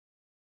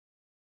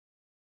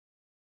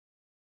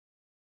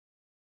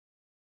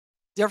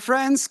Dear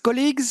friends,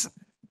 colleagues,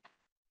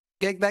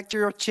 get back to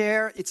your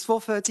chair. It's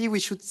 4:30.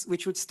 We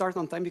should start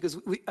on time because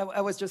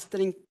I was just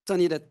telling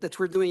Toni that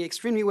we're doing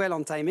extremely well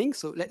on timing.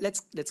 So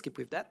let's keep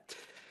with that.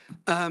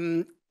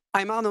 I'm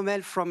Arnaud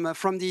Mehl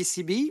from the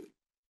ECB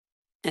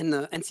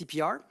and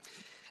CPR,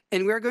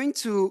 and we're going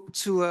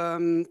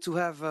to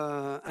have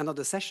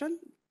another session.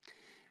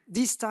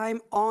 This time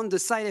on the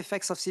side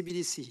effects of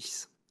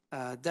CBDCs.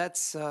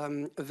 That's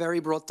a very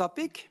broad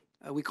topic.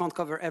 We can't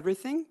cover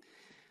everything.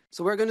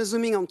 So we're going to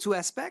zoom in on two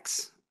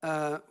aspects.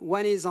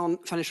 One is on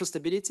financial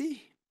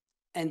stability,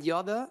 and the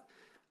other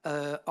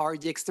are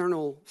the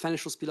external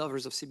financial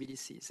spillovers of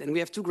CBDCs. And we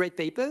have two great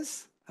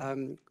papers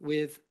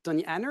with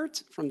Toni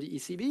Ahnert from the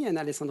ECB and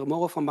Alessandro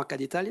Moro from Banca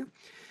d'Italia,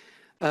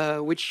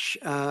 which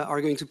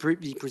are going to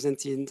be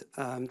presented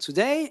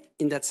today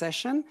in that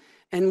session.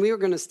 And we are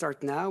going to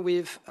start now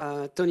with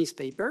Toni's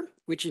paper,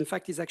 which in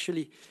fact is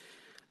actually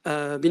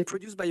been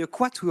produced by a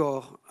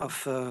quatuor of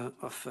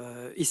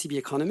ECB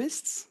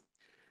economists.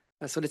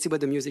 So let's see what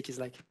the music is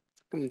like.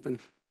 Come on, Toni.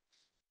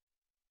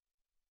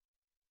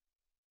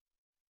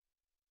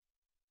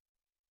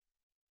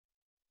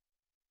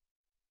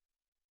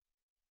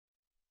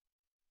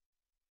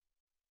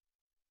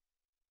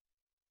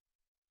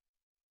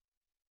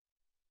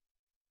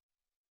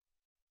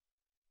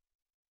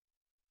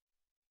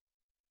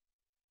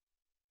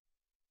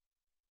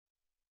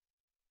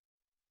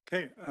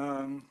 Okay,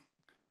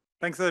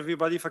 thanks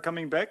everybody for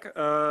coming back,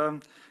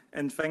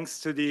 and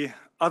thanks to the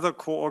other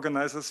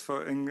co-organizers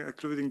for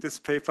including this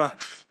paper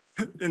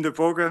in the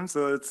program.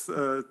 So it's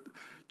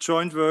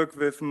joint work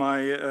with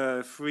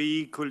my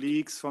three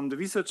colleagues from the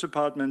research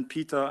department,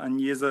 Peter,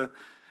 Agnese,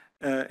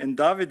 and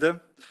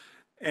Davide.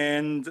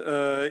 And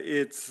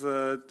it's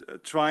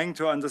trying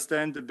to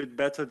understand a bit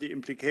better the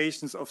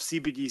implications of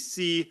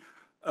CBDC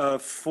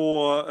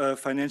for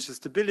financial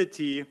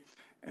stability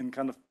and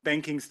kind of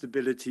banking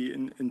stability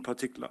in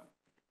particular.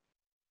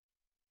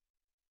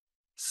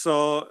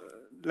 So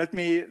let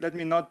me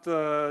not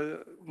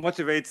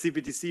motivate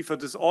CBDC for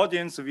this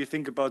audience. So we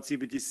think about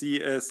CBDC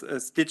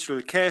as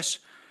digital cash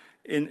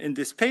in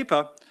this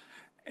paper.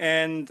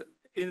 And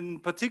in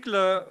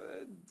particular,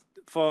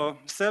 for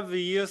several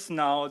years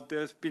now,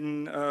 there's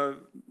been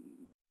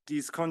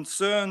these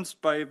concerns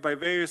by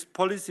various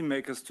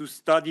policymakers to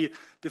study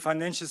the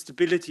financial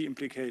stability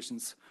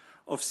implications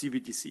of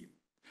CBDC.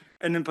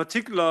 And in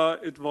particular,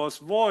 it was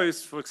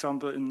voiced, for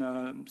example,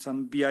 in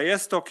some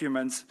BIS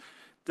documents,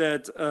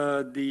 that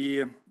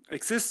the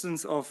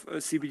existence of a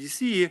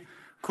CBDC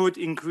could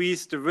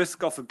increase the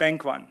risk of a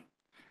bank run,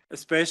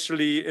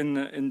 especially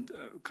in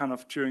kind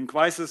of during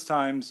crisis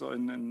times or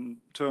in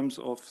terms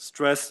of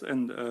stress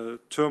and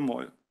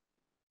turmoil.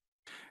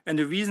 And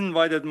the reason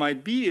why that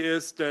might be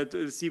is that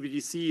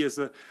CBDC is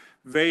a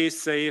very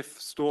safe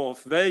store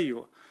of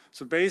value.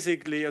 So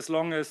basically, as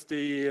long as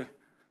the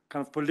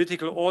kind of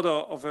political order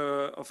of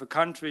a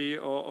country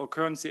or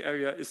currency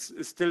area is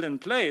still in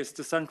place,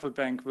 the central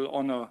bank will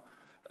honor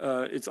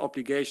its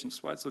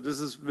obligations, right? So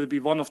this will be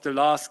one of the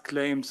last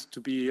claims to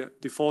be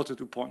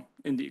defaulted upon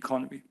in the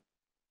economy.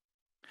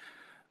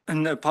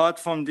 And apart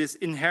from this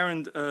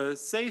inherent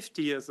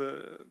safety as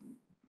a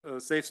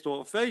safe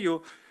store of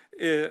value,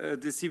 the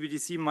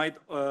CBDC might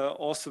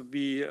also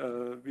be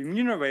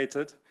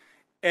remunerated,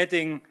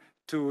 adding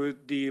to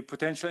the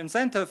potential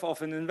incentive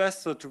of an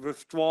investor to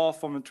withdraw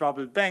from a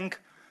troubled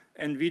bank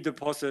and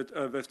redeposit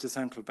with the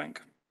central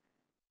bank.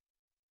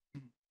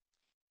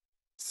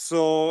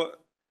 So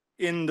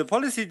in the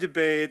policy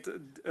debate,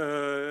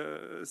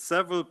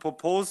 several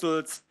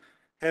proposals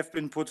have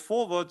been put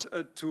forward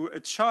to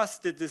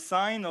adjust the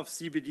design of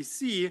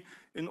CBDC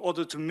in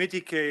order to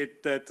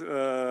mitigate that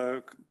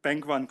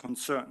bank run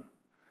concern.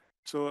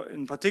 So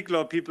in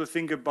particular, people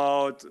think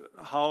about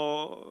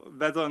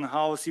whether and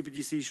how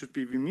CBDC should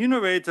be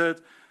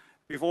remunerated.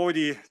 We've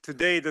already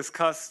today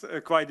discussed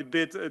quite a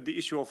bit the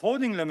issue of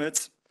holding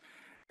limits.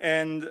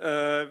 And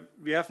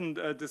we haven't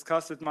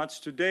discussed it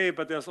much today,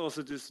 but there's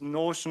also this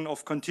notion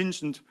of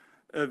contingent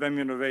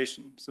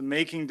remuneration. So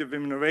making the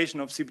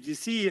remuneration of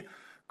CBDC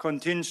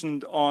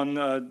contingent on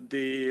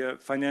the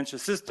financial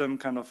system,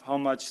 kind of how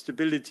much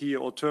stability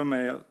or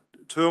turmoil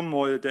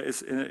there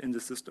is in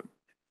the system.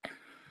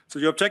 So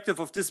the objective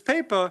of this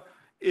paper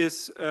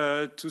is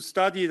to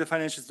study the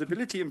financial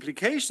stability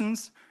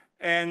implications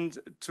and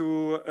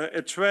to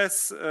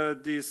address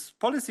these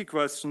policy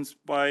questions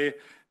by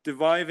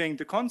deriving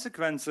the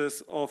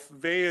consequences of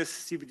various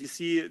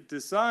CBDC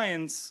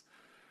designs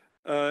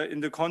in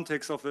the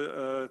context of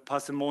a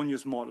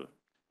parsimonious model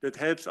that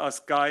helps us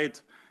guide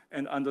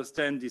and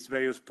understand these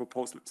various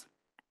proposals.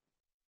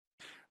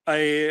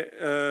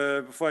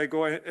 Before I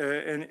go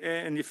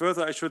any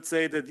further, I should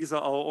say that these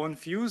are our own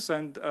views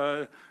and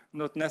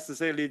not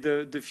necessarily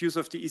the views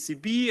of the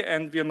ECB,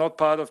 and we are not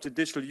part of the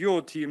digital euro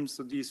team,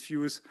 so these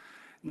views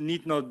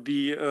need not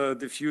be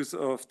the views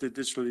of the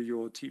digital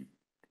euro team.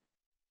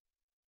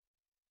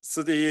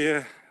 So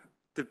the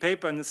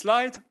paper and the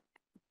slide,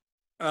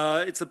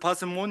 it's a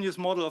parsimonious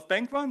model of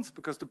bank runs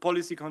because the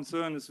policy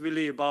concern is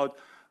really about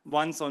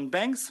runs on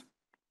banks.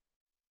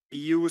 We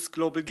use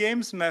global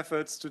games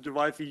methods to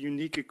derive a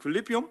unique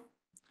equilibrium.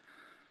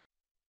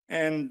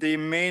 And the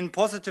main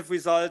positive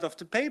result of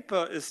the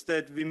paper is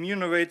that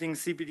remunerating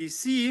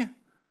CBDC,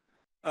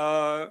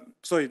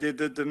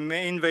 the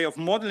main way of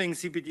modeling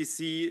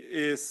CBDC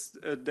is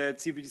that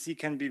CBDC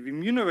can be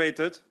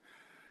remunerated.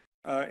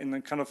 In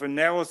a kind of a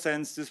narrow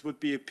sense, this would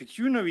be a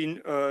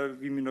pecuniary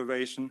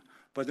remuneration,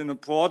 but in a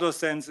broader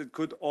sense, it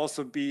could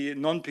also be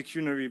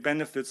non-pecuniary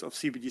benefits of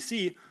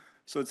CBDC.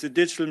 So it's a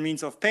digital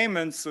means of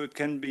payment, so it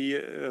can be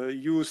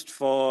used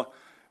for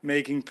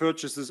making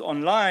purchases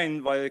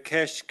online, while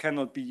cash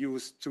cannot be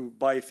used to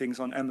buy things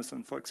on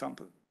Amazon, for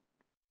example.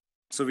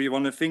 So we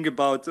want to think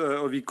about,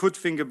 or we could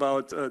think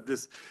about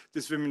this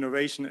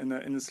remuneration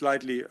in a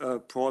slightly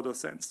broader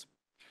sense.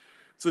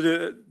 So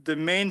the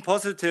main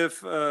positive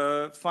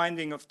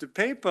finding of the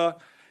paper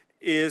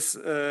is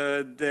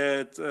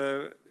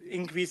that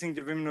increasing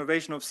the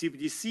remuneration of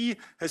CBDC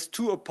has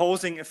two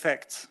opposing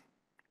effects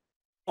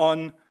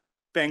on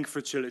bank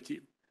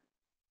fragility.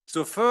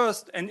 So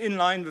first, and in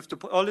line with the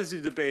policy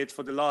debate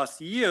for the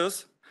last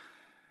years,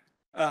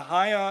 a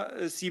higher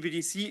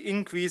CBDC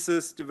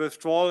increases the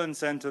withdrawal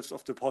incentives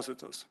of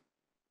depositors.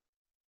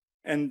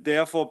 And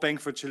therefore, bank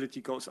fragility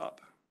goes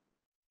up.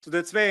 So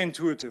that's very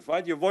intuitive,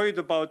 right? You're worried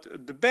about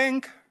the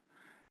bank,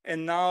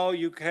 and now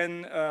you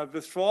can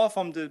withdraw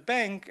from the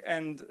bank,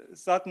 and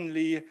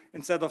suddenly,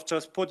 instead of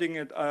just putting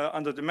it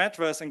under the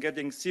mattress and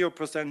getting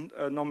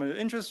 0% nominal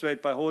interest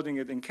rate by holding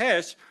it in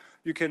cash,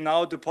 you can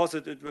now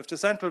deposit it with the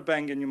central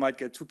bank and you might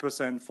get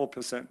 2%,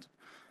 4%,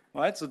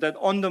 right? So that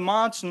on the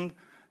margin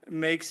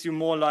makes you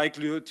more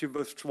likely to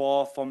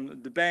withdraw from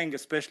the bank,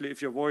 especially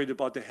if you're worried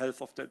about the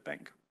health of that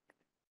bank.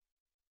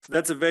 So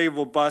that's a very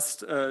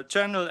robust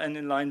channel and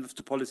in line with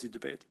the policy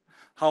debate.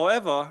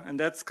 However, and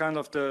that's kind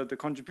of the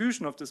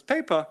contribution of this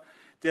paper,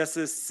 there's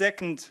a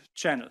second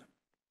channel.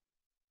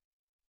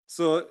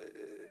 So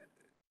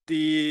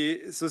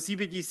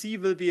CBDC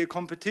will be a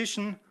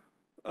competition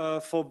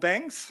for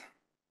banks.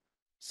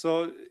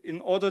 So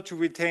in order to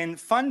retain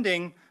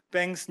funding,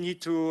 banks need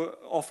to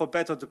offer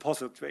better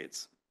deposit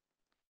rates.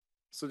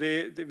 So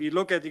we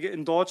look at the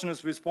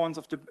endogenous response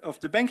of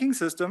the banking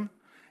system,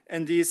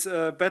 and these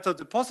better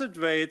deposit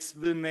rates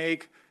will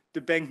make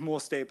the bank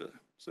more stable.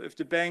 So if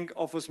the bank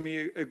offers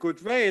me a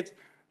good rate,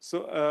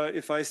 so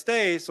if I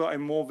stay, so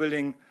I'm more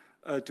willing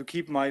to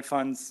keep my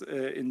funds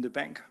in the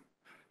bank.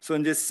 So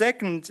in this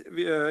second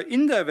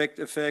indirect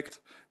effect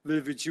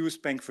will reduce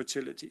bank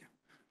fragility.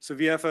 So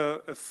we have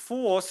a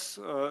force,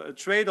 a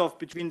trade-off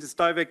between this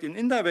direct and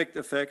indirect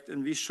effect,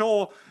 and we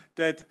show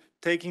that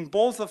taking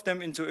both of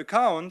them into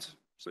account,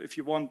 so if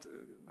you want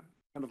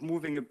kind of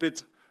moving a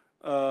bit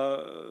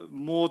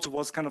more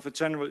towards kind of a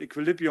general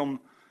equilibrium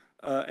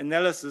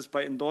analysis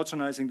by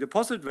endogenizing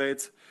deposit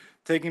rates,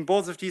 taking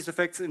both of these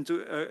effects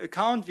into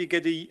account, we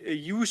get a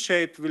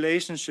U-shaped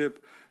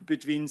relationship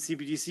between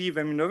CBDC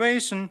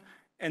remuneration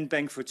and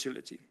bank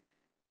fragility.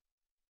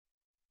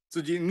 So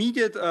the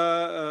immediate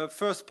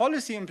first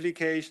policy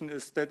implication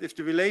is that if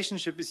the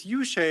relationship is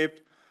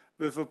U-shaped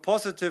with a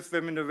positive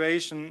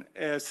remuneration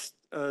as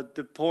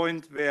the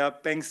point where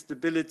bank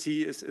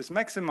stability is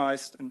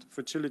maximized and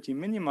fragility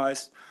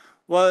minimized,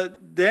 well,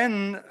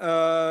 then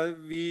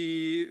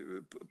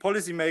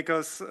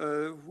policymakers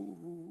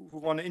who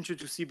want to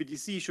introduce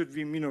CBDC should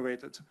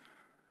remunerate it.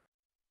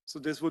 So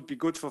this would be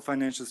good for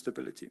financial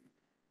stability.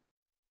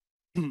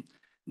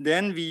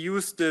 Then we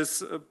use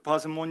this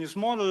parsimonious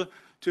model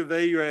to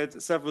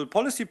evaluate several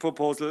policy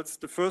proposals.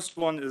 The first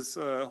one is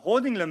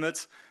holding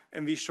limits,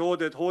 and we show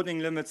that holding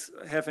limits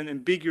have an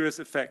ambiguous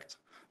effect.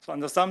 So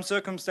under some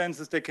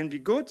circumstances, they can be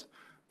good,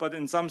 but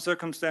in some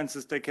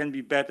circumstances, they can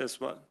be bad as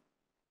well.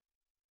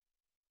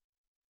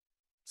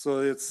 So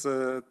it's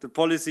the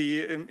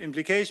policy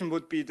implication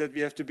would be that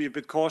we have to be a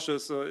bit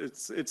cautious. So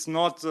it's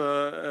not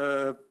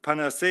a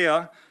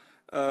panacea.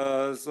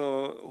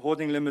 So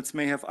holding limits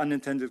may have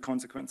unintended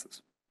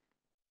consequences.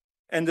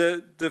 And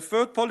the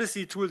third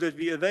policy tool that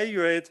we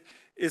evaluate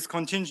is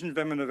contingent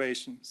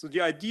remuneration. So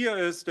the idea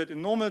is that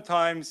in normal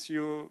times,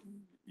 you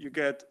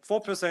get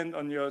 4%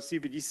 on your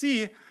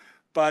CBDC,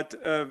 but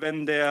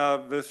when there are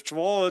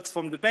withdrawals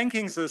from the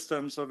banking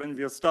system, so when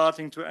we are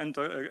starting to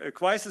enter a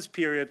crisis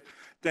period,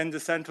 then the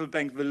central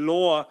bank will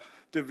lower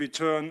the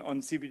return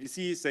on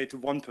CBDC, say to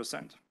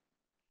 1%.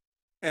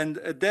 And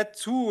that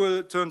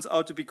tool turns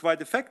out to be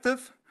quite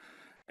effective.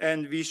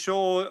 And we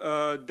show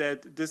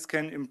that this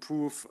can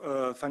improve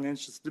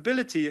financial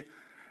stability.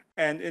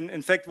 And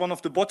in fact, one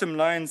of the bottom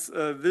lines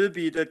will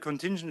be that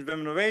contingent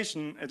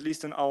remuneration, at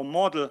least in our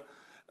model,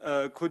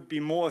 could be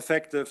more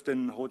effective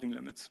than holding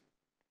limits.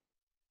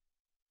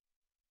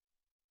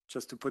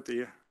 Just to put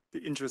the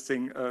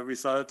interesting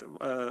result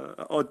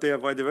out there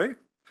right away.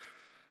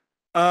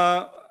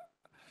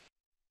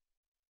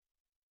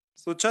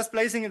 So just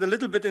placing it a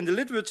little bit in the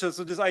literature,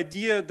 so this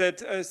idea that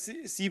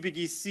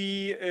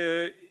CBDC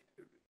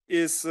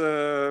is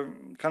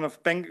kind of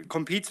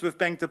competes with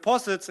bank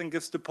deposits and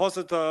gives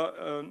depositor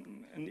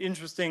an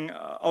interesting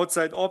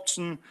outside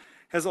option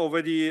has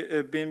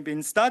already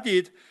been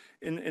studied.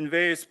 in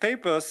various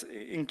papers,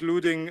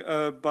 including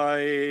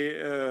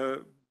by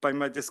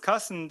my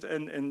discussant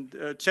and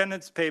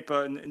Janet's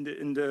paper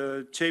in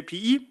the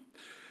JPE.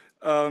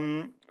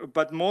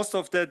 But most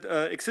of that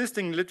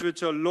existing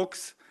literature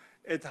looks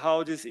at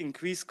how this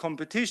increased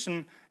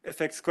competition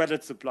affects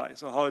credit supply,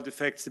 so how it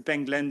affects the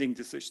bank lending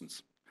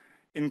decisions.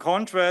 In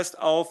contrast,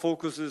 our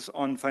focus is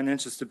on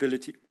financial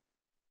stability.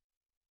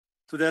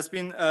 So there's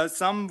been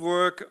some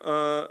work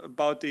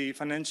about the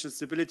financial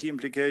stability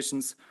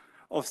implications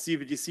of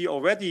CBDC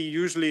already,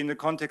 usually in the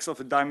context of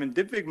a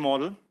Diamond-Dybvig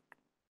model.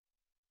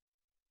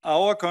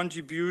 Our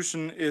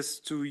contribution is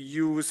to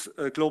use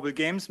global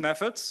games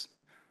methods,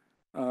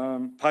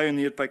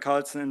 pioneered by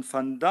Carlson and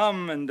Van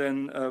Dam, and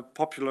then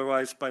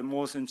popularized by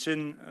Morse and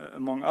Chin,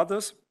 among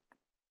others.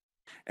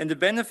 And the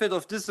benefit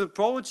of this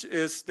approach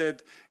is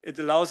that it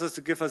allows us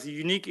to give us a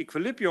unique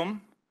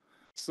equilibrium,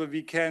 so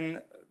we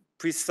can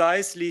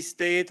precisely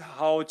state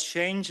how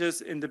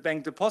changes in the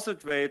bank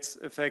deposit rates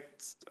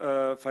affect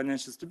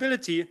financial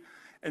stability,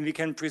 and we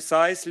can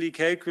precisely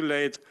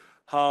calculate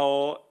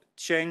how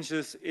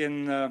changes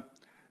in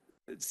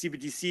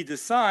CBDC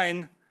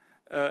design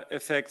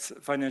affects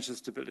financial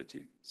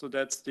stability. So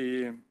that's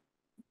the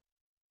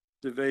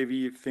way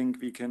we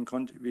think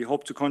we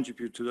hope to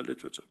contribute to the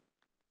literature.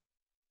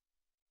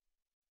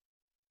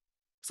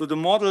 So the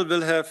model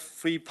will have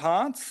 3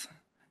 parts.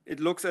 It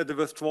looks at the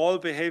withdrawal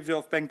behavior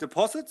of bank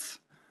deposits,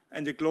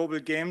 and the global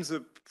games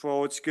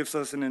approach gives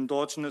us an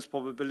endogenous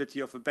probability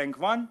of a bank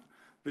run,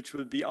 which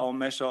will be our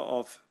measure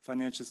of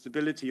financial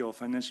stability or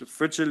financial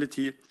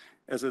fragility,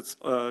 as it's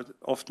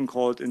often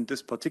called in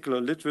this particular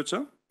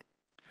literature.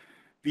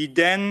 We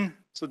then,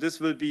 so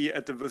this will be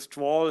at the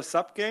withdrawal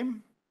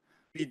subgame.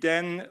 We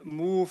then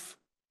move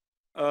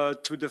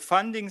to the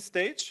funding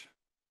stage.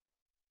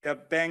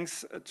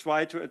 Banks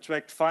try to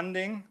attract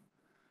funding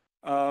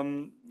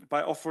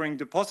by offering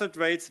deposit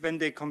rates when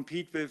they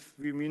compete with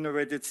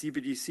remunerated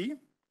CBDC.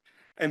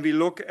 And we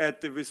look at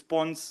the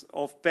response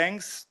of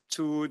banks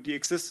to the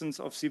existence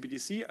of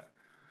CBDC.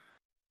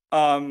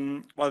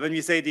 Well, when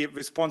we say the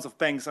response of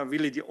banks are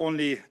really the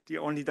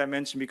only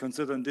dimension we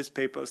consider in this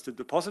paper is the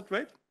deposit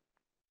rate.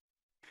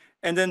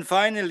 And then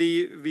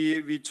finally,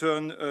 we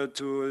turn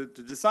to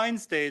the design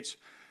stage,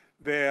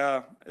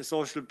 where a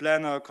social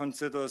planner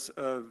considers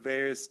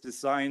various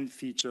design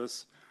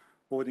features,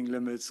 holding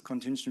limits,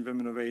 contingent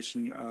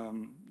remuneration,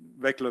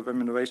 regular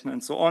remuneration,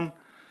 and so on.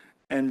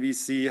 And we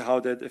see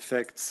how that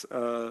affects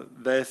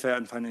welfare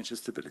and financial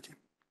stability.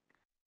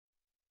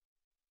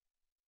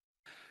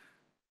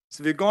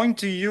 So we're going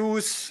to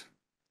use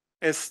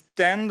as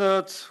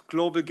standard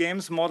global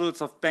games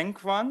models of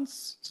bank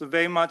runs, so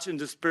very much in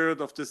the spirit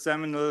of the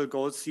seminal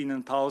Goldstein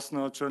and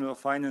Pausner Journal of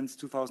Finance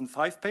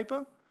 2005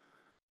 paper.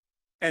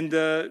 And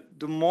the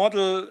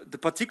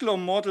particular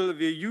model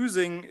we're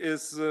using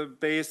is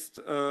based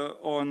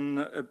on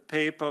a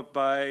paper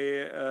by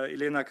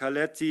Elena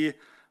Carletti,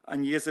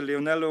 Agnese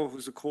Leonello,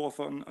 who's a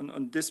co-author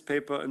on this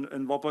paper,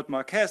 and Robert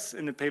Marquez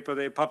in a paper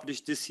they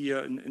published this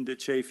year in the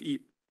JFE.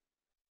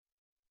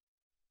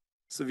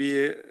 So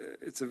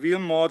it's a real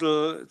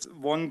model, it's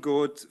 1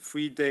 good,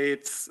 3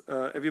 dates,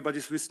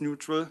 everybody's risk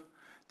neutral.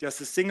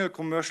 There's a single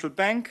commercial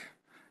bank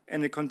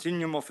and a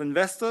continuum of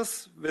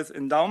investors with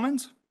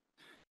endowment.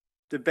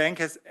 The bank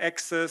has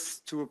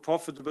access to a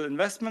profitable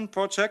investment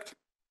project.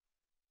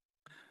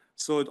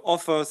 So it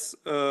offers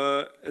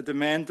a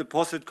demand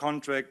deposit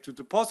contract to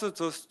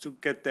depositors to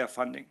get their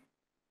funding.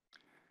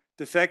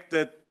 The fact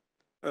that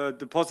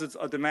deposits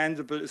are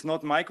demandable is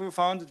not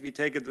micro-founded. We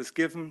take it as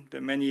given. There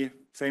are many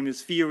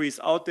famous theories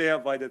out there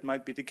why that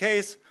might be the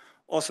case.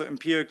 Also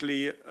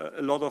empirically,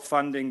 a lot of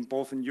funding,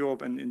 both in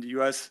Europe and in the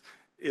US,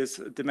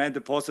 is demand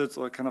deposits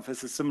or kind of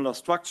has a similar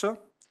structure.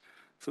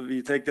 So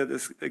we take that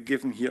as a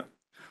given here.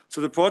 So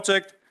the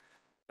project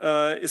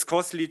is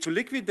costly to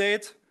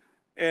liquidate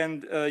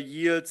and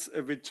yields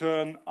a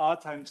return R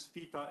times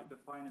theta at the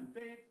final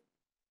date.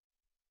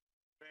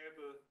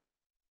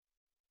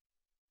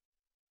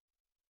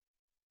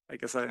 I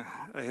guess I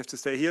have to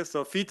stay here.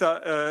 So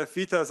theta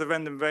is a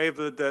random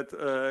variable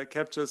that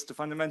captures the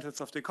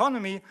fundamentals of the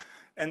economy,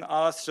 and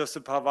R is just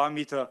a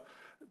parameter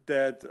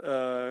that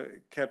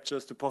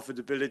captures the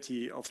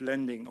profitability of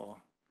lending or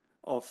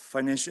of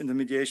financial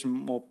intermediation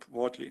more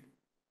broadly.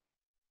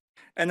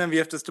 And then we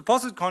have this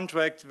deposit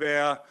contract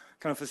where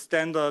kind of a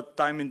standard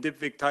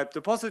Diamond-Dybvig type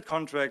deposit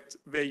contract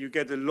where you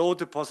get a low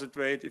deposit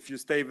rate if you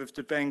stay with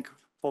the bank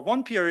for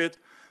 1 period,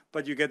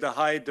 but you get a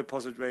high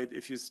deposit rate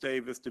if you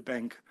stay with the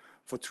bank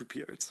for 2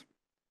 periods.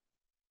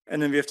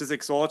 And then we have this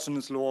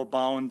exogenous lower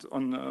bound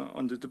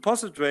on the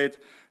deposit rate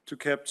to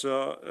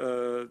capture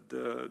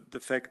the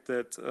fact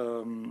that,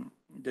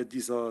 that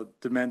these are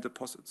demand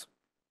deposits.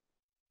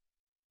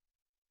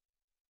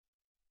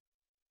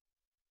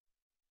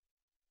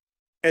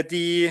 At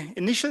the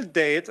initial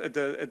date, at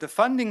the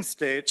funding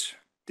stage,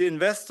 the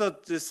investor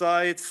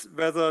decides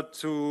whether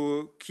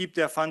to keep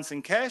their funds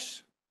in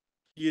cash,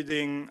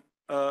 yielding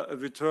a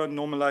return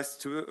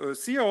normalized to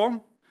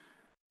 0,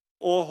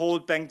 or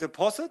hold bank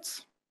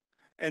deposits.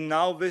 And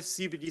now with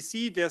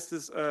CBDC, there's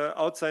this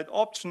outside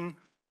option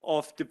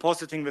of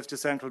depositing with the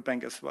central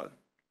bank as well.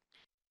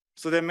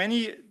 So there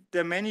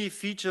are many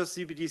features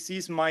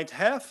CBDCs might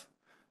have.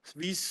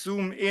 We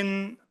zoom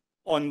in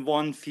on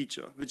one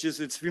feature, which is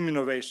its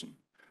remuneration.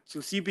 So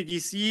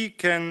CBDC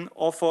can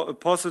offer a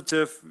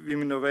positive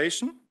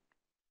remuneration.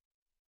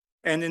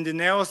 And in the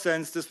narrow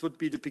sense, this would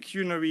be the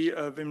pecuniary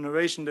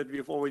remuneration that we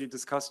have already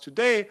discussed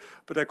today,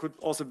 but there could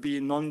also be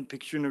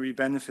non-pecuniary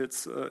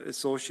benefits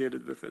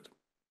associated with it.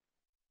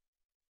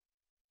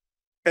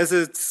 As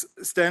it's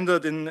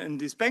standard in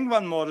these bank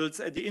run models,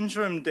 at the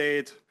interim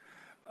date,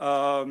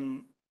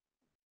 so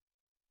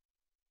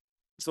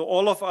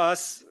all of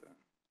us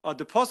are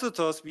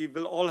depositors. We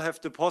will all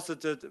have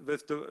deposited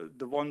with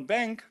the one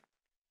bank,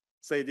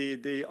 say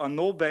the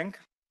Arnaud bank.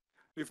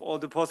 We've all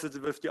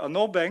deposited with the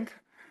Arnaud bank.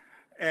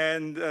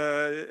 And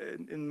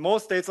in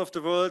most states of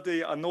the world,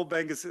 the Arnaud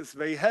bank is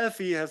very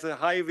healthy, has a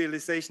high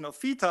realization of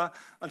theta.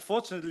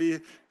 Unfortunately,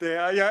 they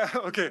are, yeah,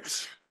 okay.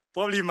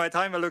 Probably my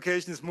time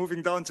allocation is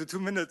moving down to 2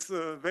 minutes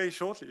very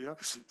shortly. Yeah?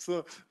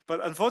 So,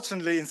 but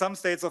unfortunately, in some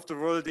states of the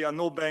world, the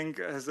Arnaud bank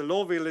has a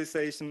low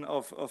realization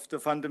of the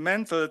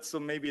fundamentals. So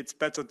maybe it's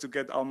better to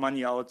get our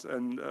money out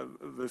and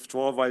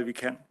withdraw while we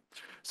can.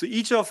 So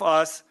each of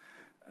us,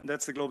 and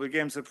that's the global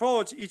games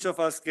approach, each of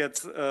us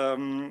gets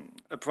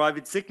a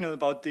private signal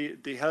about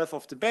the health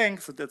of the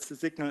bank. So that's the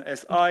signal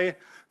SI,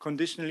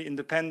 conditionally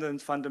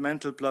independent,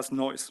 fundamental plus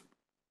noise.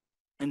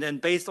 And then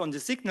based on the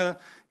signal,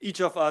 each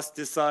of us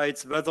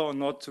decides whether or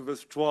not to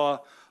withdraw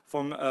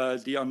from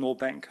the Arnaud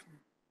bank.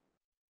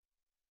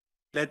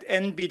 Let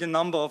N be the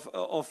number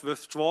of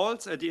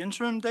withdrawals at the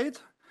interim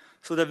date.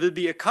 So there will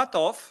be a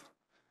cutoff.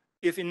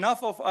 If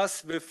enough of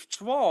us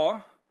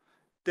withdraw,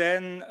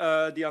 then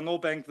the Arnaud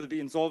bank will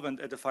be insolvent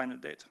at the final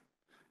date.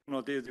 You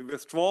know, the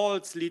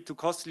withdrawals lead to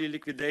costly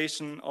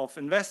liquidation of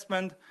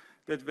investment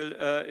that will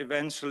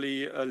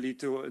eventually lead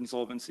to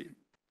insolvency.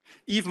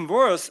 Even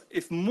worse,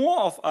 if more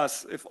of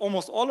us, if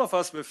almost all of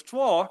us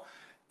withdraw,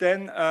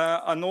 then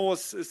Arnaud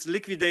is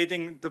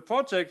liquidating the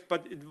project,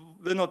 but it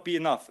will not be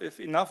enough.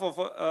 If enough of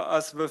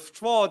us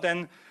withdraw,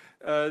 then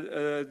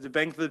the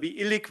bank will be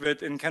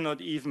illiquid and cannot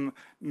even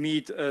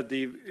meet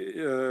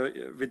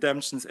the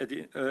redemptions at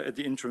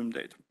the interim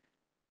date.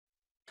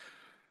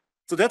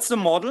 So that's the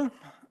model.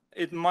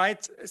 It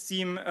might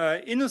seem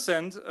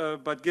innocent,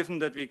 but given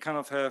that we kind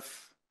of have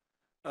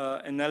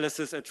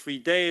analysis at 3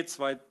 dates,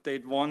 right?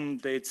 Date 1,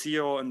 date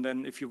 0, and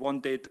then if you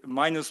want date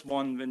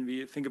 -1, when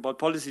we think about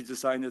policy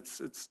design,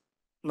 it's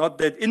not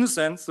that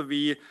innocent. So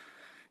we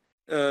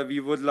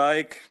would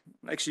like,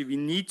 actually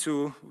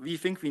we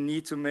think we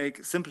need to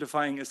make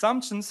simplifying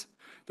assumptions.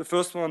 The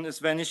first one is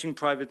vanishing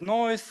private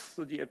noise.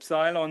 So the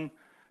epsilon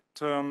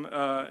term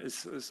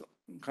is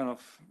kind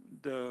of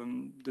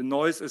the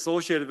noise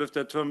associated with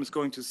that term is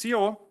going to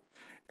 0.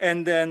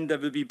 And then there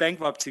will be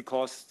bankruptcy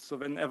costs. So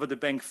whenever the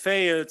bank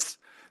fails,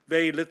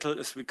 very little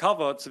is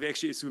recovered. So we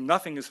actually assume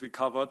nothing is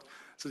recovered.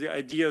 So the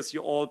idea is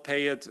you all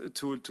pay it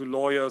to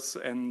lawyers,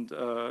 and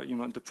you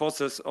know, the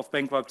process of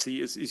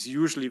bankruptcy is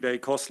usually very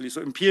costly.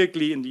 So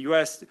empirically in the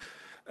US,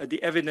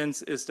 the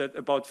evidence is that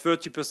about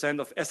 30%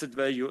 of asset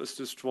value is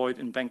destroyed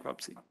in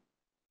bankruptcy.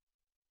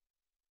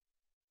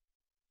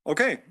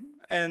 Okay,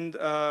 and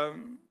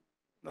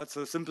that's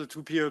a simple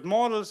 2-period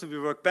model. So we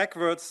work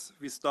backwards.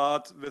 We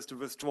start with the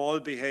withdrawal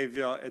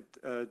behavior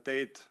at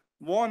date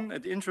 1,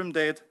 at the interim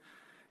date.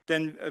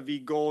 Then we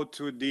go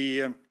to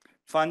the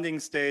funding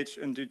stage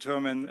and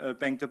determine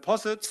bank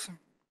deposit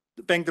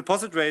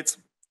rates.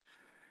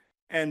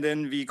 And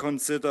then we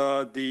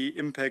consider the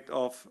impact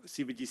of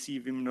CBDC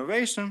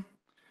remuneration,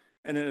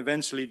 and then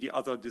eventually the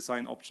other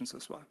design options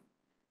as well.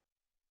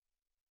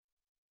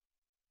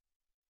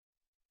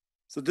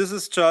 So this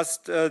is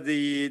just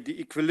the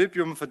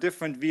equilibrium for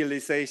different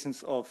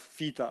realizations of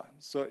theta.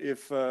 So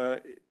if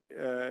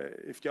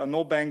the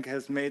Arnaud bank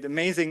has made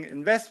amazing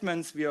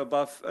investments, we are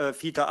above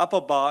theta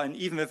upper bar, and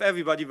even if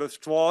everybody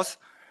withdraws,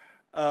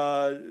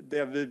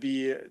 there will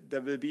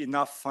be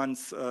enough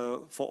funds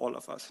for all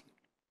of us.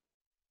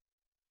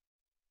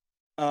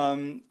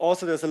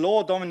 Also, there's a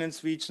lower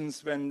dominance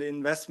regions when the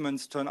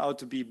investments turn out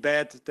to be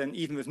bad. Then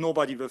even if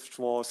nobody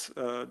withdraws,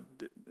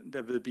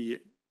 there will be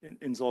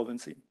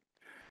insolvency.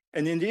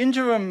 And in the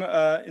interim,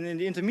 in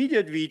the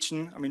intermediate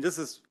region, I mean, this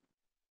is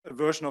a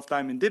version of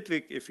Diamond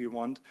Dipwick, if you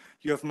want.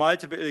 You have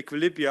multiple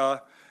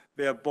equilibria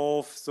where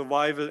both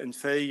survival and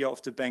failure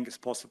of the bank is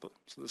possible.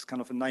 So it's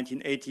kind of a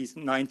 1980s,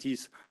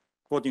 90s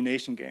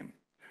coordination game.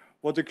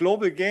 What the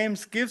global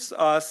games gives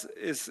us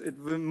is it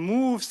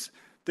removes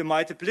the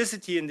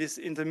multiplicity in this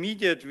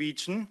intermediate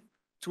region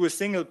to a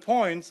single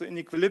point. So in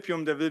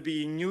equilibrium, there will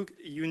be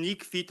a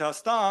unique theta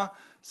star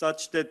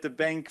such that the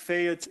bank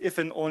fails if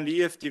and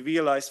only if the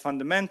realized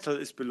fundamental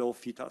is below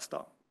theta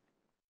star.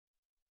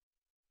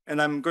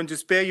 And I'm going to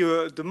spare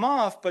you the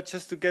math, but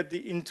just to get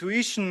the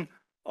intuition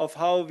of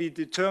how we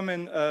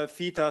determine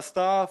theta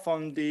star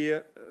from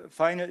the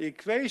final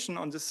equation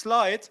on the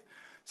slide.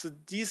 So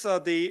these are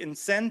the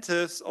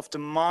incentives of the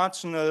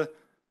marginal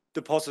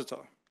depositor.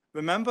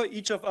 Remember,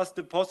 each of us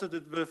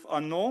deposited with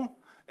Arnaud,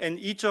 and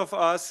each of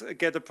us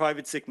get a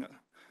private signal.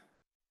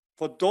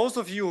 For those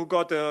of you who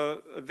got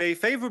a very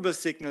favorable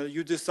signal,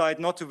 you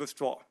decide not to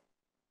withdraw.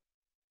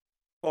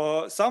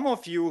 For some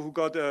of you who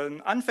got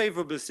an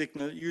unfavorable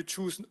signal, you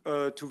choose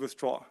to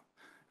withdraw.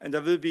 And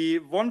there will be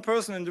one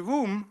person in the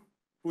room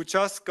who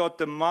just got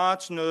the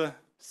marginal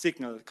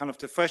signal, kind of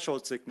the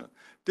threshold signal.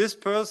 This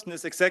person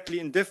is exactly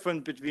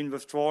indifferent between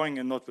withdrawing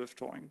and not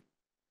withdrawing.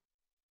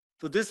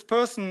 So this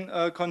person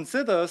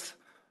considers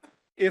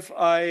if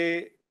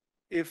I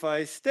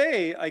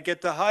stay, I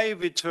get the high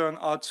return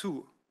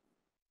R2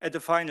 at the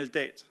final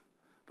date.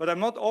 But I'm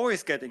not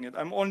always getting it.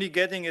 I'm only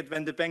getting it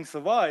when the bank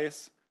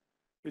survives,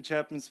 which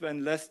happens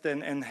when less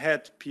than n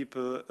hat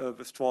people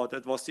withdraw.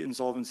 That was the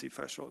insolvency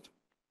threshold.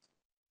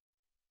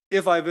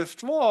 If I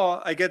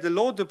withdraw, I get a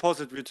low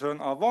deposit return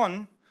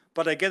R1,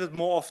 but I get it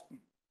more often.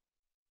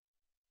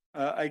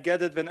 I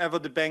get it whenever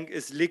the bank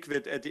is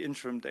liquid at the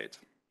interim date.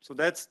 So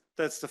that's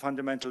the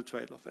fundamental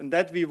trade-off. And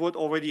that we would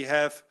already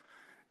have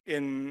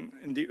in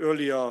the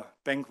earlier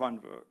bank one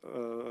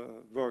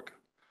work.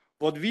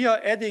 What we are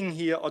adding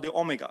here are the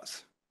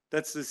omegas.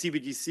 That's the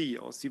CBDC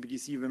or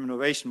CBDC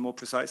remuneration more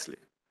precisely.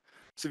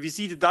 So we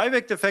see the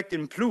direct effect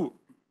in blue.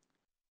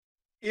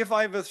 If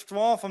I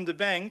withdraw from the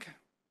bank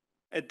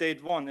at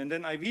date 1 and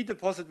then I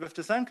redeposit with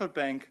the central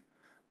bank,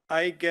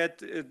 I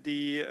get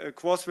the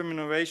cross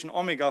remuneration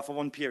omega for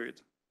one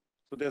period.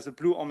 So there's a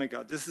blue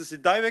omega. This is a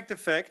direct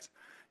effect.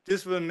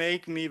 This will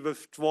make me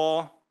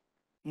withdraw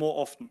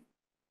more often.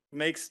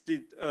 Makes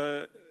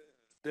the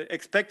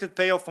expected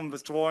payoff from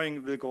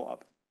withdrawing will go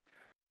up.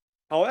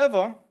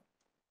 However,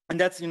 and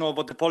that's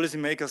what the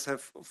policymakers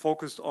have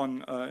focused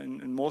on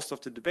in most of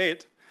the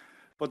debate,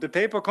 what the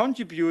paper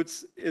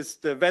contributes is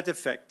the VAT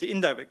effect, the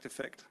indirect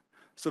effect.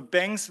 So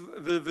banks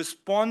will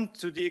respond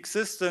to the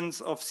existence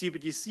of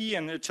CBDC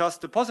and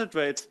adjust deposit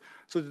rates.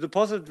 So the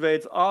deposit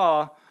rates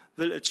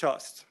will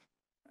adjust.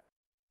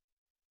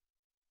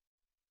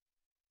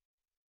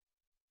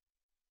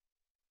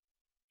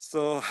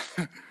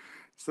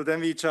 So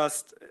then we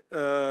just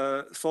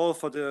solve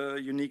for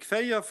the unique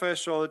failure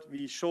threshold.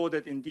 We show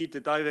that indeed the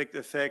direct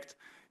effect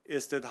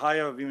is that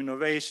higher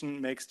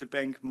remuneration makes the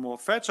bank more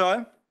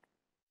fragile.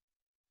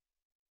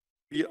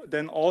 We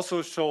then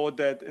also show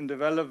that in the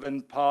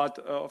relevant part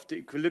of the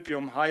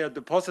equilibrium, higher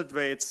deposit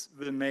rates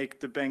will make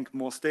the bank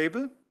more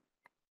stable.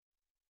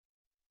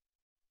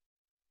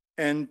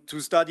 And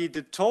to study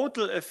the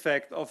total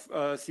effect of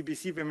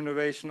CBDC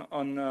remuneration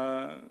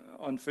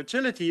on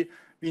fragility,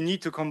 we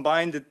need to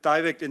combine the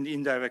direct and the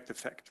indirect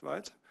effect,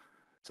 right?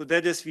 So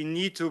that is, we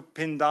need to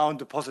pin down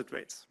deposit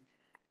rates.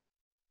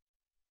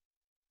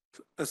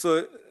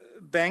 So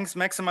banks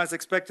maximize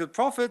expected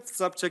profits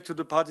subject to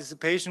the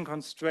participation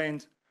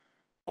constraint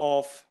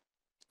of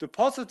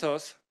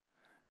depositors.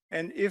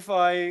 And if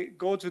I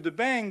go to the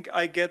bank,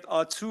 I get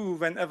R2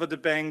 whenever the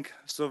bank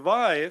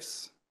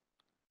survives.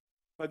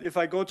 But if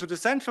I go to the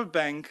central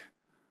bank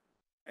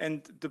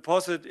and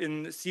deposit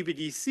in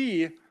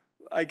CBDC,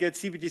 I get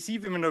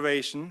CBDC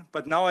remuneration,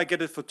 but now I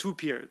get it for 2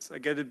 periods. I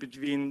get it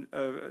between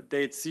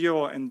date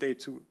 0 and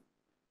date 2.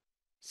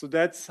 So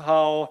that's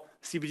how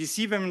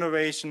CBDC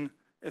remuneration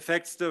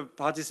affects the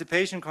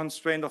participation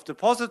constraint of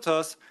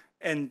depositors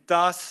and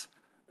thus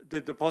the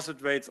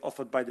deposit rates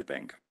offered by the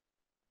bank.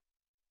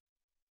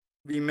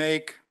 We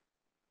make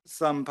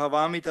some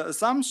parameter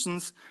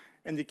assumptions,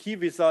 and the key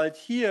result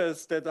here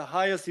is that a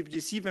higher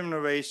CBDC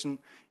remuneration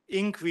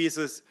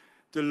increases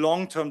the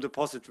long-term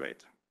deposit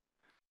rate.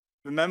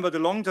 Remember, the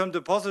long-term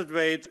deposit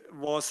rate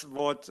was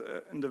what,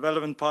 in the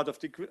relevant part of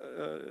the,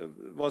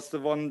 was the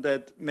one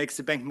that makes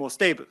the bank more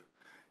stable.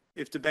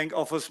 If the bank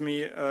offers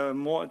me a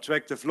more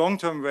attractive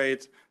long-term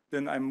rate,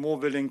 then I'm more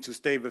willing to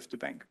stay with the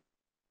bank.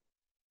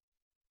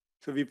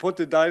 So we put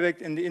the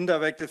direct and the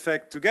indirect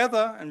effect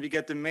together, and we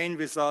get the main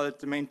result,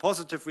 the main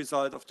positive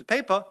result of the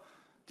paper,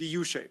 the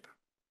U-shape.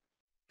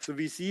 So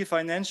we see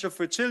financial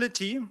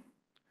fragility,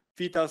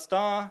 theta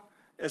star,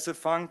 as a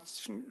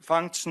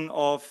function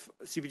of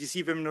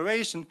CBDC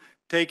remuneration,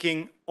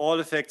 taking all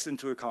effects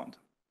into account.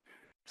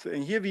 So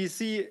in here we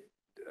see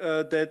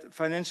that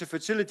financial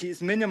fragility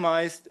is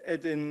minimized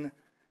at an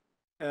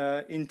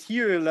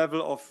interior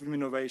level of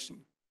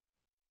remuneration.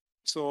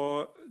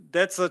 So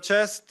that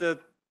suggests that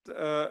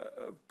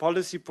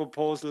policy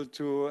proposal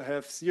to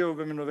have zero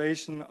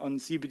remuneration on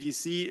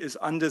CBDC is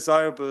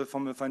undesirable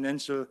from a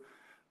financial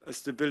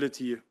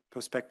stability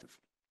perspective.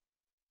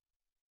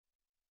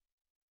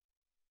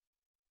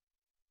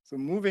 So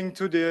moving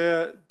to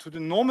the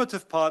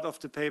normative part of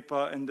the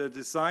paper and the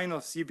design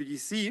of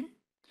CBDC,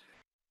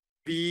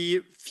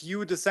 we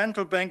view the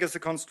central bank as a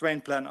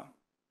constraint planner.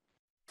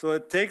 So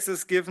it takes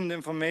us given the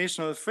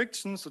informational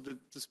friction, so the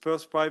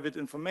dispersed private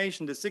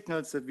information, the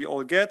signals that we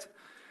all get,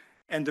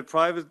 and the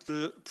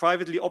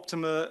privately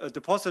optimal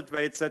deposit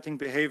rate setting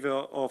behavior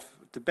of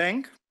the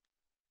bank.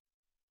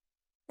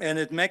 And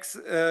it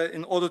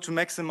in order to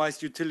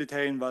maximize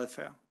utilitarian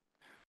welfare.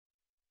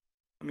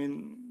 I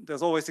mean,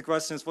 there's always the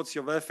question is what's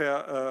your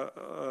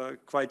welfare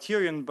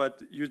criterion,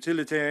 but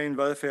utilitarian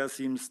welfare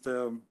seems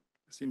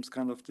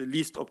kind of the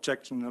least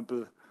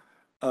objectionable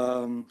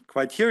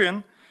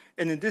criterion.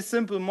 And in this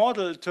simple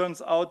model, it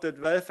turns out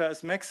that welfare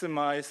is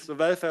maximized. So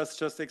welfare is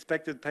just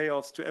expected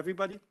payoffs to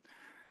everybody.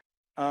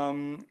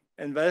 And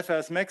welfare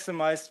is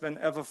maximized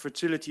whenever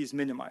fragility is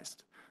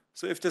minimized.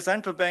 So if the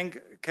central bank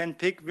can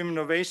pick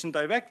remuneration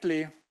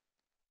directly,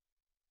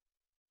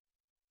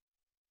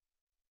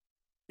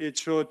 it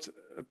should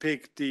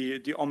pick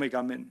the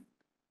omega min,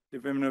 the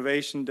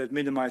remuneration that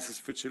minimizes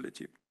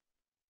fragility.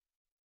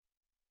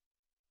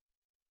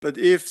 But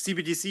if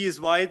CBDC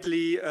is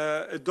widely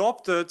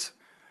adopted,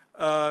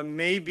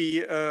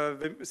 maybe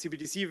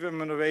CBDC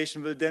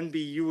remuneration will then be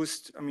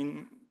used, I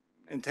mean,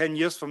 in 10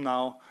 years from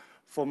now,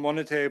 for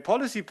monetary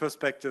policy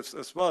perspectives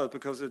as well,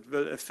 because it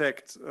will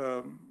affect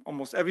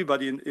almost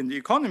everybody in the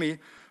economy.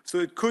 So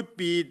it could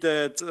be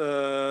that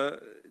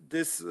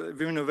this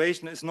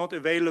remuneration is not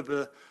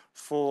available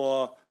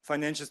for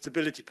financial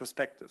stability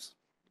perspectives,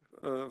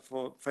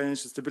 for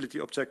financial stability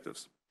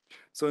objectives.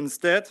 So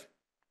instead,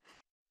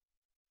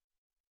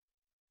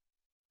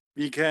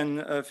 we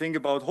can think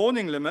about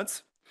holding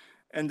limits.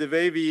 And the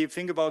way we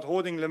think about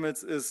holding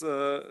limits is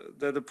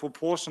that a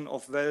proportion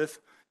of wealth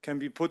can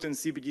be put in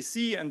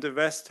CBDC and the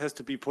rest has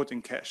to be put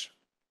in cash,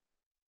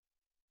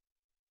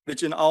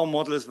 which in our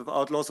model is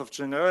without loss of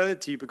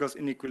generality, because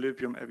in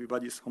equilibrium,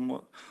 everybody is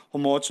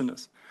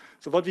homogeneous.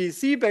 So what we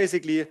see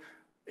basically,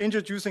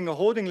 introducing a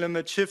holding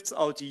limit shifts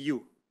out the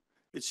U.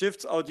 It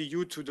shifts out the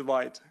U to the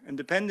right. And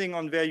depending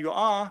on where you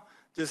are,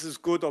 this is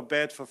good or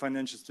bad for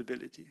financial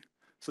stability.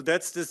 So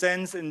that's the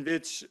sense in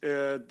which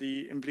the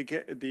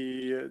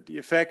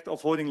effect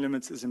of holding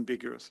limits is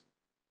ambiguous.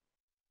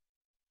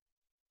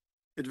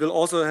 It will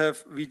also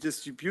have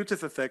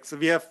redistributive effects. So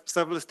we have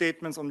several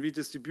statements on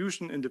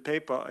redistribution in the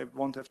paper. I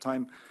won't have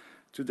time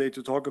today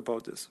to talk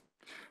about this.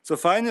 So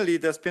finally,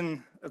 there's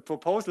been a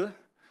proposal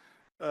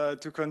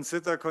to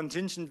consider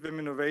contingent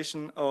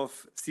remuneration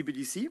of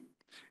CBDC,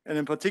 and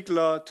in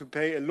particular to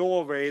pay a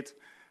lower rate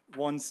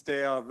once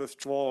there are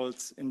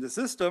withdrawals in the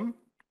system.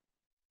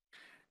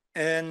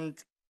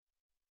 And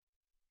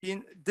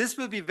this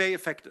will be very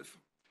effective.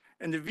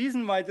 And the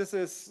reason why this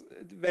is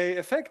very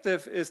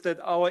effective is that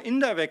our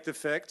indirect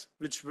effect,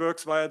 which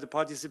works via the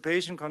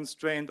participation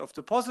constraint of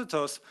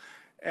depositors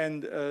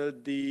and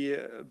the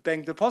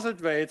bank deposit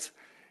rates,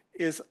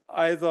 is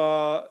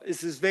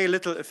very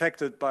little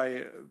affected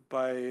by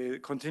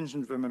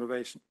contingent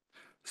remuneration.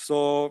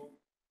 So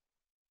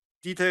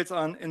details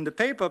are in the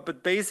paper,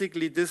 but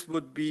basically this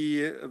would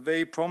be a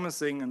very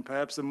promising and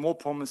perhaps a more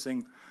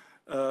promising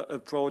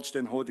approach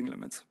than holding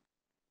limits.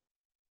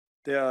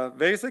 There are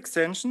various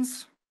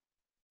extensions.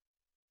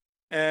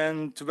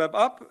 And to wrap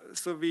up,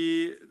 so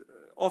we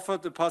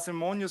offered the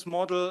parsimonious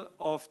model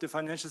of the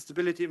financial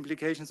stability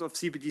implications of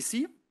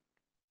CBDC.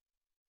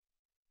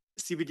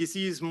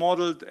 CBDC is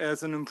modeled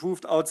as an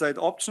improved outside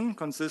option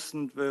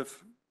consistent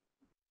with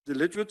the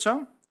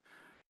literature.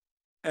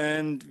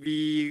 And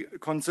we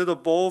consider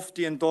both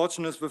the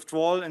endogenous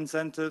withdrawal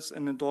incentives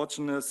and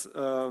endogenous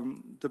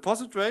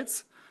deposit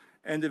rates,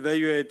 and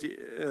evaluate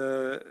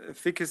the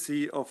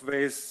efficacy of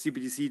various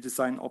CBDC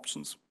design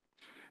options.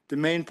 The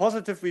main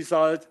positive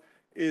result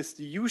is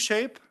the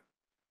U-shape,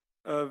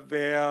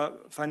 where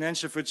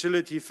financial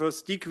fragility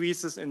first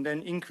decreases and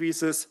then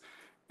increases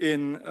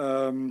in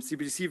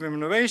CBDC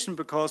remuneration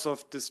because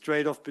of this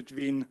trade-off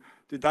between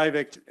the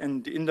direct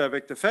and the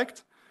indirect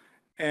effect.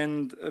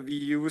 And we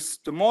use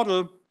the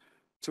model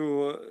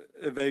to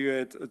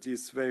evaluate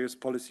these various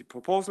policy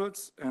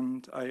proposals.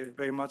 And I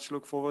very much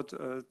look forward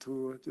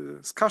to the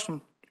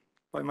discussion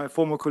by my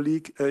former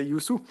colleague,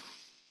 Yusu.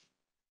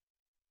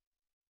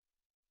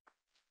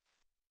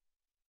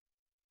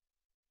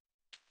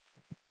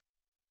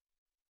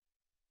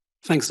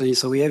 Thanks, Toni.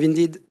 So we have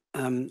indeed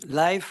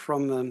live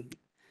from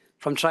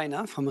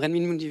China, from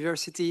Renmin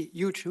University,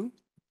 Yuchu.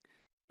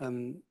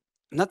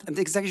 Not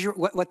exactly sure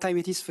what time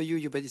it is for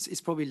you, but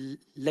it's probably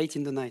late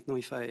in the night, no,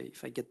 if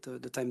I get the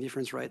time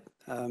difference right.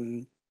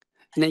 In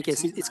any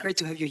case, it's great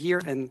to have you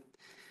here and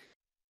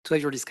to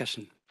have your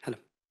discussion. Hello.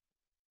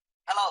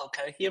 Hello,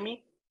 can you hear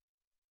me?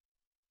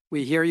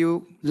 We hear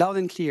you loud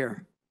and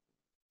clear.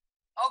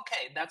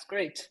 Okay, that's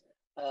great.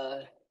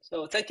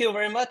 So thank you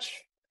very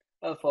much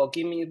for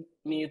giving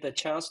me the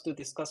chance to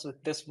discuss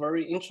this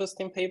very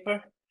interesting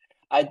paper.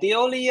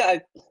 Ideally,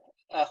 I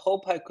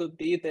hope I could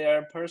be there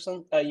in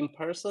person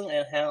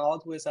and hang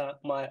out with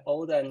my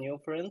old and new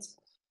friends,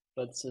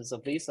 but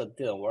the visa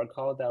didn't work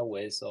out that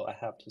way, so I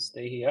have to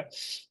stay here.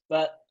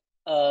 But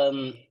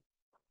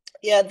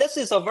yeah, this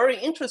is a very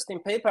interesting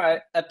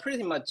paper. I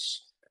pretty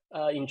much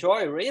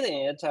enjoy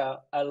reading it.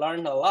 I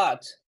learned a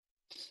lot.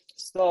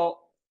 So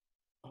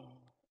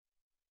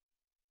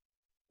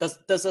does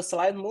the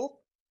slide move?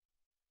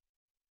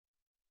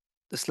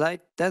 The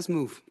slide does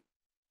move.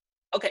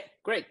 Okay,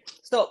 great.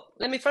 So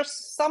let me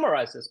first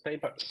summarize this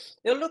paper.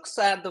 It looks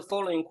at the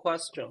following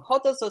question. How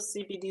does a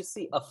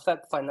CBDC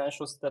affect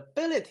financial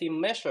stability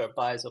measured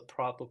by the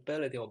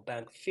probability of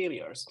bank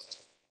failures?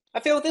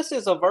 I feel this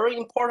is a very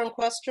important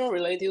question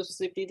related to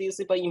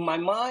CBDC, but in my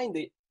mind,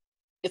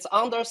 it's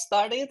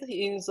understudied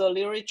in the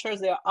literature.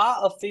 There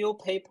are a few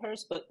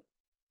papers, but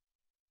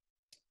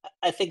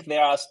I think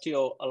there are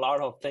still a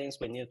lot of things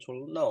we need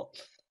to know.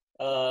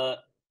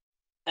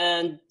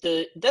 And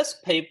this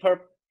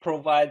paper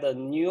provides a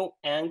new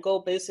angle,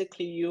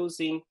 basically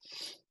using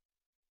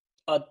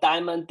a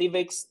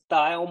Diamond-Dweck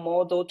style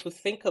model to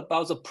think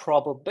about the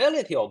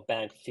probability of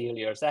bank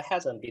failures. That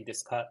hasn't been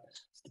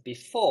discussed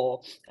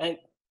before. And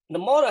the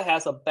model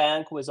has a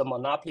bank with a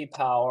monopoly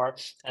power,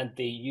 and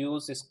they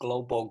use this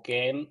global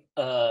game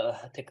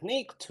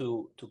technique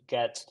to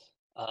get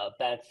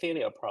bank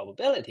failure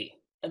probability.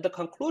 And the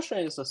conclusion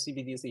is the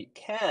CBDC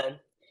can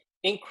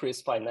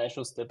increase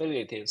financial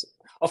stability.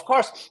 Of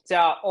course, there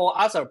are all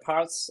other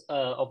parts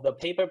of the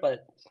paper,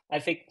 but I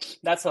think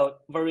that's a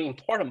very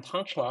important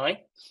punchline.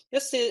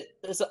 This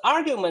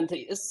argument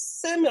is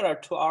similar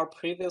to our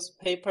previous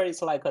paper.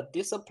 It's like a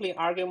discipline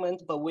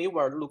argument, but we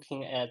were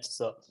looking at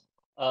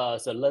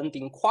the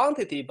lending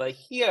quantity, but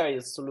here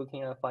is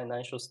looking at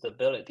financial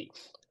stability.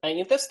 And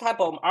in this type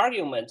of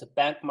argument,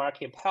 bank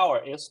market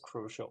power is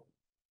crucial.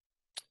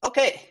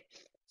 Okay,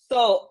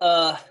 so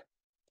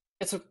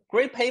it's a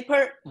great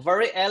paper,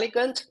 very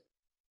elegant.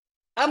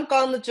 I'm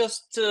gonna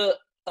just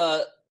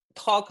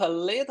talk a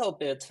little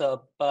bit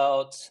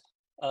about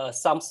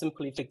some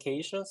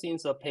simplifications in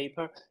the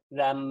paper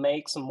that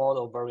makes the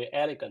model very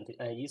elegant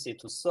and easy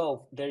to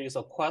solve. There is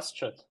a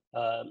question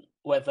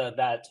whether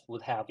that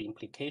would have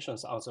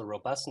implications on the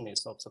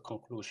robustness of the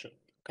conclusion.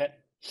 Okay,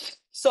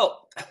 so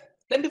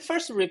let me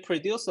first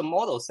reproduce the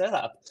model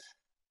setup.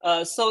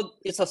 So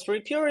it's a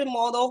 3-period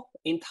model.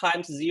 In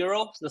time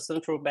 0, the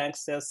central bank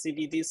sets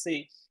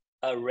CBDC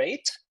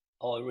rate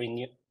or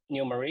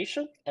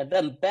remuneration, and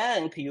then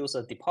bank use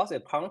a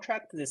deposit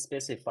contract that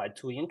specify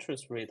 2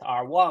 interest rate,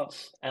 R1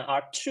 and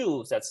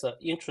R2. That's the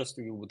interest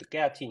you would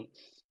get in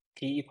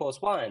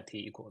T=1 and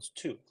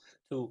T=2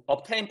 to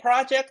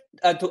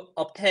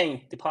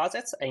obtain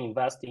deposits and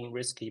invest in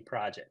risky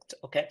projects.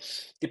 Okay,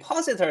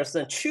 depositors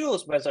then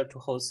choose whether to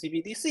hold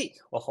CBDC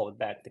or hold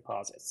back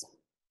deposits.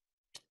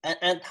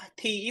 And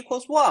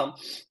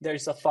T=1, there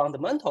is a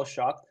fundamental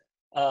shock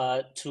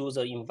to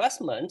the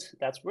investment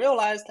that's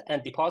realized,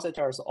 and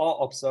depositors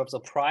all observe the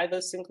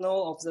private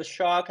signal of the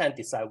shock and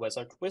decide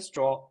whether to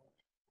withdraw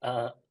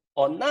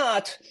or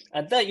not.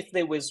 And then if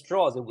they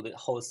withdraw, they would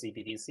hold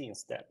CBDC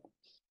instead.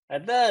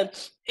 And then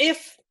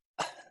if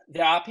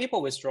there are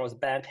people withdraw, the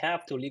bank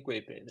have to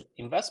liquidate the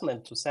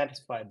investment to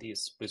satisfy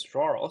these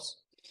withdrawals.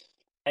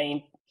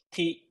 And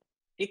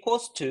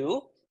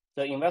T=2,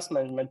 the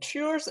investment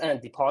matures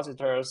and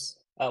depositors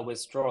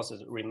withdraws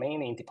the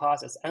remaining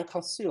deposits and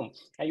consume.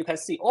 And you can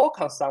see all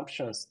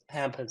consumptions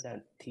happens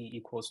at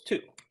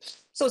T=2.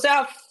 So there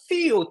are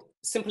few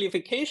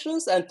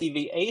simplifications and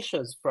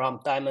deviations from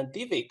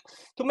Diamond-Dweck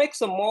to make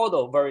the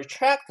model very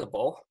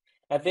tractable.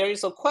 And there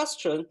is a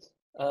question,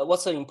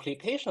 what's the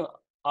implication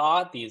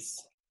are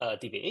these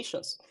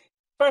deviations?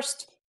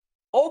 First,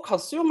 all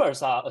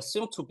consumers are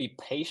assumed to be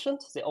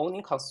patient. They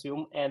only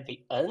consume at the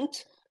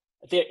end.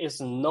 There is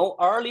no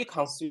early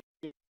consumers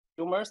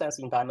as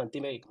in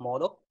Diamond-Dweck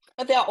model,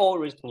 and they are all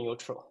risk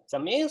neutral.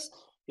 That means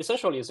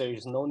essentially there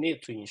is no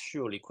need to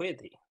ensure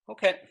liquidity.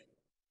 Okay,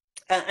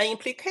 and an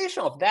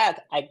implication of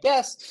that, I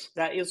guess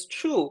that is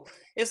true,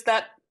 is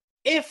that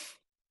if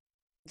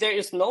there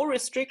is no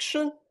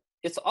restriction,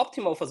 it's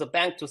optimal for the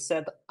bank to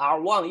set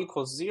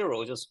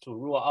R1=0 just to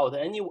rule out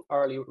any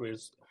early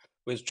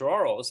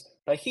withdrawals.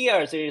 But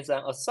here there is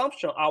an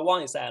assumption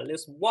R1 is at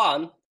least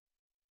 1,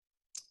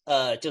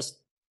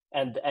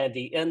 and at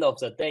the end of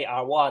the day,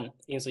 R1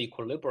 in the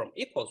equilibrium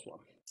equals 1.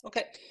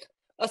 Okay.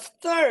 A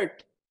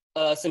third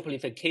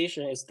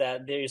simplification is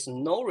that there is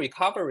no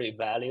recovery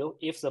value.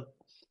 If the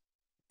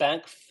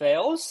bank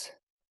fails,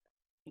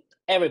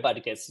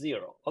 everybody gets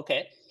 0.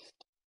 Okay.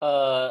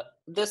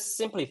 This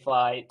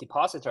simplifies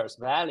depositors'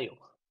 value.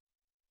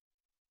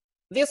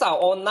 These are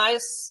all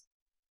nice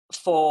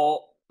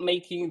for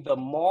making the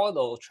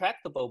model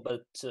tractable,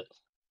 but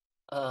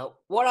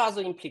what are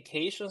the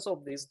implications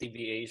of these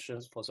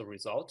deviations for the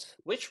results?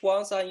 Which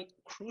ones are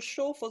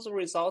crucial for the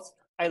results?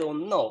 I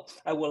don't know.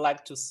 I would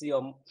like to see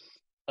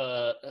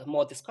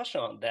more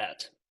discussion on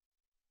that.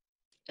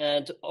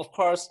 And of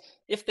course,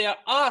 if there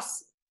are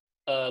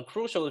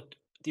crucial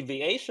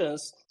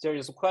deviations, there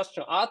is a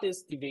question, are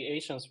these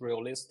deviations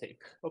realistic?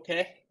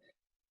 Okay.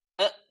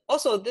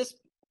 Also,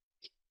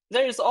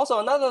 there is also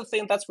another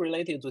thing that's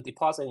related to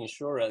deposit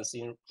insurance.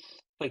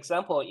 For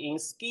example, in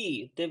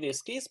David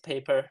Ski's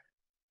paper,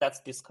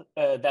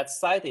 that's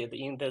cited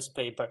in this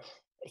paper,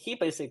 he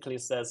basically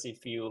says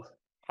if you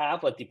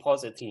have a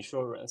deposit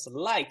insurance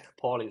like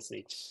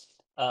policy,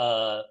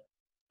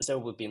 there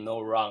would be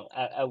no wrong.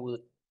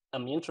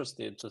 I'm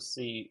interested to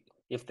see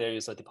if there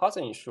is a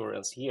deposit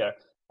insurance here,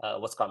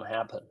 what's going to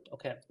happen.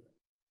 Okay.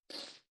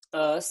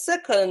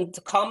 Second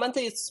comment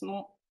is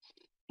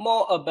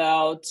more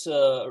about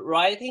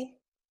writing.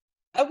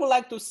 I would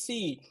like to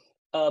see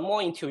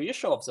more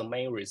intuition of the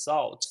main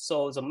result.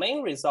 So the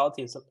main result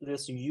is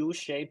this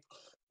U-shaped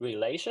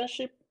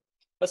relationship,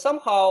 but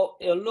somehow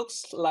it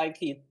looks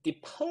like it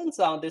depends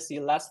on this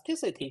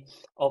elasticity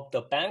of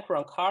the bank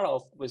run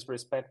cutoff with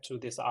respect to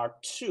this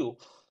R2.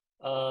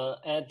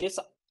 And this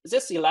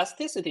this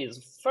elasticity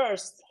is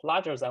first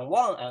larger than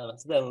 1 and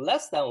then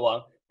less than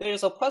 1, there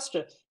is a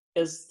question,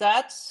 is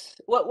that,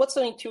 what's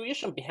the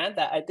intuition behind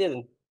that? I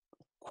didn't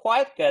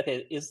quite get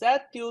it. Is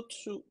that due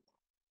to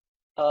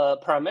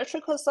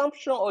parametric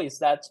assumption or is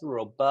that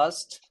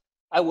robust?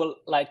 I would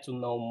like to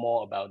know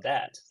more about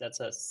that. That's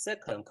a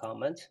second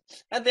comment.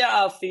 And there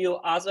are a few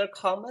other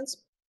comments,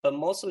 but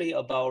mostly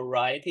about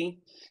writing.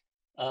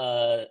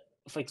 For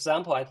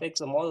example, I think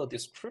the model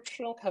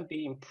description can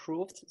be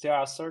improved. There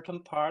are certain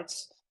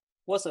parts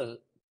wasn't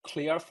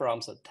clear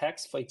from the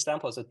text. For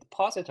example, the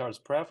depositor's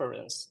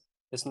preference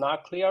is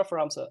not clear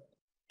from the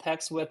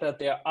text whether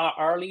there are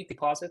early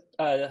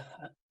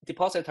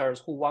depositors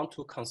who want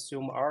to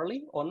consume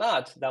early or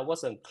not. That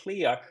wasn't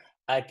clear.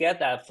 I get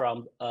that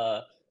from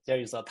there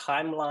is a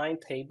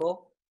timeline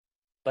table,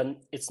 but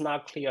it's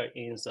not clear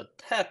in the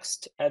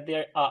text. And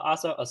there are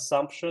other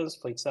assumptions.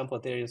 For example,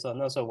 there is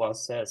another one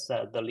says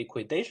that the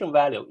liquidation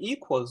value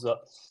equals the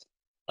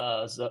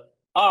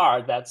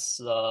R, that's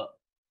the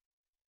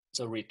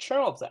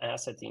return of the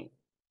asset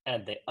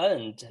at the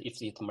end,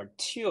 if it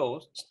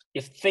matures,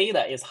 if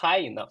theta is high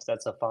enough,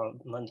 that's a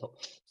fundamental.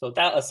 So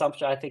that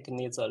assumption, I think,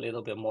 needs a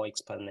little bit more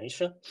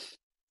explanation.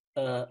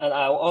 And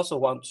I also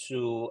want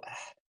to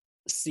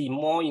see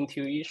more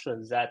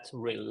intuition that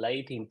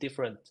relating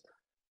different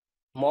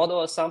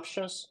model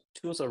assumptions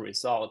to the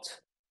result.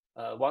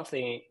 One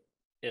thing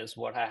is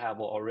what I have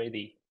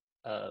already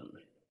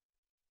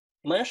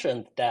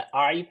mentioned, that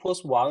R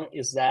equals 1,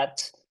 is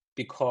that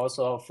because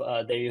of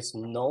there is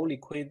no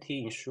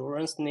liquidity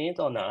insurance need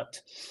or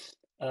not?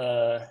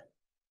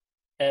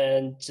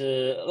 And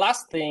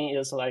last thing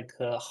is like,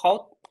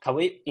 how can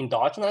we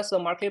endogenize the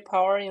market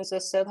power in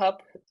this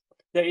setup?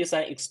 There is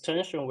an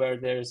extension where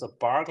there is a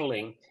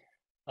bargaining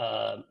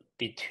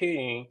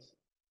between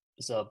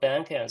the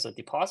bank and the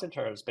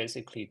depositors,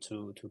 basically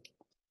to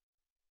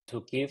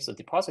give the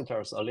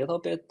depositors a little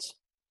bit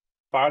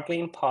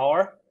bargaining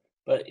power.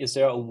 But is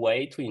there a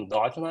way to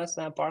endogenize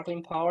that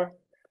bargaining power?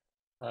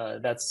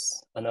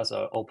 That's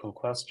another open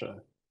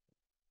question.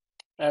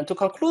 And to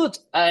conclude,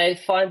 I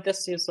find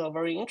this is a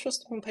very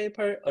interesting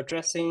paper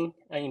addressing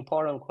an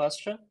important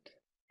question.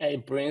 And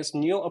it brings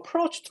new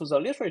approach to the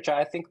literature.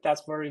 I think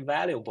that's very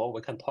valuable.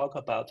 We can talk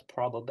about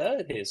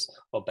probabilities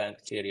of bank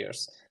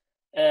failures.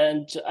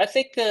 And I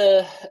think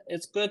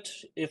it's good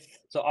if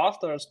the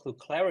authors could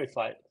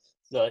clarify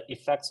the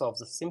effects of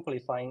the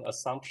simplifying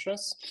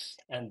assumptions.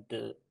 And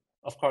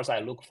of course, I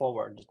look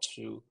forward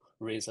to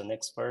read the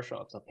next version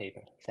of the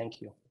paper.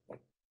 Thank you.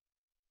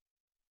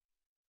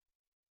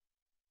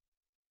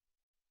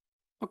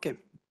 Okay.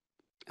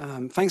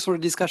 Thanks for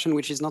the discussion,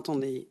 which is not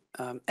only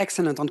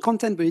excellent on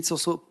content, but it's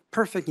also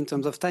perfect in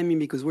terms of timing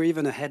because we're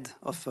even ahead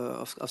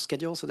of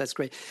schedule. So that's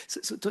great.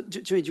 So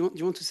Toni, do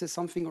you want to say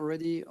something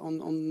already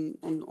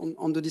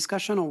on the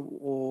discussion,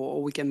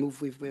 or we can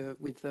move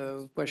with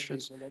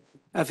questions?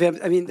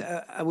 I mean,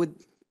 I would.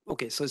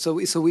 Okay, so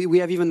we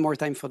have even more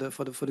time for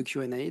the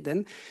Q&A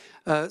then.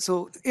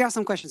 So here are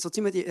some questions. So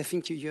Timothy, I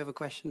think you have a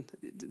question.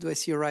 Do I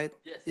see you right?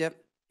 Yes. Yep.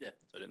 Yeah,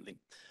 I don't think.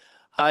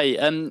 Hi,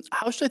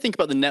 how should I think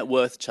about the net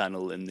worth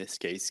channel in this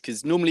case?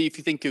 Because normally if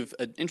you think of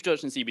an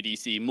introduction to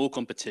CBDC, more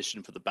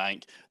competition for the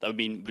bank, that would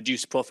mean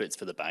reduced profits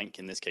for the bank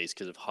in this case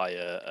because of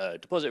higher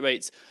deposit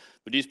rates,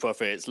 reduced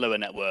profits, lower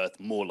net worth,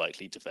 more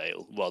likely to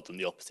fail rather than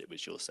the opposite,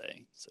 which you're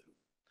saying. So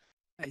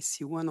I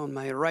see one on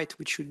my right,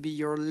 which should be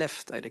your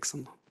left,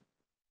 Alessandro.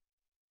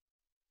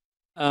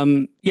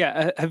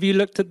 Yeah, have you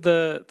looked at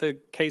the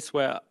case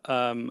where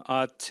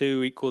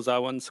R2 equals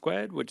R1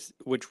 squared,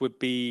 which would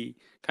be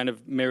kind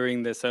of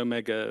mirroring this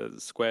omega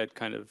squared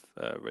kind of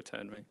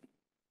return rate?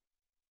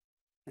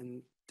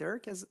 And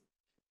Derek has,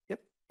 yep,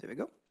 there we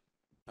go.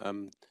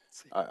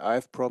 I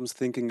have problems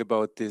thinking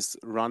about this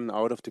run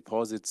out of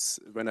deposits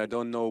when I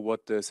don't know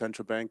what the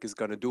central bank is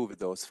going to do with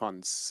those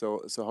funds.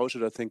 So how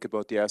should I think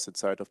about the asset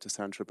side of the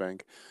central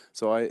bank?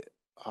 So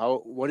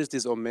what is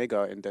this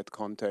omega in that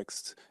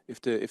context?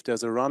 If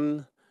there's a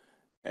run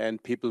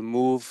and people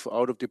move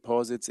out of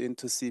deposits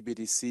into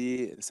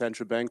CBDC, the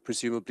central bank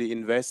presumably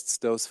invests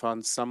those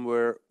funds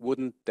somewhere.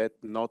 Wouldn't that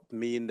not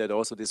mean that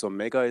also this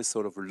omega is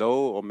sort of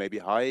low or maybe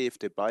high if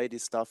they buy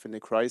this stuff in a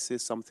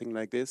crisis, something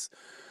like this?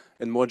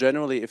 And more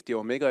generally, if the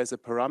omega is a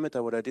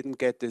parameter, what I didn't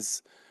get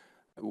is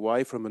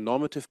why from a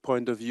normative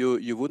point of view,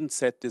 you wouldn't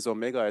set this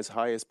omega as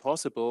high as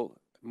possible,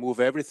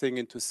 move everything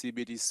into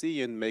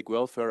CBDC and make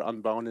welfare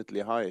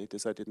unboundedly high.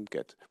 This I didn't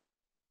get.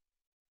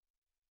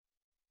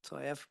 So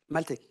I have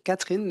Malte.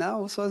 Catherine now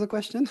also has a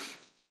question.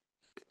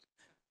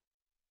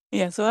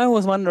 Yeah, so I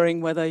was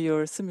wondering whether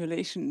your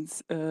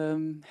simulations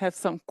have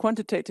some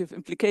quantitative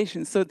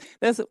implications. So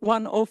there's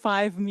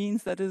 105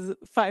 means that is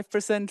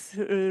 5%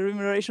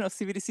 remuneration of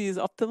CBDC is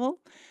optimal.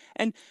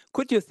 And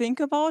could you think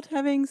about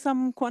having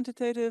some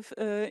quantitative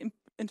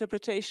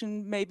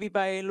interpretation, maybe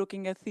by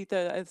looking at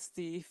theta as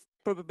the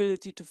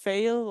probability to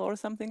fail or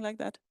something like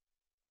that?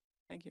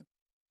 Thank you.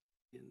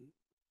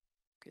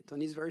 Okay,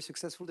 Toni is very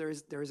successful. There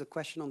is a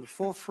question on the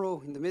fourth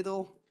row in the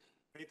middle.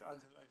 Wait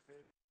until I fail.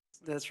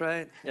 That's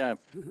right. yeah.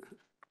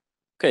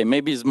 Okay,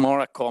 maybe it's more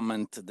a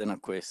comment than a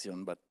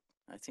question, but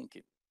I think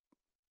it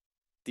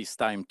is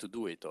time to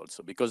do it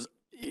also, because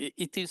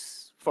it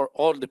is for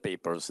all the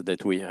papers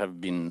that we have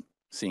been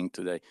seeing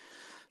today.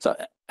 So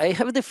I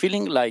have the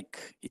feeling like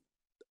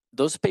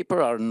those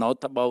papers are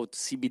not about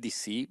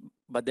CBDC,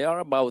 but they are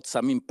about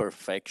some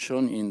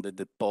imperfection in the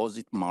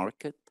deposit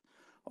market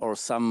or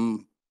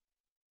some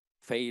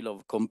fail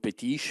of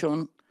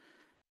competition.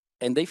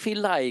 And they feel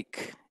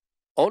like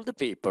all the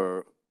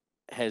paper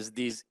has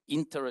these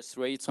interest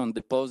rates on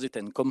deposit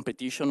and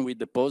competition with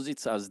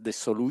deposits as the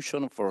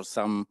solution for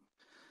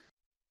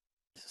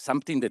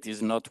something that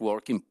is not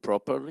working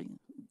properly.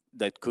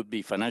 That could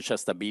be financial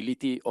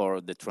stability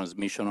or the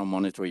transmission of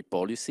monetary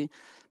policy.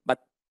 But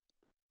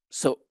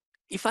so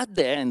if at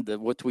the end,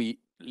 what we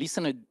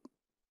listened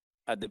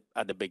at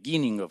the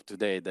beginning of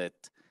today,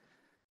 that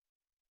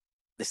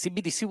the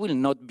CBDC will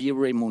not be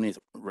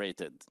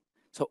remunerated.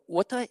 So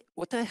what I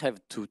have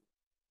to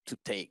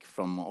take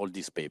from all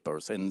these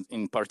papers, and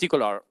in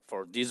particular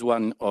for this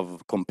one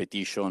of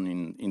competition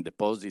in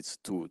deposits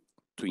to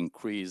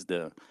increase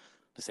the,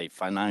 let's say,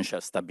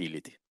 financial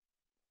stability?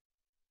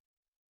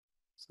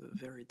 It's a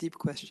very deep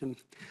question.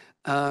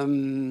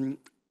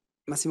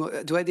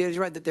 Massimo, do I get it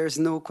right that there's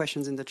no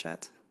questions in the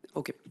chat?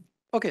 Okay.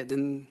 Okay,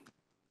 then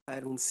I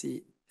don't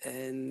see.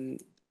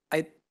 And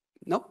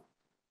no?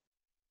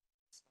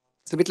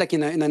 It's a bit like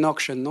in an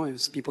auction, no?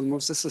 It's people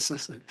move.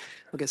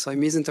 Okay, so I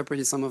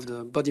misinterpreted some of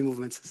the body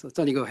movements. So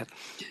Toni, go ahead.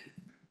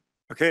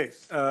 Okay,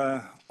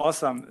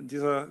 awesome.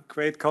 These are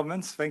great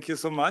comments. Thank you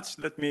so much.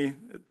 Let me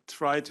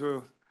try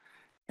to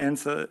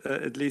answer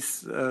at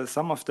least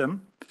some of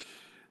them.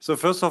 So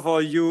first of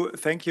all,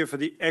 thank you for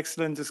the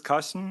excellent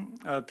discussion.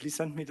 Please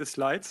send me the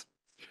slides.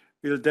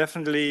 We'll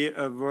definitely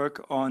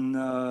work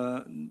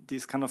on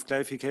these kind of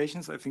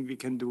clarifications. I think we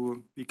can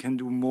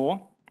do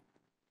more.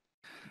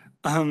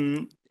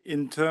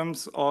 In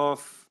terms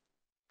of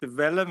the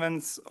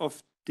relevance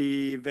of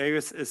the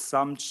various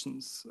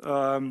assumptions.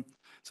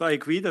 So I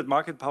agree that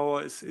market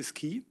power is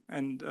key,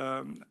 and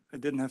I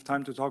didn't have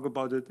time to talk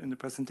about it in the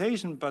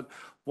presentation, but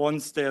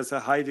once there's a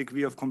high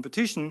degree of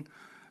competition,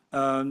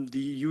 the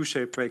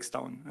U-shape breaks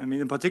down. I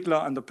mean, in particular,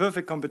 under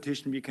perfect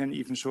competition, we can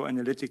even show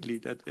analytically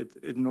that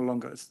it no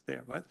longer is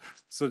there, right?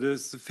 So the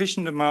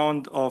sufficient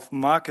amount of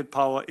market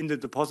power in the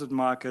deposit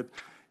market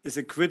is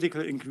a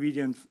critical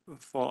ingredient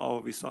for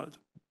our result.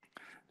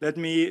 Let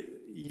me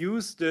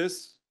use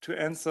this to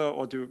answer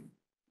or to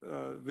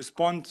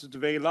respond to the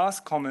very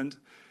last comment.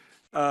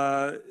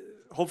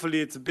 Hopefully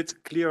it's a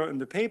bit clearer in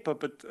the paper,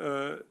 but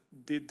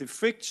the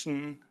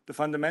friction, the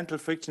fundamental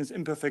friction is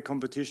imperfect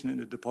competition in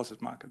the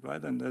deposit market,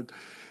 right? And that,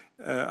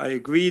 I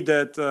agree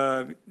that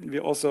we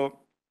also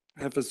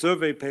have a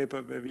survey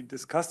paper where we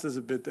discussed this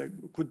a bit. There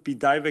could be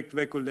direct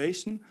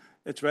regulation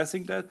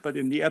addressing that, but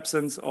in the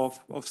absence of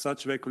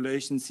such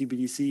regulation,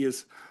 CBDC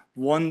is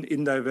one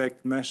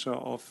indirect measure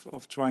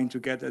of trying to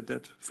get at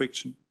that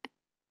friction.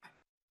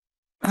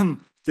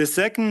 The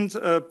second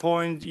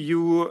point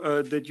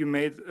that you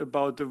made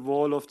about the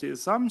role of the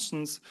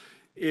assumptions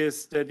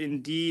is that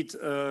indeed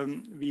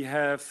we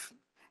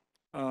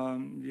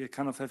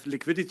kind of have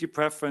liquidity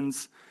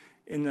preference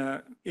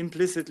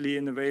implicitly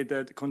in a way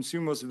that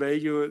consumers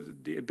value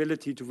the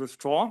ability to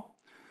withdraw.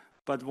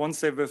 But once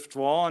they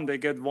withdraw and they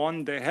get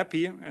one, they're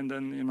happy, and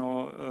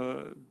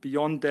then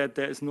beyond that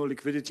there is no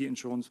liquidity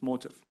insurance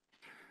motive.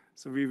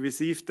 So we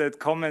received that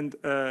comment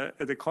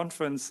at a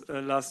conference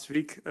last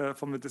week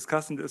from a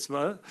discussant as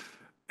well,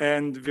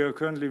 and we are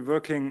currently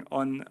working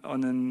on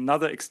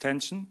another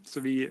extension.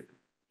 So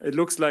it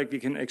looks like we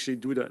can actually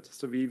do that.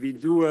 So we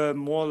do a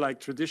more like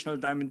traditional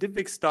Diamond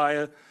Dipwick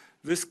style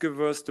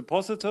risk-averse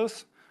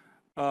depositors.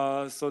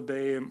 So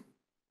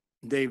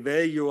they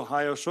value a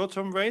higher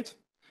short-term rate.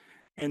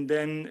 And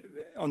then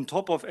on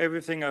top of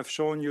everything I've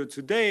shown you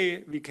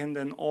today, we can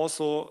then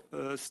also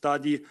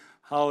study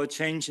how a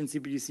change in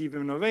CBDC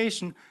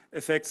remuneration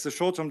affects the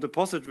short-term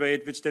deposit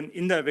rate, which then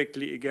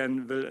indirectly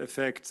again will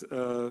affect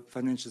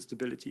financial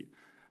stability.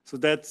 So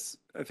that's,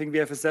 I think we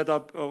have a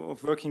setup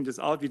of working this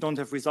out. We don't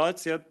have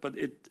results yet, but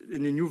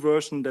in the new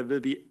version, there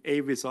will be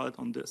a result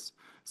on this.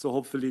 So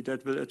hopefully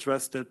that will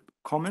address that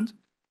comment.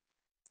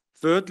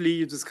 Thirdly,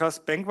 you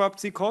discussed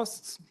bankruptcy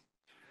costs.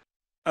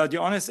 The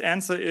honest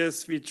answer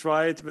is we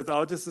tried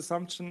without this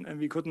assumption and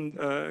we couldn't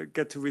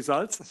get to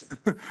results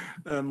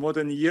more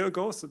than a year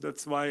ago. So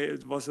that's why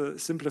it was a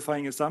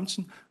simplifying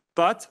assumption.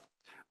 But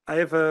I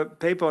have a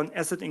paper on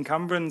asset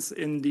encumbrance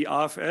in the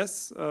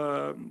RFS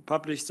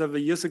published several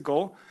years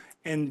ago.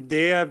 And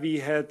there we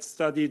had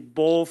studied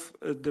both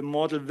the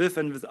model with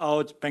and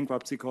without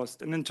bankruptcy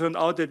cost. And it turned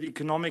out that the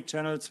economic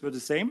channels were the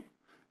same.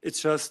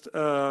 It's just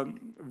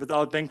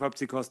without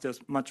bankruptcy cost, there's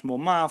much more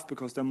math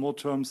because there are more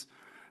terms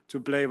to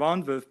play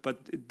around with,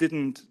 but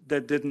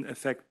that didn't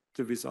affect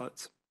the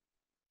results.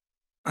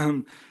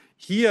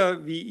 Here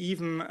we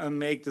even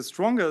make the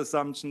stronger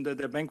assumption that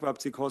the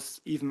bankruptcy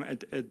costs even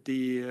at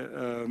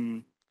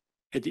the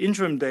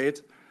interim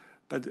date,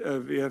 But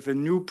we have a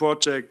new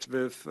project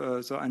with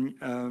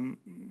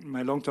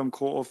my long-term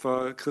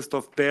co-author,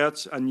 Christoph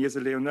Bertsch,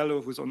 Agnese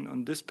Leonello, who's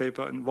on this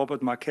paper, and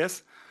Robert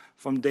Marquez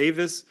from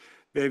Davis,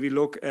 where we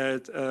look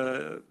at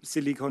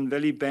Silicon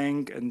Valley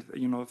Bank and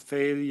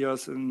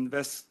failures in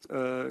West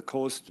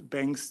Coast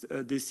banks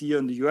this year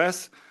in the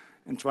US,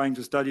 and trying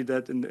to study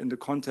that in the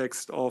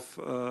context of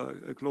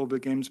a global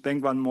games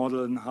bank run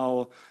model and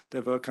how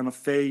there were kind of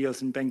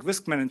failures in bank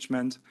risk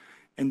management.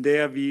 And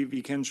there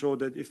we can show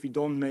that if we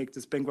don't make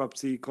this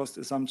bankruptcy cost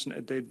assumption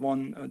at date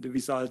one, the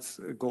results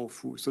go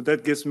through. So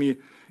that gives me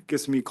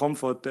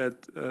comfort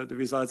that the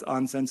results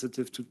aren't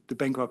sensitive to the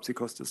bankruptcy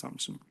cost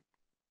assumption.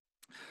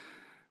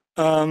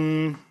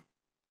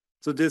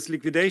 So this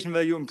liquidation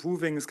value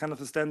improving is kind of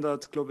a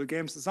standard global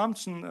games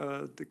assumption.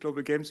 The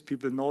global games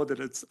people know that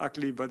it's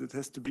ugly, but it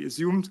has to be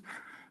assumed.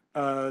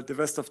 The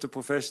rest of the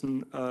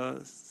profession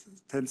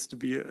tends to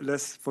be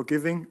less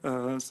forgiving.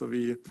 So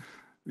we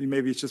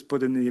maybe just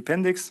put in the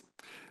appendix.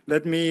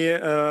 Let me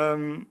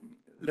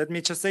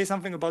just say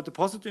something about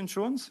deposit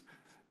insurance.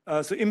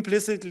 So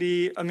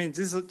implicitly, I mean,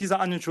 these are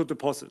uninsured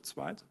deposits,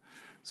 right?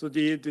 So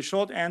the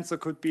short answer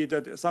could be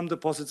that some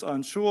deposits are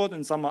insured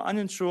and some are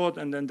uninsured,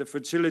 and then the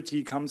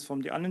fragility comes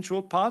from the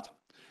uninsured part.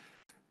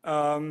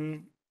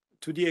 To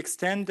the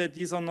extent that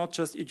these are not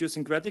just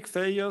idiosyncratic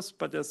failures,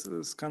 but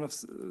there's kind of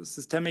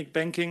systemic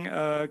banking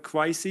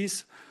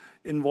crises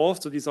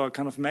involved. So these are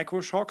kind of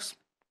macro shocks,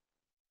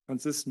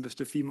 consistent with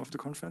the theme of the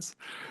conference.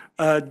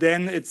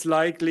 Then it's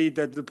likely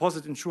that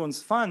deposit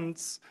insurance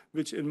funds,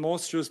 which in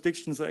most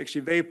jurisdictions are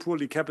actually very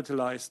poorly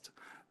capitalized,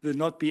 will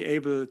not be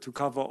able to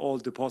cover all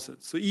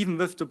deposits. So even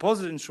with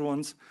deposit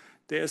insurance,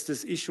 there is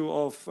this issue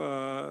of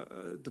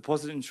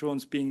deposit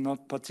insurance being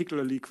not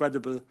particularly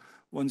credible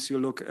once you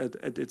look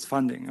at its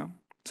funding. Yeah?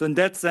 So in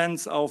that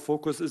sense, our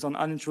focus is on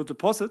uninsured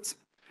deposits.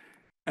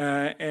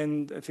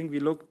 And I think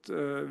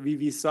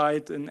we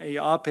cite an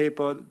AR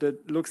paper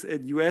that looks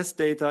at US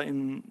data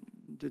in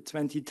the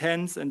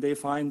 2010s, and they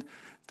find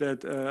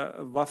that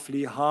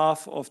roughly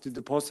half of the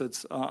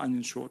deposits are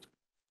uninsured.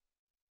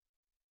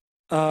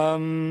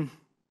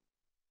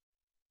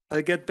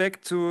 I'll get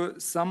back to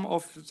some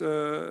of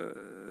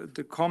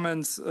the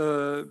comments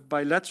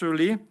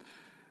bilaterally.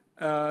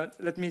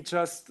 Let me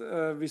just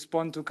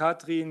respond to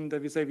Katrin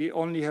that we say we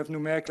only have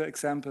numerical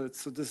examples.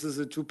 So this is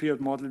a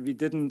two-period model. We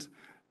didn't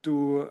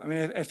do, I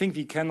mean, I think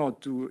we cannot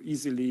do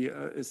easily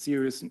a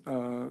serious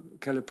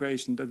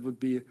calibration. That would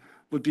be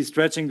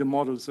stretching the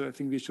model. So I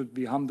think we should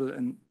be humble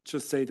and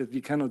just say that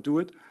we cannot do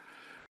it.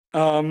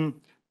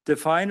 The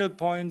final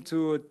point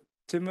to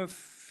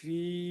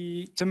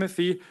Timothy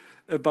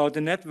about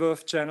the net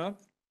worth channel.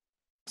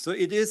 So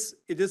it is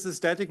a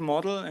static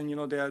model,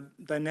 and there are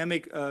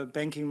dynamic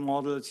banking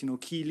models,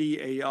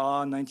 Keeley,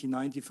 AR,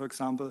 1990, for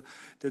example,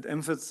 that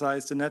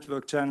emphasize the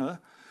network channel.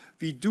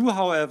 We do,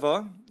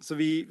 however, so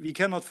we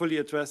cannot fully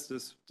address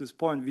this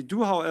point. We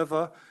do,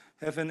 however,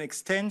 have an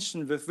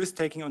extension with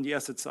risk-taking on the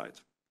asset side.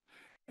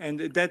 And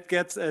that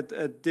gets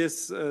at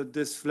this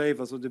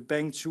flavor. So the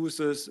bank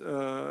chooses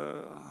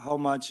how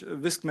much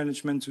risk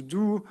management to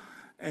do,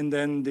 and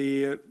then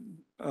the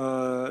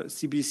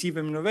CBDC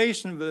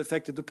remuneration will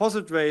affect the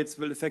deposit rates,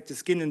 will affect the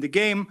skin in the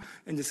game,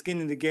 and the skin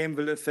in the game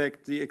will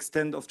affect the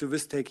extent of the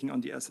risk-taking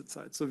on the asset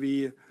side. So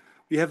we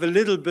have a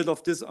little bit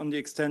of this on the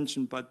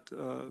extension, but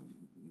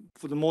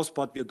for the most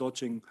part, we're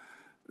dodging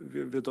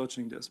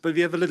this. But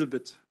we have a little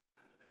bit.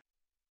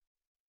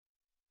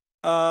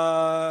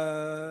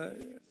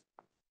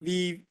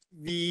 We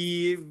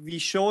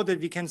show that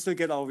we can still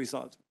get our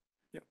result.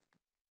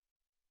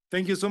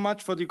 Thank you so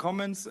much for the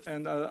comments,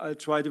 and I'll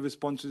try to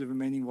respond to the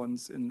remaining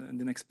ones in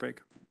the next break.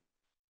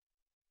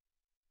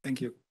 Thank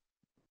you.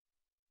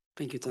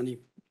 Thank you, Toni.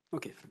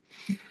 Okay.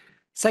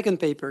 Second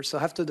paper. So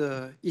after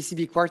the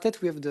ECB quartet,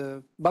 we have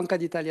the Banca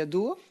d'Italia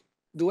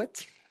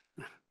duet.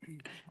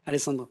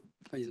 Alessandro,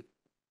 please.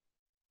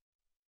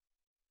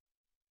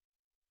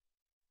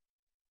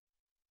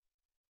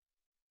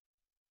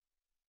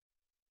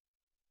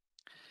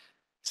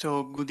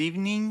 So good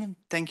evening.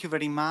 Thank you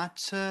very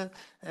much, the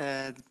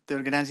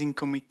organizing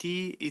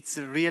committee. It's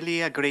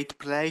really a great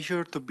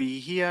pleasure to be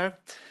here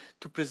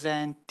to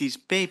present this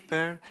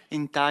paper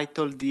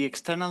entitled The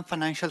External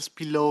Financial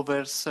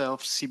Spillovers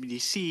of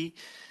CBDC,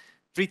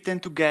 written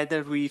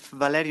together with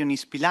Valerio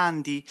Nispi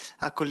Landi,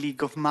 a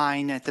colleague of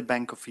mine at the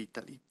Bank of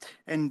Italy.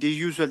 And the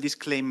usual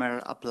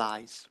disclaimer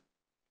applies.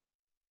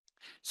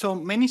 So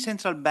many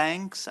central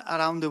banks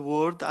around the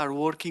world are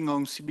working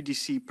on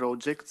CBDC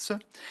projects.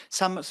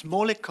 Some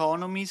small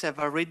economies have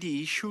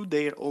already issued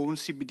their own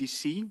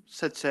CBDC,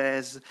 such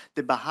as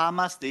the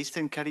Bahamas, the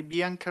Eastern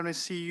Caribbean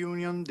Currency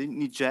Union,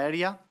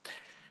 Nigeria.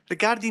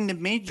 Regarding the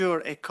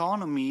major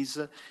economies,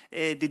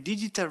 the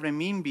digital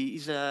renminbi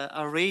is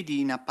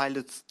already in a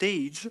pilot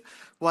stage,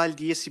 while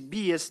the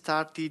ECB has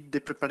started the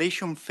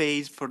preparation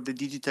phase for the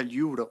digital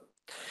euro.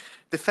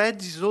 The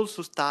Fed is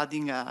also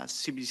studying a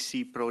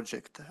CBDC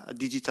project, a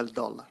digital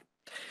dollar.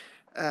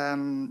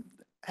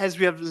 As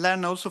we have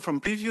learned also from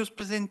previous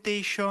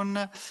presentation,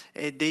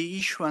 the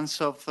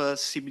issuance of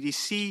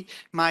CBDC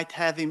might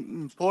have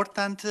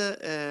important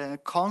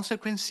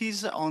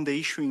consequences on the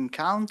issuing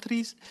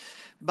countries,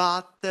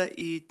 but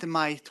it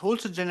might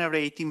also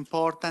generate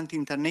important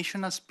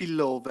international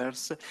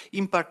spillovers,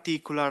 in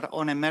particular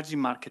on emerging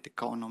market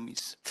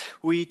economies,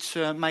 which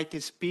might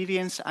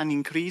experience an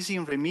increase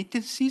in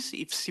remittances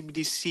if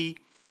CBDC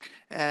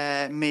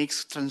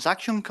makes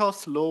transaction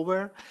costs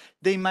lower.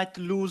 They might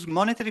lose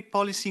monetary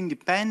policy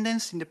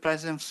independence in the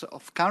presence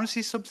of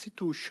currency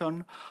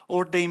substitution,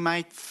 or they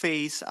might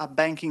face a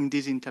banking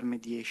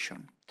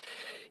disintermediation.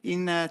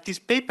 In this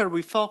paper,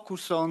 we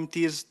focus on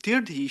this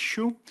third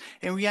issue,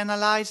 and we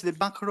analyze the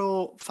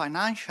macro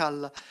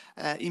financial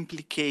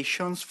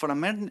implications for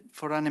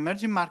an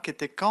emerging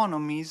market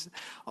economies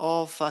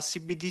of a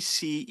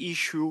CBDC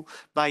issue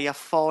by a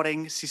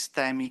foreign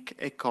systemic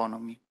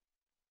economy.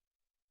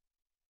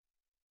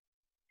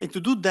 And to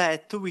do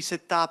that, we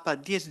set up a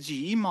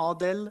DSGE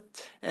model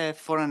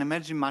for an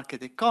emerging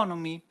market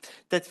economy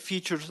that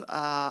features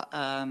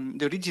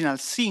the original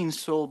scene.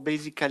 So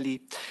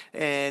basically,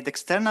 the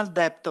external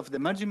debt of the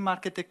emerging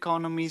market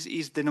economies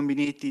is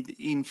denominated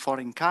in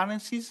foreign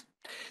currencies.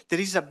 There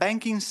is a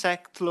banking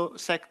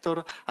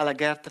sector a la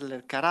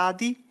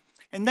Gertler-Caradi.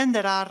 And then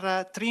there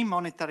are three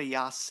monetary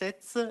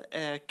assets,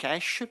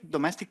 cash,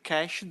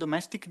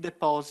 domestic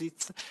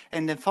deposits,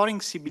 and then foreign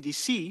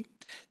CBDC,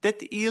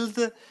 that yield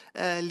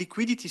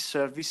liquidity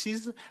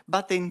services,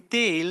 but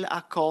entail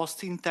a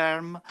cost in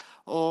terms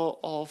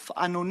of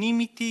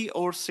anonymity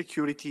or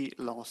security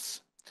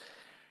loss.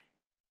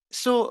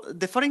 So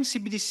the foreign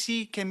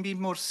CBDC can be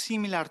more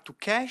similar to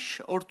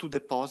cash or to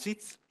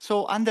deposits.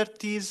 So under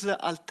these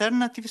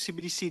alternative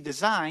CBDC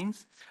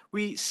designs,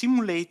 we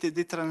simulated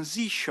the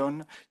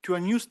transition to a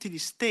new steady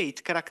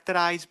state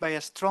characterized by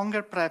a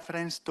stronger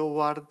preference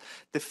toward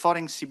the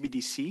foreign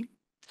CBDC.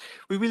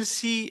 We will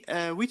see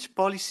which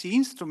policy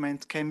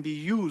instrument can be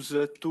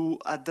used to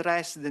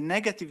address the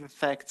negative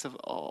effects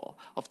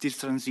of this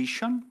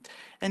transition.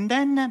 And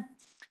then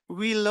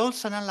we'll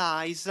also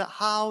analyze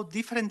how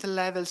different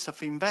levels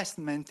of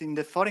investment in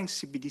the foreign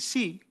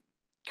CBDC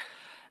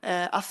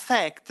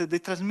affect the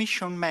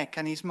transmission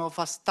mechanism of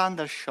a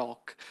standard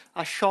shock,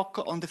 a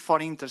shock on the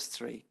foreign interest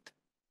rate.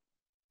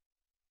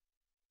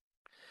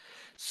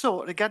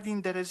 So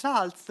regarding the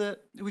results,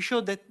 we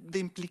show that the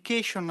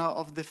implication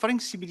of the foreign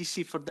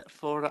CBDC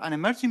for an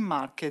emerging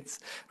markets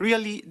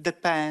really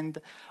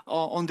depend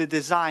on the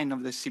design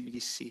of the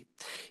CBDC.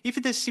 If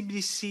the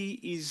CBDC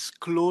is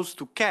close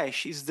to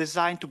cash, is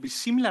designed to be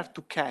similar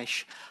to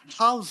cash,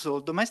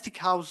 domestic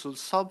household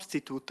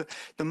substitute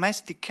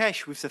domestic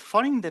cash with the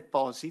foreign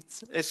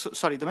deposits,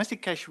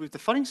 domestic cash with the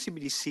foreign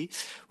CBDC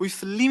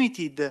with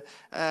limited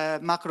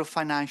macro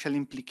financial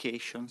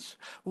implications.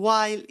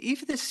 While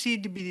if the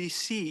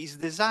CBDC is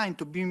designed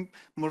to be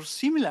more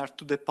similar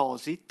to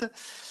deposit,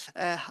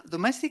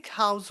 domestic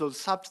households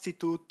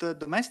substitute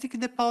domestic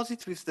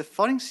deposit with the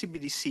foreign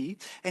CBDC,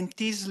 and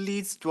this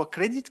leads to a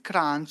credit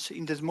crunch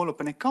in the small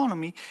open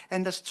economy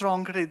and a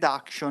strong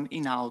reduction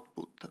in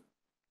output.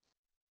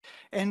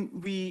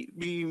 And we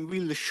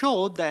will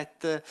show that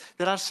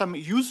there are some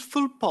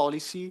useful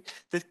policy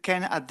that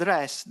can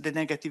address the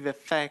negative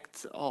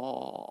effects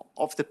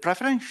of the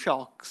preference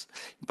shocks,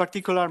 in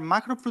particular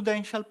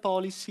macroprudential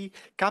policy,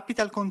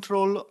 capital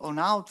control on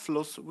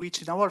outflows,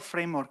 which in our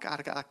framework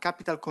are a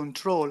capital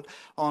control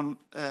on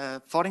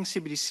foreign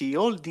CBDC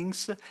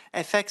holdings,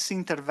 FX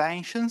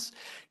interventions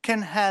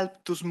can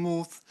help to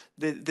smooth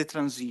the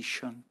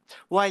transition,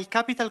 while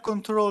capital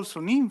controls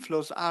on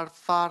inflows are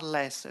far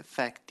less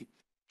effective.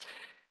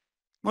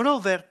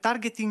 Moreover,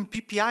 targeting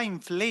PPI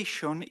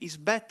inflation is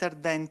better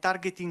than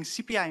targeting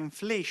CPI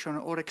inflation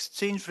or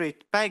exchange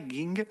rate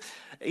pegging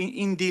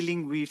in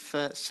dealing with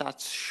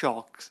such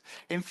shocks.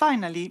 And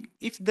finally,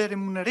 if the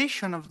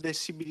remuneration of the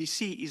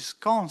CBDC is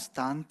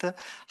constant, a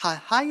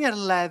higher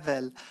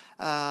level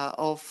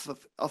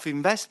of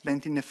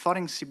investment in a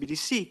foreign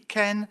CBDC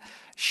can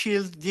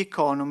shield the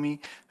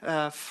economy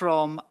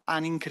from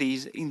an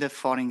increase in the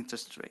foreign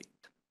interest rate.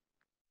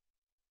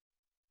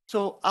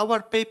 So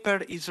our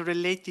paper is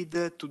related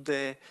to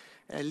the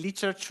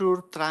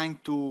literature trying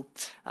to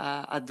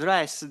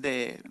address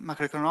the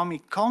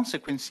macroeconomic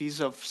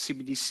consequences of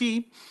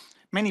CBDC.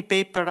 Many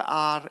papers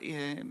are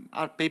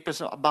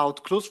papers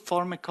about closed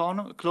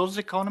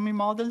economy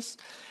models.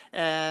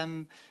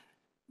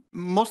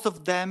 Most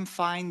of them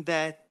find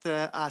that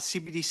a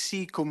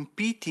CBDC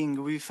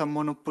competing with a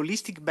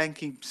monopolistic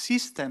banking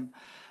system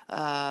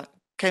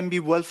can be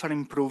welfare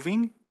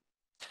improving.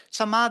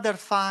 Some other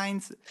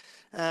finds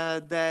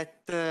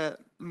that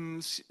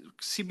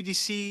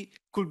CBDC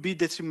could be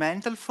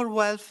detrimental for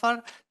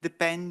welfare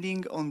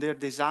depending on their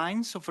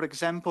design. So for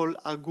example,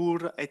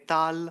 Agur et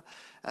al.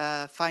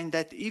 Find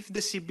that if the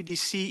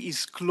CBDC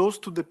is close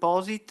to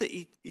deposit,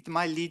 it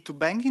might lead to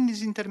banking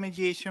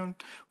disintermediation,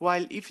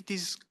 while if it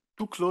is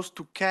too close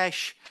to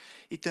cash,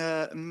 it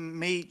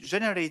may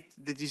generate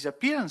the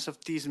disappearance of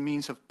these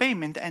means of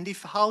payment. And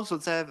if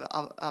households have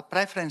a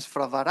preference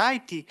for a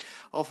variety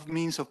of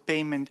means of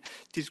payment,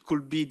 this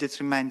could be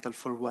detrimental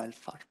for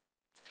welfare.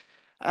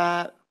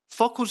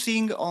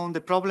 Focusing on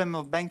the problem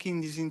of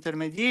banking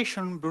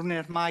disintermediation,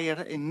 Brunner,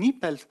 Meyer, and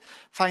Mehl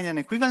find an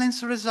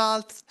equivalence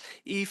result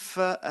if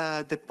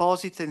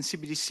deposit and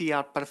CBDC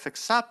are perfect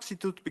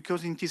substitute,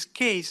 because in this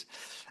case,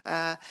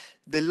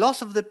 the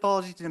loss of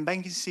deposit in the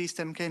banking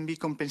system can be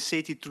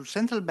compensated through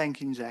central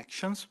bank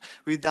injections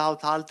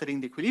without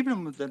altering the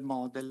equilibrium of the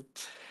model.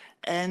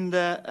 And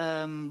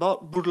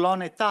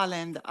Bourlon et al.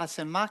 And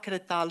Asselmacher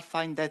et al.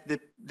 Find that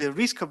the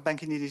risk of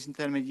banking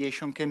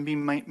disintermediation can be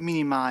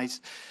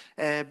minimized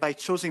by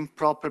choosing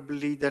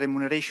properly the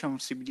remuneration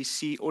of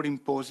CBDC or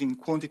imposing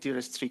quantity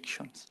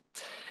restrictions.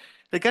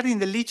 Regarding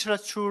the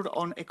literature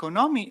on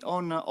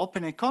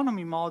open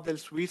economy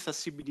models with a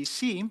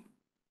CBDC,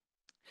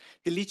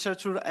 the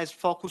literature has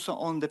focused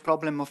on the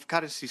problem of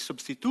currency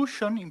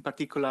substitution, in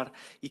particular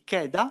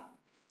IKEDA.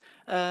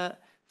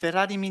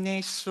 Ferrari,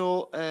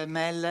 Minesso,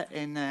 Mehl,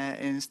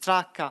 and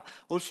Stracca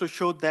also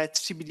showed that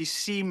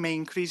CBDC may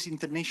increase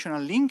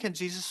international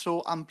linkages,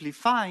 so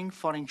amplifying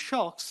foreign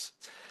shocks.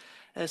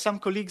 Some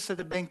colleagues at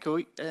the Bank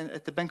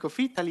of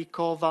Italy,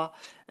 Cova,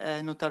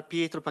 Notar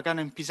Pietro,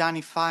 Pagano, and Pisani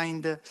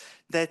find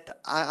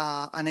that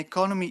an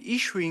economy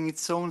issuing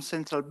its own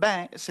central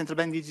bank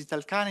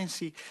digital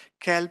currency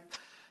can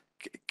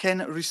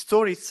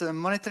restore its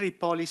monetary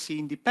policy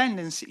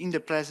independence in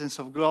the presence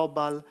of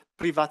global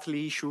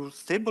privately issued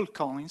stable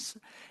coins.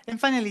 And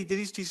finally, there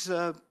is this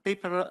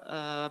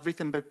paper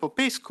written by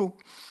Popescu,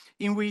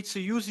 in which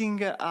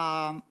using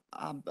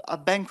a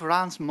bank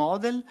runs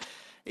model,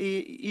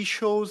 it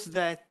shows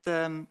that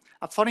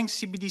a foreign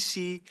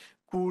CBDC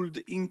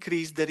could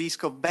increase the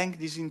risk of bank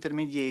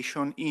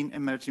disintermediation in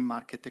emerging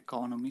market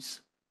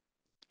economies.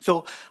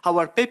 So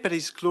our paper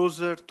is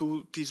closer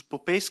to this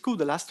Popescu,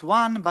 the last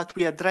one, but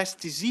we address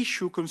this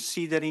issue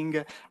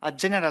considering a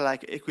general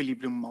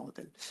equilibrium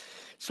model.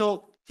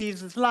 So this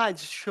slide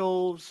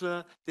shows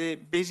the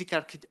basic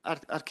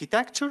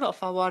architecture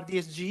of our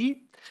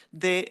DSG.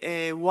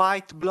 The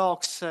white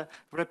blocks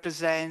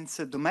represents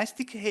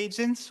domestic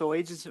agents, so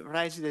agents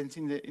resident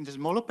in the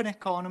small open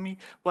economy,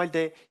 while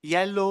the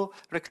yellow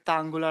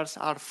rectangulars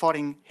are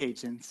foreign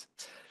agents.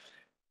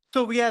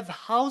 So we have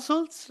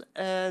households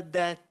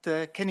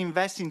that can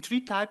invest in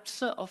three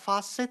types of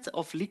assets,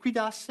 of liquid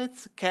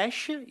assets: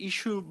 cash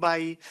issued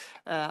by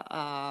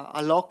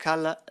a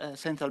local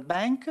central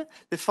bank,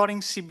 the foreign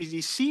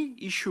CBDC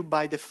issued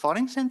by the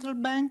foreign central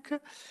bank,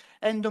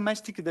 and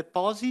domestic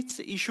deposits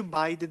issued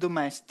by the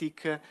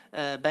domestic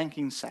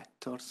banking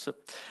sectors.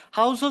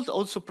 Households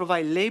also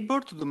provide labor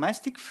to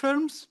domestic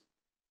firms,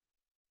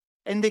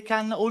 and they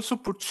can also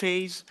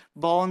purchase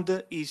bonds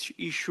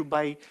issued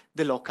by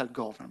the local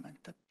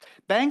government.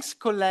 Banks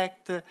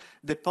collect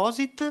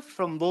deposits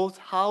from both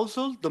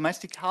households,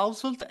 domestic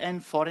households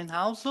and foreign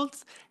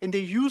households, and they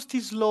use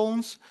these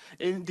loans,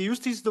 and they use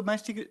this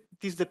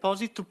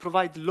deposit to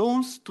provide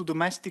loans to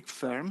domestic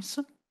firms.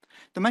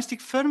 Domestic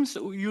firms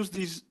use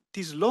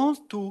these loans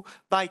to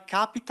buy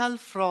capital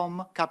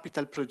from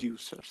capital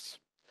producers.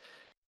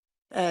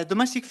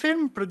 Domestic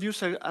firm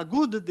produces a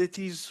good that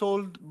is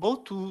sold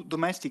both to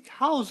domestic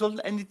household,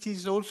 and it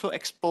is also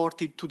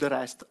exported to the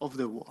rest of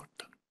the world.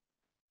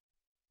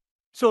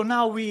 So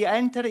now we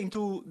enter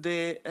into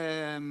the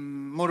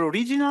more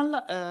original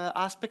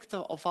aspect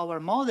of our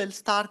model,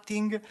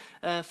 starting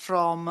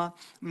from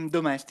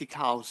domestic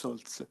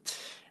households.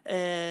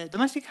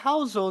 Domestic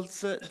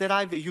households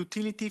derive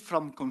utility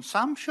from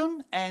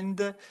consumption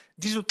and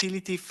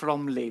disutility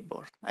from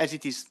labor, as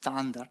it is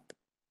standard.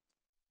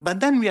 But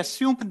then we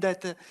assume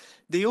that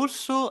they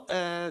also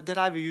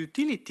derive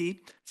utility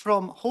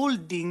from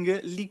holding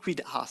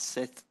liquid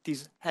assets,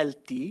 this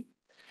LT,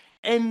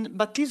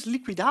 but these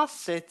liquid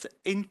assets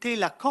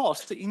entail a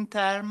cost in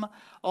terms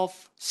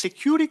of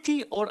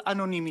security or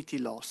anonymity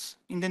loss.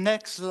 In the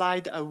next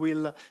slide, I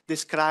will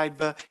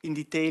describe in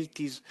detail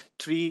these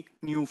three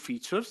new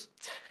features.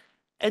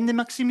 And the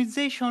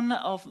maximization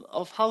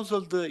of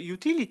household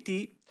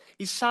utility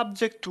is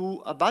subject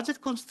to a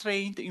budget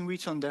constraint in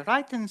which on the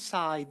right-hand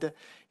side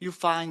you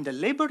find the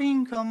labor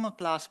income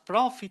plus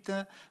profit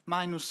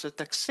minus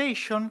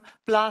taxation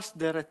plus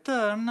the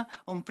return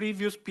on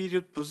previous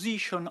period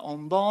position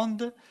on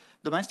bond,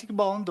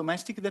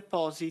 domestic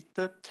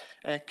deposit,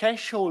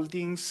 cash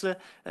holdings,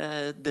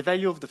 the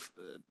value of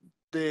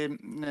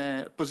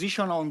the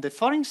position on the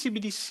foreign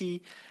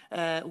CBDC,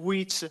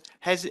 which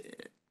has.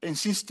 And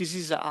since this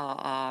is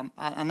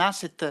an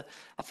asset,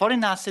 a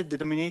foreign asset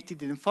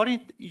denominated in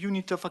foreign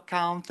unit of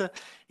account,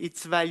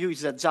 its value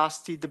is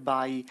adjusted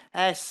by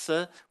S,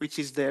 which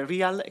is the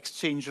real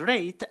exchange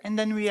rate. And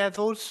then we have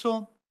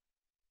also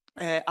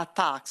a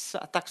tax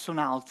on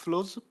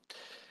outflows.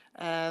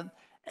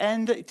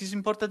 And it is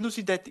important to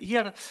see that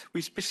here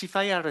we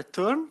specify a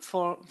return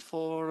for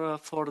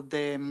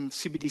the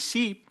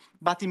CBDC,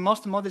 but in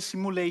most model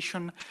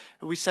simulation,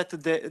 we set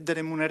the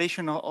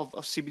remuneration of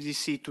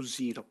CBDC to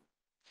 0.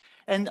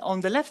 And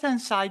on the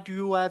left-hand side,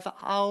 you have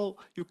how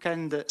you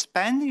can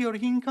spend your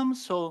income,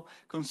 so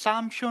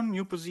consumption,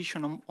 new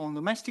position on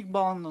domestic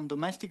bond, on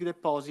domestic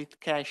deposit,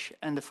 cash,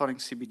 and the foreign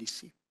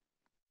CBDC.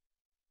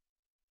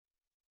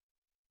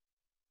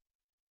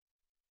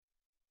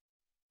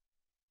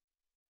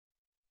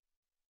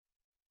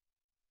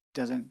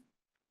 Doesn't.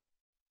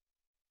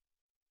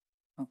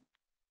 Oh,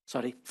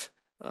 sorry.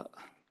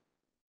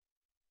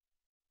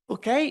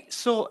 Okay,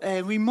 so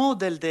we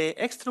model the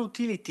extra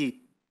utility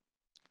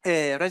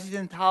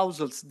resident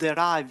households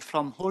derive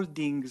from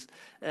holdings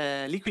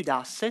liquid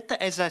asset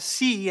as a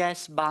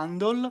CES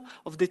bundle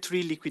of the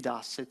three liquid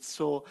assets.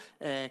 So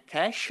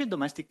cash,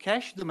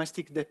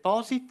 domestic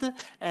deposit,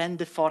 and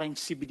the foreign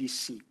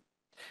CBDC.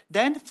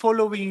 Then,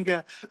 following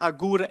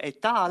Agur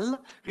et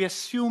al., we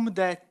assume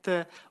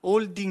that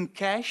holding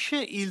cash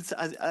yields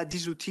a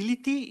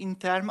disutility in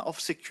terms of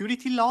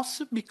security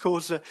loss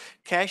because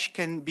cash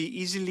can be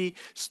easily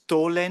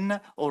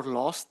stolen or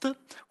lost,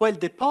 while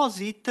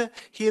deposit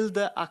yield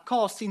a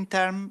cost in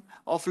terms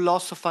of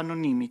loss of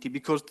anonymity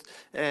because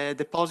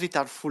deposits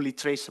are fully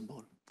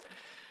traceable.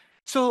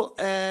 So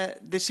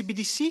the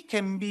CBDC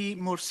can be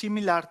more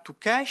similar to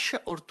cash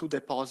or to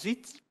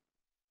deposits.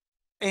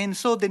 And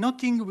so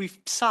denoting with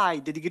psi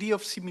the degree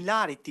of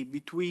similarity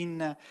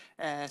between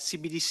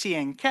CBDC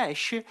and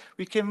cash,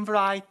 we can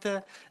write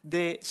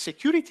the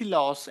security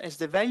loss as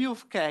the value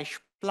of cash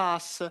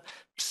plus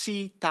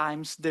psi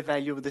times the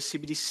value of the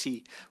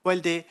CBDC,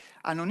 while the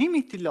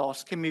anonymity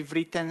loss can be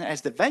written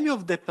as the value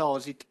of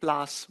deposit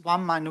plus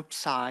 1 minus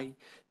psi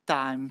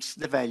times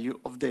the value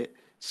of the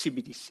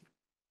CBDC.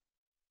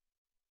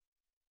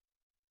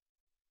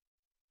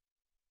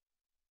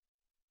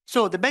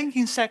 So the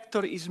banking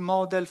sector is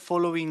modeled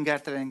following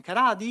Gertler and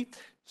Caradi.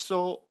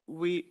 So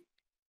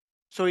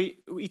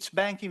each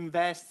bank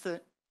invests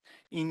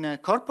in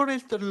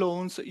corporate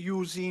loans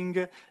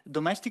using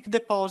domestic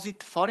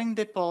deposit, foreign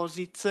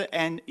deposits,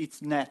 and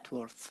its net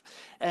worth,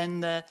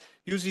 and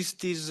uses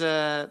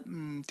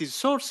these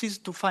sources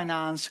to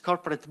finance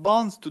corporate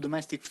bonds to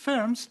domestic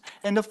firms,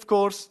 and of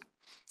course,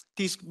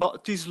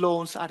 these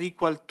loans are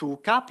equal to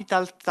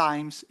capital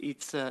times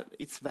its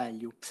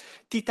value.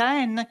 Theta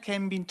n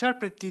can be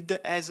interpreted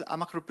as a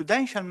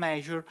macroprudential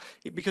measure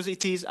because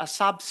it is a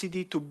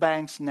subsidy to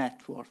banks'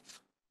 net worth.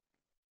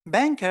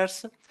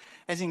 Bankers,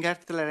 as in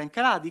Gertler and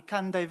Caradi,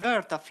 can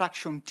divert a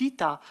fraction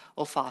theta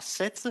of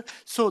assets,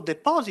 so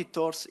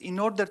depositors, in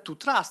order to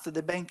trust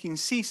the banking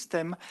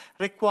system,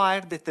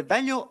 require that the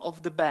value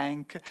of the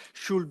bank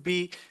should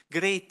be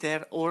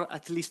greater or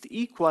at least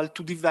equal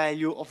to the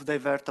value of the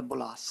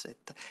divertible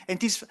asset. And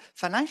this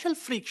financial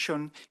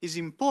friction is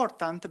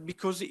important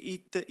because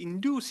it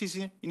induces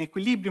in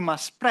equilibrium a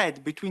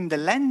spread between the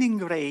lending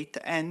rate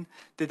and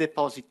the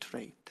deposit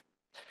rate.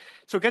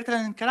 So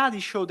Gertler and Caradi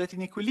show that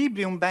in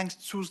equilibrium, banks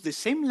choose the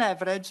same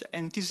leverage,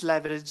 and this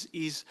leverage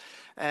is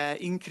an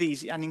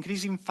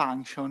increasing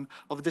function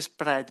of the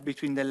spread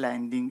between the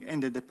lending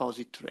and the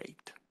deposit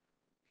rate.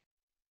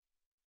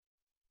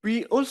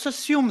 We also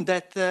assume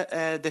that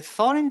the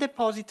foreign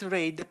deposit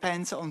rate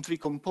depends on three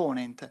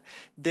components.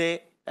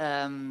 The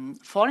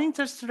foreign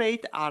interest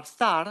rate R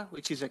star,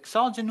 which is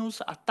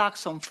exogenous, a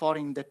tax on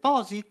foreign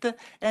deposit,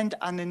 and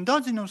an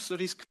endogenous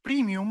risk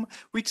premium,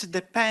 which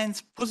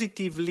depends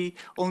positively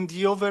on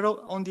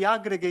the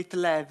aggregate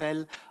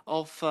level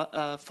of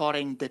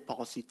foreign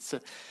deposits.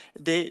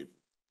 The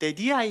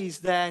idea is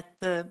that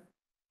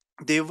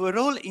the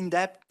overall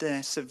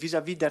indebtedness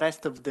vis-à-vis the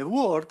rest of the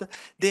world,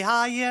 the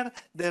higher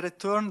the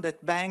return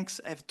that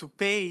banks have to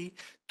pay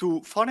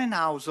to foreign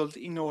households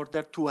in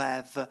order to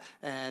have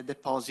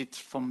deposits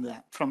from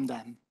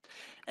them.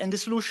 And the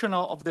solution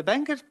of the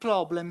banker's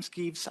problems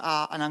gives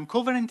an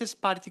uncovariant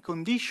disparity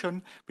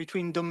condition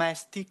between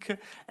domestic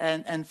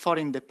and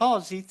foreign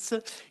deposits,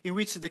 in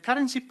which the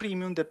currency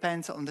premium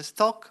depends on the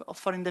stock of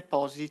foreign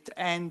deposit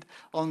and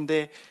on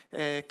the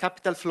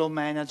capital flow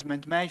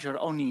management measure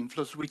on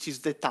inflows, which is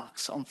the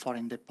tax on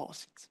foreign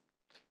deposits.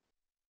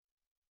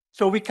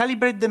 So we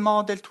calibrate the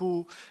model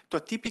to a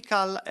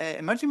typical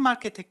emerging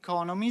market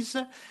economies.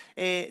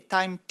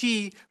 Time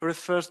t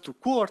refers to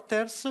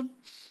quarters.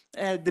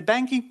 The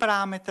banking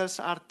parameters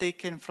are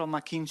taken from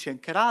McKinsey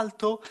and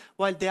Keralto,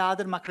 while the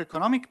other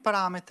macroeconomic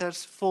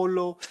parameters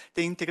follow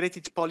the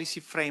integrated policy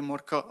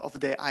framework of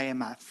the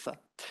IMF.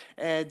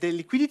 The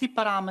liquidity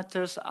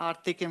parameters are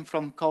taken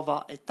from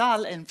Kova et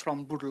al. And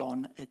from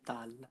Bourlon et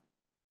al.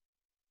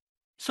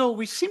 So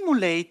we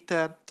simulate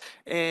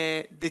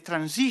the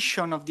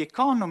transition of the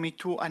economy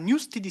to a new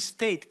steady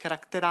state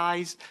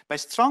characterized by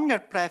stronger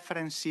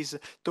preferences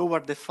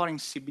toward the foreign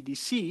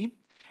CBDC.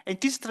 And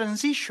this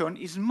transition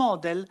is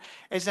modeled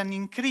as an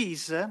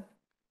increase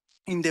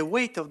in the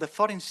weight of the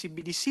foreign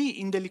CBDC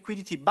in the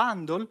liquidity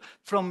bundle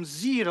from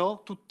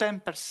 0 to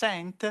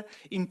 10%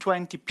 in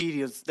 20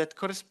 periods that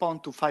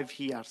correspond to 5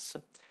 years.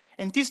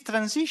 And this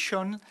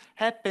transition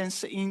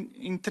happens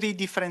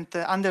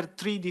under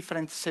three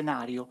different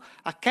scenarios.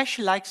 A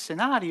cash-like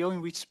scenario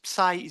in which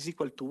psi is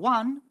equal to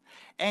 1,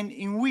 and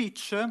in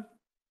which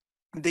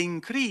the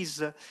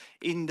increase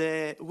in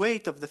the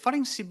weight of the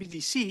foreign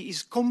CBDC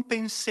is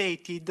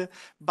compensated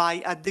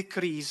by a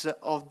decrease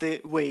of the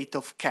weight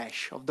of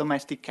cash, of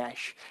domestic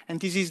cash. And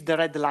this is the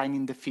red line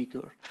in the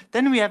figure.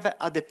 Then we have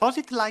a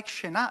deposit-like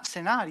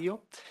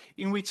scenario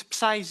in which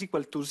psi is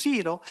equal to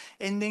 0,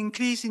 and the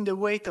increase in the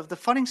weight of the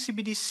foreign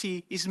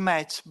CBDC is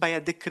matched by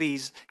a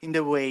decrease in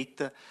the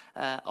weight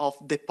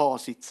of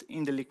deposits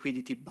in the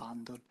liquidity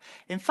bundle.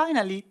 And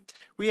finally,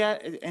 we have,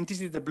 and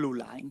this is the blue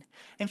line.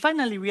 And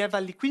finally, we have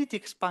a liquidity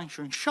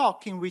expansion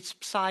shock in which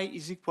psi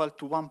is equal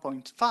to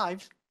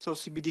 1.5. So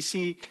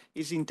CBDC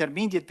is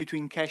intermediate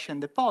between cash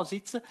and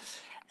deposits,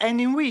 and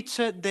in which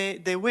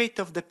the weight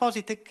of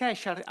deposit and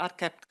cash are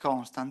kept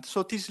constant.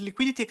 So this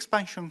liquidity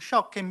expansion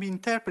shock can be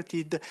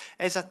interpreted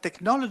as a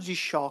technology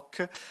shock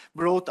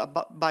brought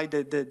about by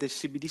the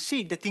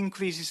CBDC that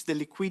increases the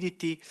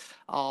liquidity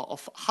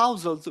of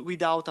households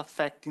without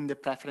affecting the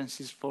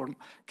preferences for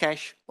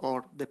cash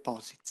or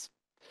deposits.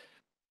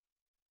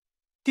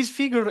 This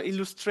figure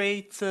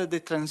illustrates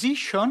the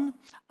transition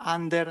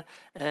under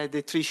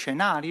the tree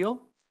scenario.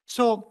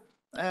 So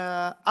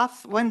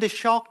when the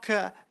shock,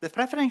 the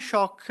preference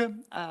shock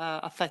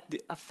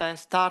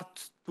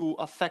starts to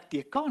affect the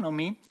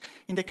economy,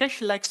 in the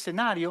cash-like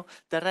scenario,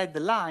 the red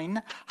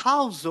line,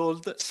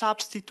 households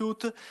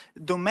substitute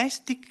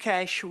domestic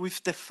cash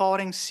with the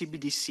foreign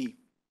CBDC.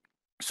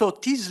 So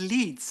this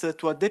leads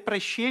to a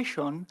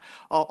depreciation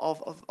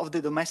of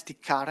the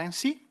domestic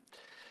currency,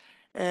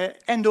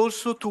 and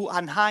also to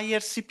a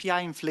higher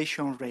CPI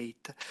inflation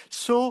rate.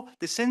 So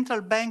the central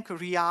bank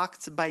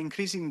reacts by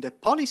increasing the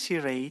policy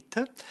rate,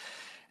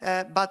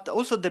 but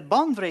also the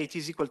bond rate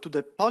is equal to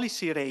the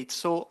policy rate.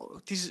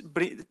 So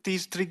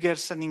this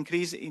triggers an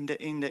increase in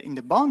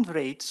the bond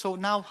rate. So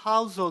now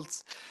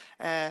households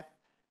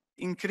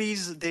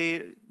increase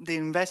the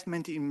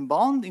investment in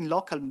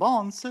local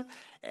bonds,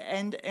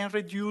 and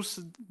reduce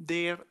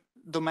their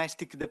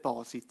domestic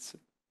deposits.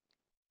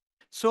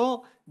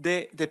 So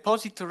the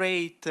deposit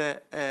rate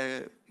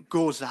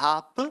goes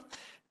up.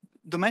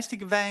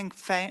 Domestic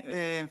banks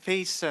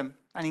face an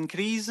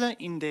increase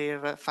in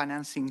their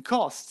financing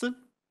costs.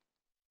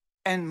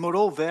 And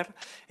moreover,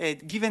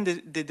 given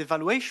the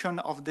devaluation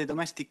of the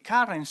domestic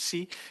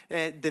currency,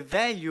 the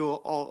value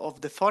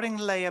of the foreign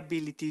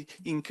liability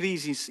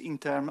increases in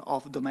terms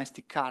of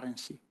domestic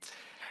currency.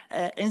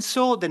 And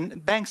so the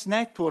bank's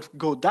net worth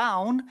go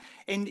down,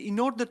 and in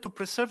order to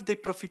preserve their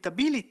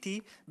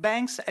profitability,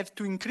 banks have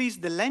to increase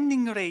the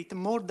lending rate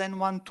more than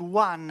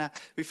 1-to-1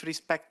 with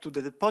respect to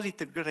the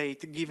deposit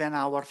rate, given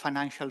our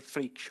financial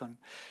friction.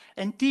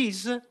 And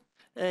this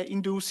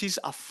induces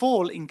a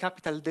fall in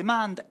capital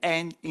demand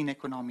and in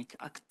economic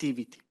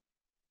activity.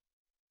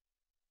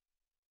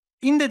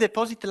 In the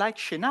deposit-like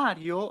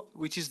scenario,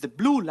 which is the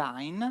blue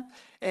line,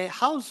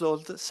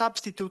 households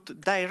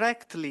substitute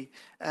directly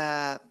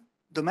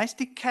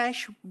domestic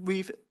cash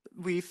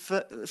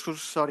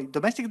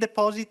domestic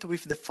deposit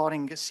with the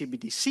foreign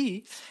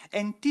CBDC,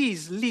 and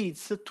this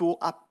leads to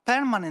a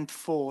permanent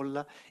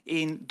fall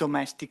in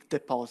domestic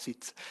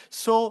deposits.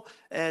 So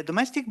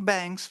domestic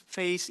banks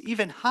face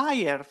even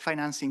higher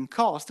financing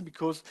costs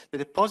because the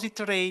deposit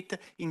rate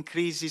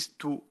increases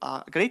to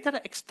a greater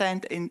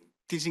extent, and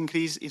this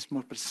increase is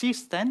more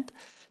persistent.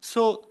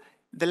 So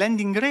the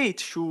lending rate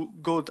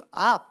should go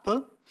up,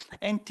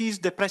 and this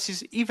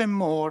depresses even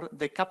more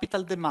the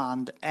capital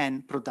demand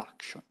and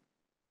production.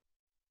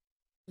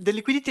 The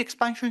liquidity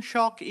expansion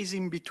shock is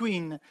in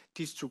between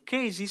these two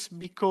cases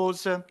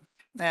because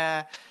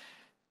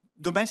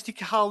domestic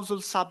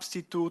households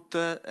substitute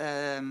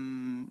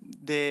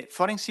the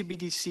foreign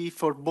CBDC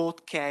for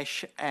both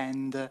cash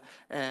and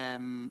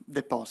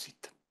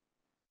deposit.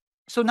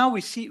 So now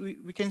we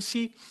can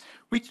see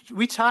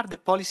which are the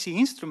policy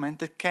instruments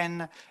that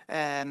can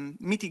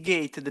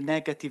mitigate the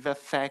negative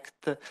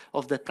effect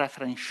of the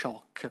preference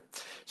shock.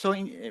 So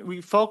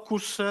we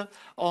focus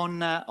on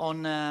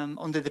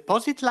the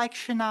deposit-like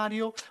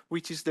scenario,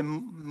 which is the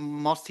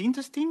most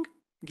interesting,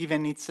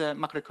 given its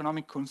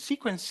macroeconomic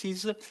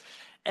consequences.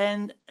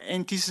 And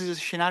this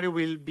scenario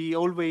will be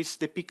always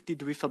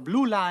depicted with a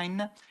blue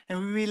line, and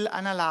we will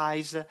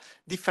analyze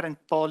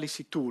different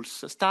policy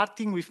tools,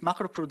 starting with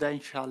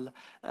macroprudential,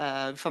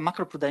 a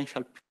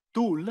macroprudential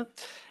tool,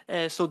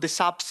 so the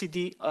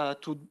subsidy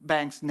to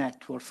banks'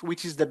 net worth,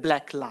 which is the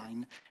black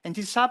line. And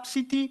this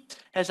subsidy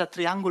has a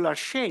triangular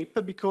shape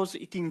because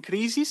it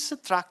increases,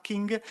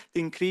 tracking the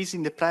increase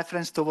in the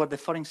preference toward the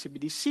foreign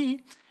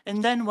CBDC,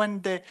 and then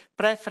when the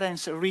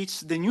preference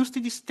reaches the new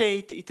steady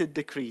state, it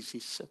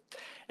decreases.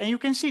 And you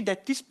can see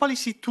that this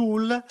policy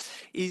tool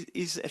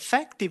is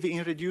effective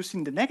in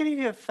reducing the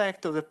negative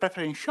effect of the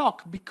preference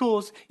shock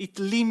because it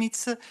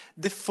limits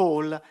the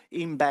fall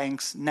in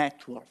banks'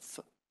 net worth.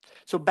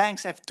 So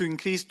banks have to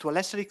increase to a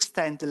lesser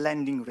extent the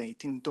lending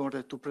rate in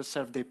order to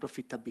preserve their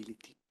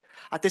profitability.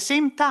 At the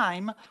same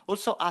time,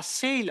 also a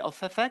sale of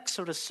FX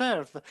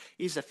reserve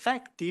is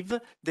effective,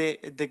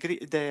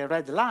 the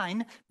red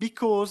line,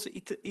 because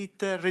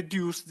it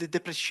reduces the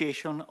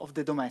depreciation of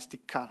the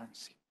domestic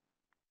currency.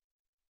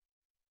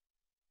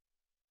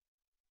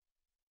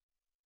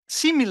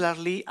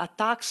 Similarly, a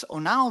tax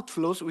on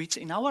outflows, which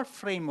in our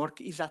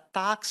framework is a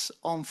tax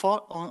on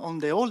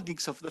the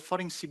holdings of the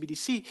foreign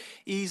CBDC,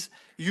 is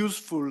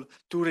useful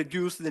to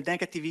reduce the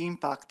negative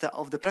impact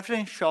of the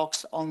preference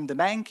shocks on the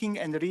banking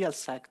and the real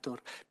sector,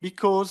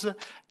 because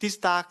this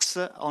tax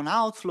on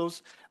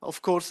outflows,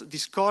 of course,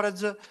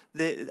 discourage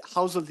the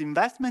household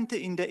investment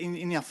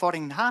in a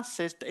foreign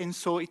asset, and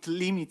so it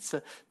limits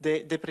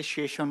the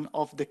depreciation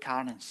of the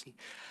currency.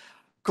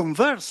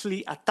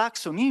 Conversely, a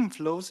tax on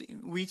inflows,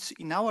 which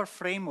in our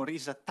framework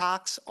is a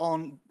tax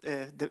on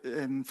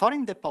the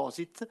foreign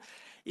deposit,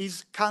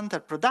 is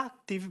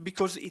counterproductive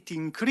because it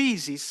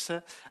increases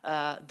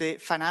the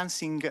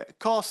financing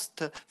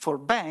cost for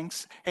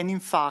banks. And in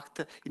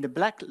fact, in the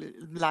black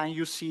line,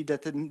 you see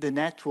that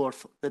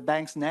the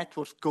bank's net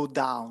worth go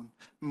down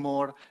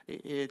more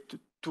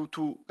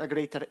to a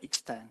greater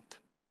extent.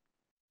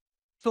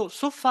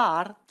 So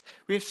far,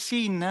 we have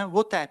seen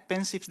what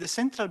happens if the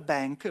central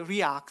bank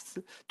reacts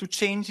to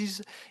changes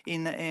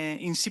in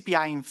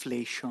CPI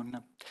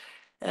inflation,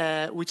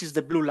 which is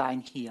the blue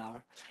line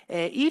here.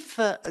 If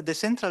the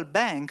central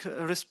bank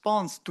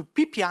responds to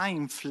PPI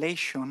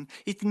inflation,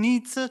 it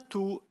needs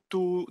to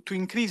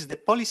increase the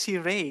policy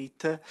rate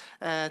to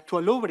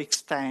a lower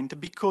extent,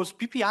 because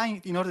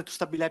PPI, in order to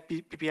stabilize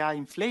PPI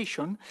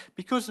inflation,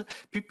 because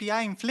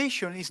PPI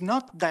inflation is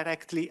not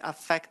directly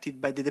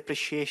affected by the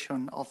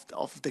depreciation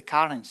of the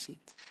currency.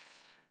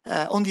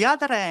 On the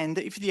other hand,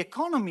 if the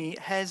economy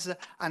has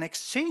an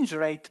exchange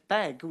rate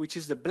peg, which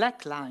is the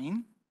black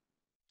line,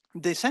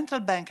 the central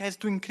bank has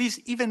to increase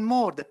even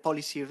more the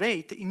policy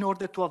rate in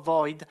order to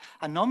avoid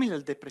a nominal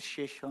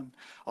depreciation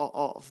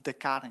of the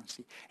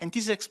currency. And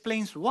this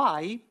explains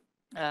why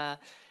the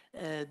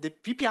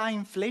PPI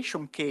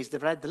inflation case, the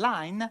red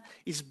line,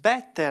 is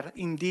better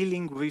in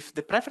dealing with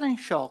the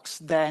preference shocks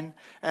than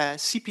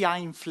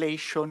CPI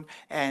inflation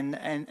and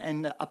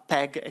a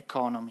peg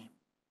economy.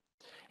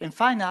 And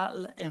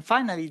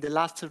finally, the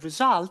last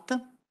result,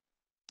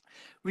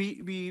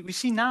 we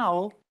see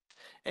now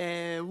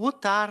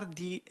what are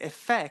the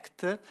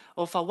effects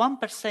of a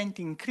 1%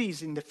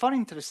 increase in the foreign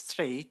interest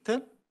rate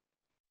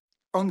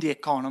on the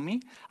economy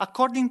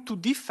according to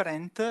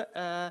different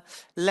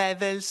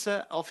levels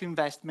of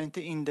investment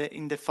in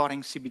the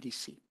foreign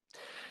CBDC.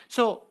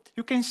 So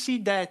you can see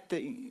that,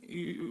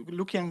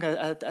 looking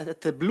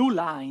at the blue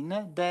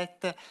line,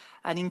 that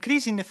an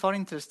increase in the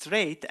foreign interest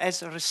rate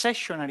has a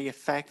recessionary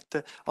effect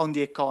on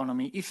the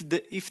economy if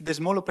the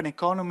small open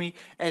economy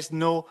has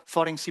no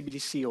foreign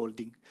CBDC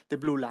holding, the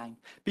blue line.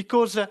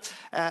 Because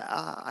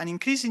an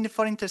increase in the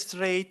foreign interest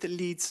rate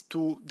leads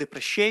to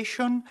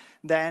depreciation,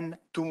 then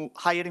to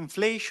higher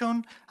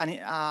inflation,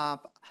 and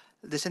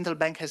the central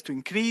bank has to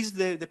increase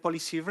the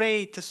policy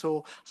rate,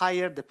 so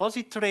higher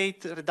deposit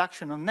rate,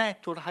 reduction on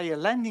net or higher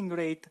lending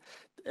rate,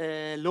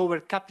 lower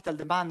capital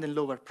demand and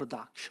lower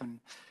production.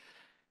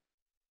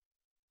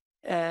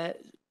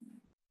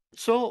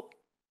 So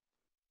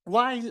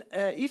while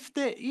if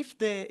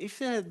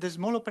the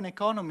small open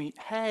economy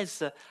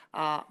has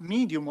a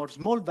medium or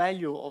small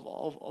value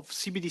of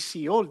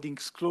CBDC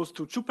holdings close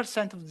to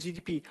 2% of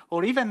GDP,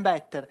 or even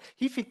better,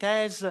 if it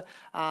has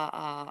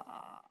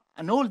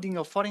an holding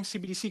of foreign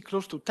CBDC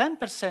close to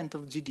 10%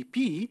 of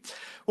GDP,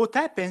 what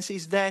happens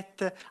is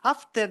that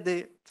after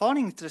the foreign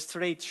interest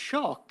rate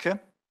shock,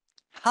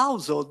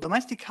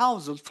 domestic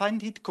households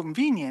find it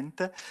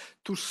convenient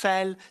to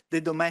sell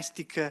the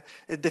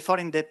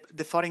foreign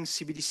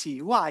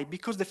CBDC. Why?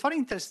 Because the foreign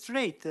interest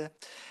rate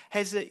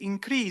has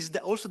increased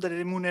also the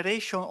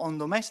remuneration on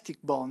domestic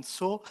bonds.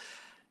 So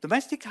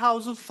domestic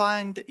households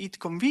find it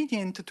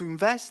convenient to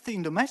invest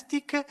in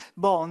domestic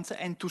bonds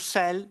and to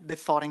sell the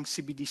foreign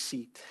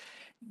CBDC.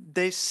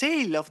 The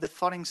sale of the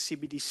foreign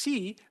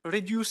CBDC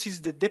reduces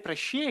the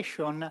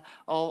depreciation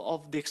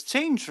of the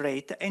exchange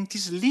rate, and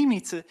this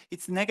limits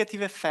its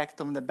negative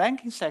effect on the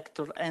banking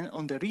sector and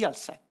on the real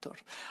sector.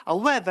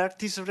 However,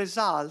 this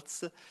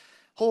results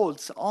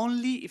holds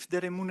only if the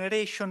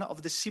remuneration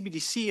of the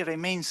CBDC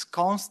remains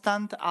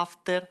constant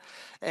after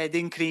the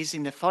increase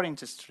in the foreign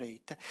interest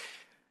rate.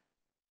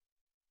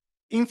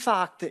 In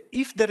fact,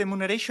 if the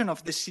remuneration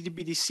of the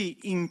CBDC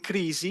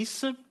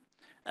increases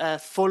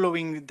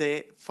following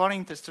the foreign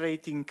interest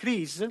rate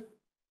increase,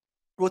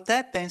 what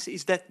happens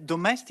is that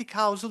domestic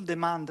households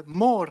demand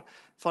more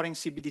foreign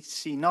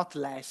CBDC, not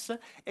less,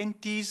 and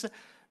this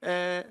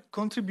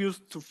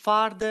contributes to a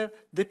further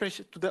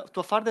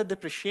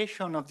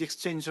depreciation of the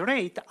exchange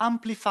rate,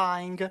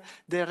 amplifying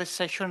the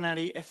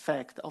recessionary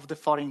effect of the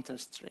foreign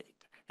interest rate.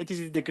 And this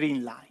is the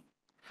green line.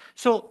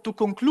 So to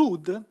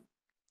conclude,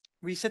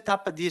 we set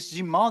up a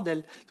DSG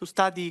model to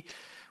study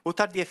what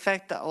are the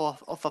effects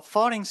of a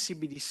foreign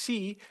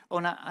CBDC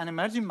on an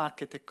emerging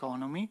market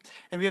economy.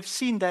 And we have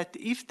seen that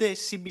if the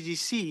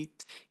CBDC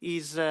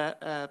is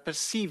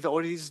perceived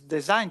or is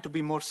designed to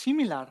be more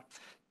similar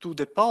to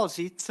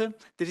deposits,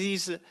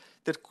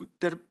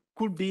 there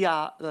could be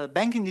a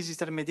banking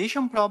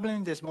disintermediation problem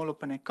in the small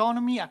open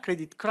economy, a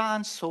credit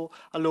crunch, so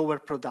a lower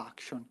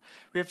production.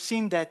 We have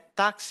seen that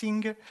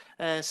taxing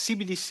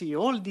CBDC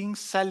holdings,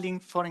 selling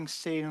foreign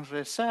exchange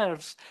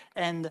reserves,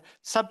 and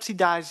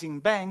subsidizing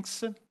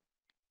banks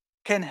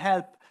can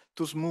help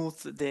to smooth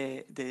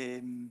the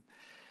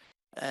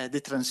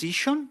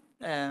transition.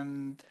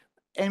 And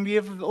we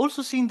have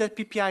also seen that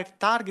PPI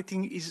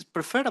targeting is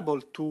preferable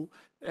to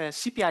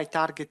CPI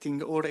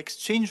targeting or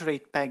exchange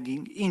rate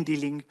pegging in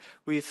dealing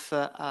with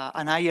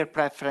an higher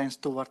preference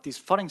toward this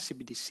foreign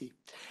CBDC.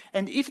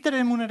 And if the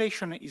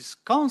remuneration is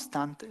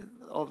constant,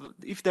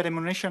 if the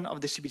remuneration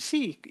of the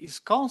CBDC is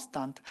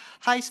constant,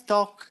 high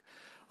stock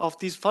of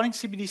this foreign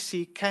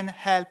CBDC can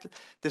help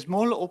the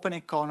small open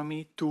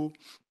economy to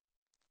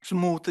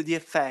smooth the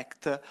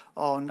effect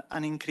on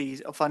an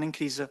increase of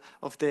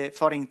the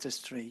foreign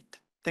interest rate.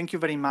 Thank you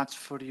very much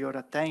for your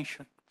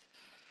attention.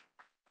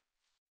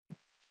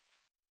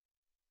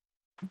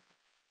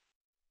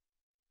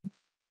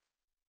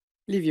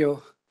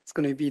 Livio, it's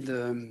going to be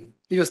the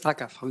Livio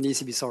Stracca from the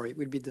ECB. Sorry,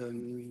 will be the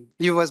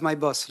Livio was my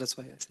boss, that's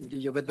why I said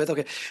Livio. But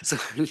okay, so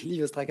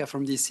Livio Stracca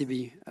from the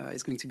ECB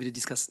is going to be the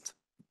discussant.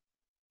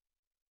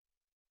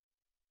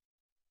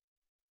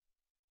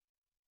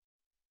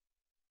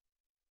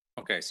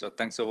 Okay, so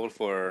thanks all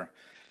for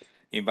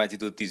inviting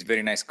to this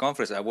very nice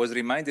conference. I was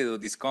reminded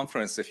of this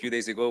conference a few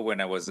days ago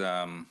when I was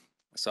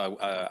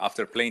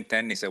after playing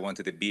tennis, I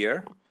wanted a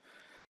beer.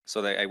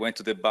 So I went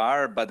to the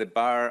bar, but the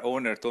bar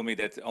owner told me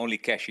that only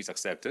cash is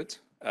accepted.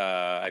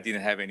 I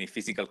didn't have any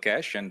physical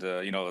cash, and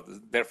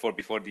therefore,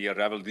 before the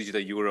arrival of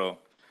digital euro,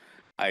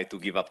 I had to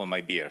give up on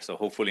my beer. So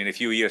hopefully, in a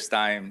few years'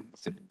 time,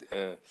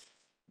 the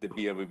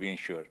beer will be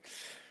insured.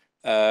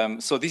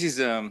 So this is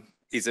a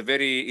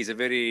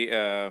very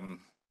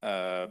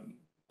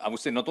I would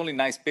say not only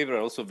nice paper,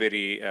 also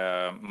very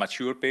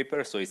mature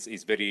paper. So it's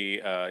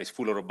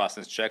full of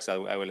robustness checks.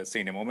 I will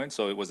say in a moment.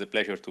 So it was a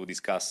pleasure to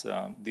discuss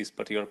this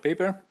particular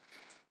paper.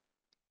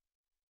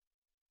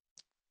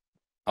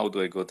 How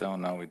do I go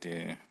down now with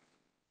the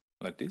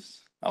like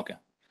this? Okay.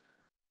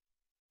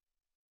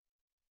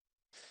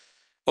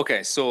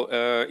 Okay, so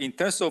in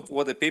terms of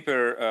what the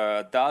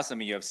paper does, I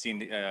mean, you have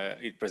seen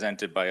it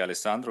presented by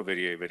Alessandro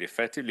very, very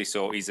effectively.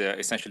 So it's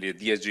essentially a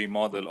DSG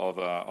model of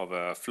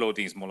a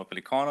floating small open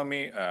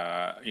economy,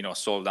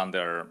 solved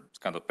under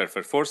kind of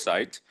perfect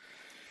foresight.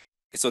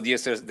 So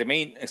the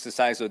main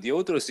exercise of the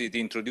authors is to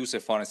introduce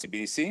a foreign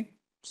CBDC.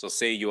 So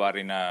say you are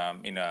in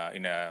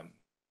a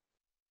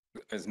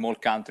small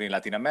country in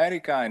Latin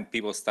America, and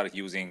people start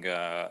using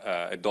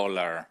the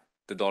dollar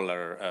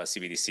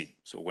CBDC.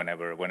 So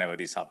whenever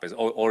this happens,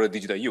 or a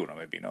digital euro,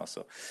 maybe,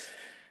 So,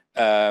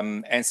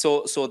 and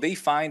so they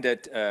find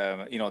that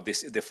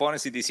the foreign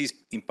CBDCs,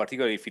 in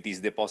particular, if it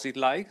is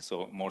deposit-like,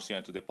 so more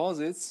similar to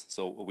deposits,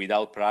 so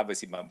without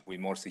privacy but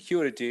with more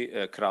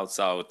security, crowds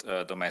out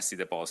domestic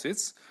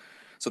deposits.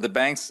 So the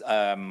banks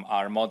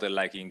are modeled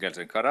like Inghels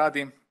and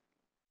Carradi.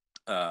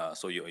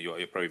 So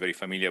you're probably very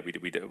familiar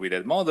with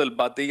that model,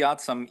 but they add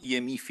some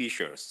EME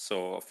features.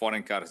 So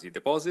foreign currency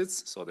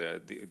deposits. So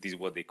this is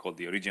what they call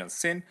the original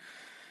sin.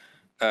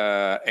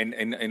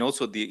 And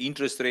also the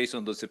interest rates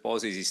on those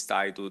deposits is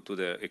tied to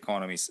the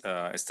economy's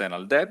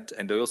external debt.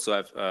 And they also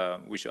have,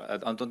 which I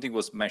don't think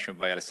was mentioned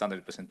by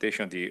Alessandro's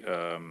presentation, the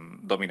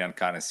dominant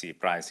currency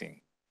pricing,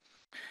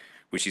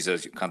 which is a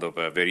kind of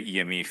a very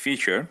EME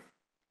feature.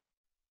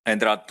 And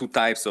there are two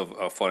types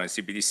of foreign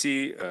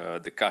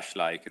CBDC, the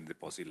cash-like and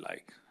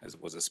deposit-like, as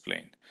was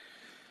explained.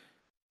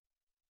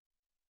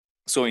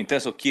 So in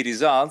terms of key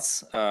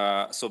results,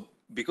 so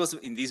because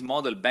in this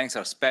model, banks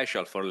are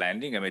special for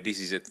lending, I mean, this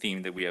is a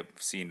theme that we have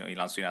seen in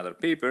other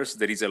papers,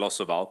 there is a loss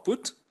of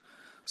output.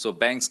 So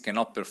banks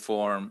cannot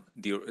perform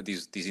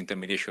this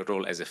intermediation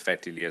role as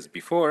effectively as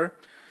before.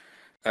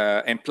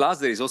 And plus,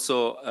 there is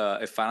also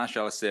a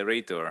financial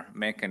accelerator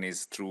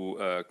mechanism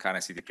through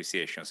currency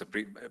depreciation. So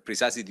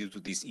precisely due to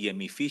these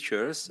EME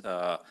features,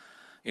 there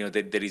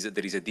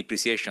is a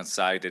depreciation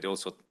side that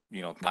also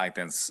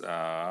tightens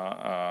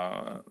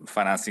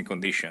financing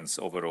conditions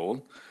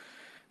overall.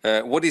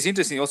 What is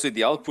interesting also,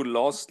 the output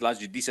loss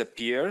largely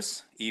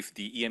disappears if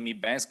the EME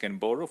banks can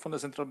borrow from the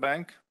central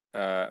bank,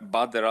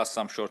 but there are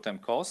some short-term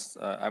costs.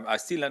 I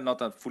still have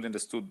not fully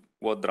understood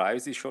what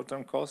drives these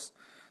short-term costs.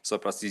 So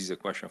perhaps this is a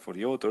question for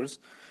the authors.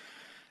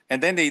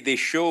 And then they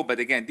show, but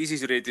again, this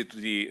is related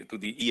to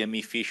the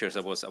EME features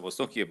I was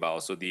talking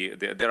about. So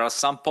there are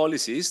some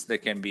policies that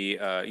can be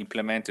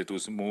implemented to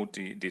smooth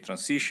the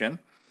transition.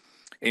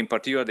 In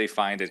particular, they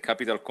find that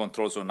capital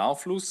controls on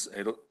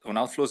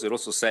outflows are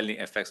also selling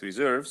FX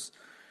reserves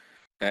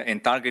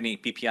and targeting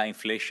PPI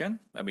inflation.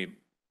 I mean,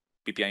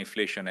 PPI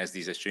inflation has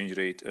this exchange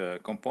rate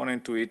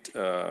component to it,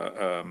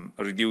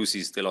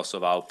 reduces the loss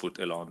of output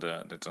along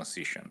the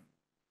transition.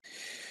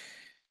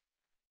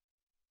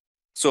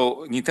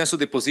 So in terms of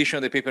the position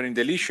of the paper in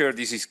the literature,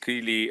 this is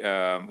clearly,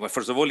 well,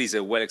 first of all, it's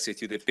a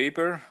well-executed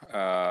paper,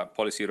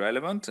 policy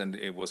relevant, and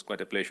it was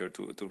quite a pleasure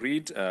to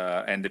read.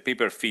 And the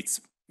paper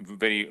fits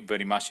very,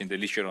 very much in the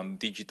literature on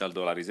digital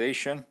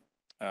dollarization.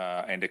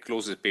 and the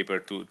closest paper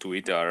to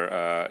it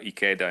are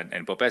Ikeda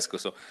and Popesco.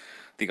 So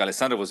I think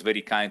Alessandro was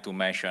very kind to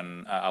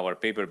mention our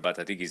paper, but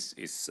I think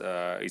it's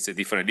a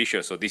different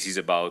issue. So this is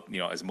about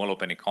a small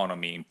open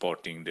economy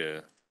importing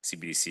the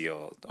CBDC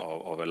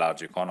of a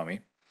large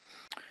economy.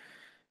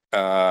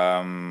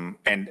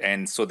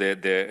 And so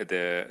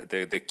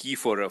the key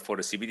for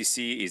the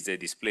CBDC is the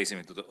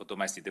displacement of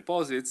domestic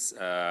deposits,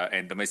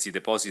 and domestic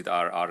deposits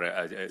are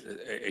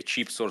a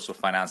cheap source of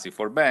financing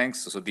for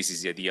banks. So this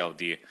is the idea of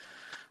the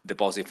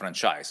deposit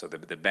franchise. So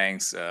the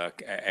banks have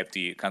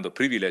the kind of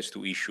privilege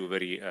to issue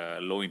very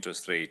low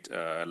interest rate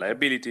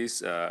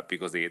liabilities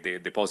because the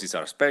deposits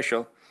are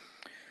special.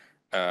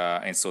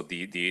 And so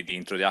the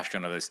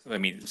introduction of this, I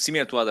mean,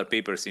 similar to other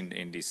papers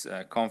in this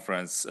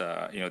conference,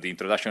 the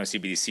introduction of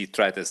CBDC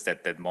threatens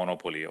that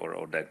monopoly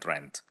or that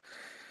trend.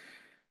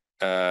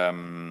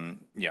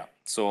 Yeah.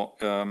 So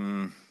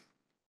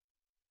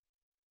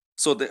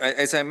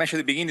as I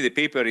mentioned at the beginning, the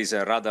paper is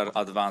a rather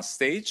advanced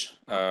stage.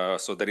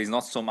 So there is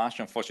not so much,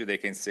 unfortunately, they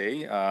can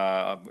say.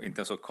 In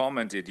terms of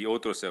comment, the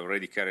authors have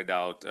already carried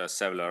out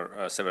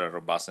several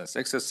robustness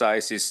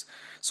exercises.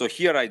 So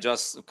here I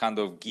just kind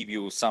of give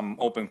you some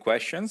open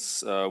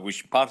questions,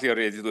 which partly are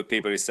related to the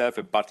paper itself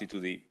and partly to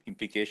the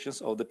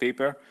implications of the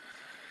paper.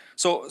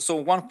 So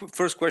one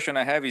first question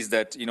I have is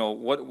that,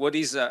 what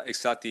is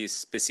exactly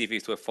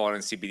specific to a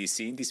foreign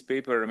CBDC in this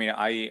paper? I mean,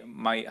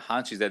 my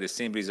hunch is that the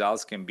same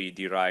results can be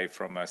derived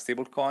from a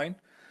stable coin.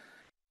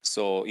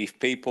 So if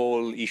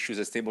PayPal issues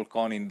a stable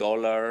coin in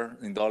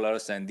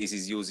dollars, and this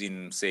is used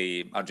in,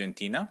 say,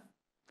 Argentina,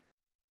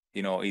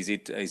 is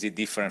it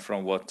different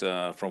from what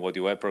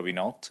you have? Probably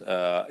not.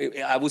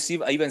 I would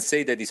even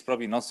say that it's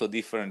probably not so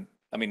different.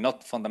 I mean,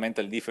 not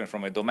fundamentally different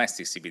from a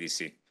domestic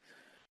CBDC.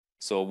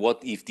 So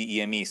what if the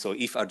EME, so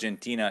if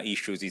Argentina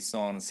issues its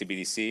own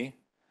CBDC,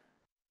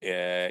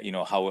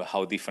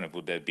 how different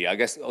would that be? I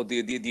guess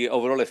the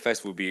overall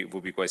effects would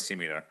be quite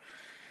similar.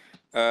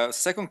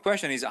 Second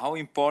question is, how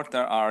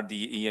important are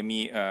the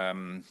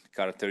EME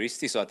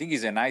characteristics? So I think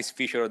it's a nice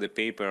feature of the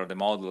paper, of the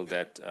model,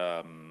 that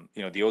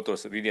the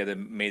authors really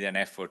made an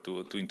effort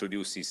to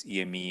introduce these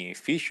EME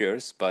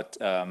features. But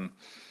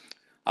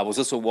I was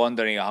also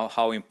wondering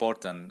how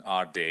important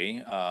are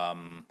they?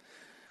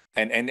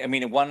 And I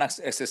mean, one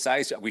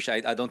exercise, which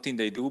I don't think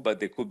they do, but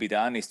they could be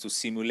done, is to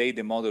simulate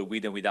the model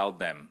with and without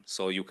them.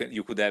 So you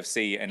could have,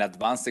 say, an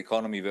advanced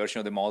economy version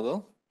of the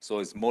model. So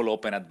it's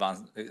an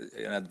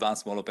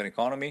advanced small open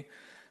economy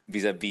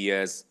vis-a-vis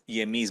as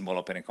EME small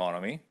open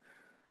economy.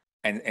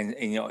 And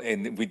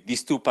with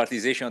these two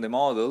partization of the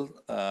model,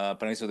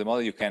 parameters of the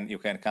model, you can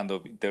kind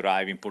of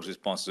derive impulse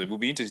responses. So it would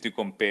be interesting to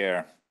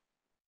compare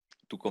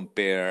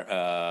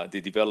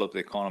the developed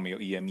economy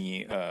or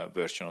EME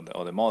version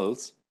of the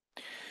models.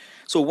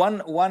 So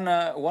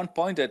one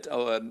point that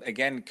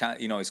again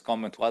is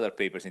common to other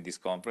papers in this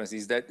conference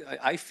is that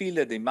I feel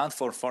that the demand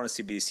for foreign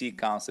CBDC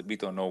comes a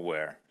bit of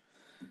nowhere.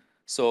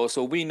 So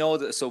we know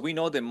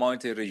that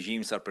monetary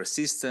regimes are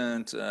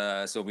persistent.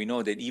 So we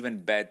know that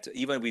even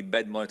with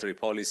bad monetary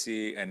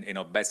policy and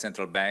bad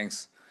central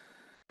banks,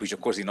 which of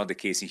course is not the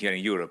case here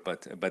in Europe,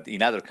 but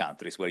in other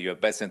countries where you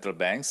have bad central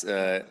banks,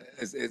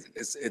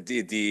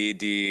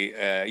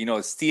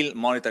 still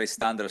monetary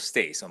standard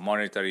stays. So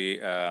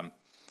monetary.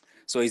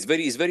 So it's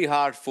very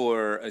hard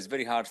for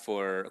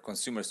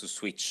consumers to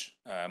switch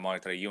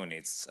monetary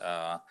units.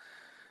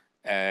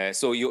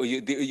 So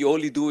you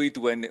only do it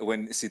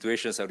when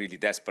situations are really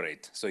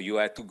desperate. So you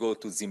had to go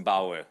to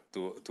Zimbabwe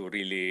to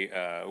really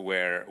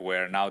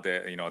where now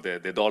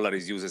the dollar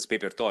is used as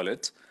paper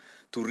toilet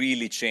to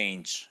really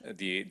change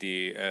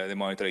the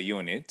monetary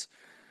unit.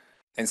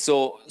 And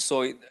so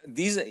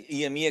this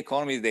EME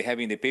economy they have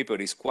in the paper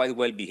is quite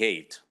well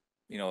behaved.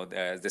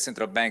 The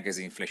central bank has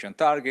inflation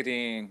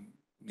targeting.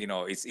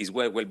 It's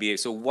well behaved.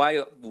 So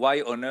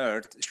why on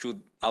earth should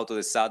out of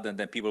the sudden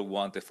then people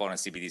want a foreign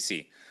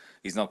CBDC?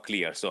 It's not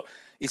clear. So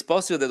it's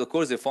possible that of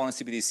course the foreign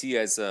CBDC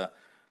has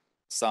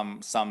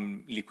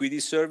some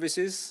liquidity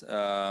services,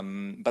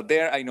 but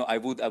there I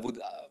would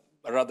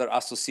rather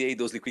associate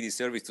those liquidity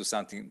services to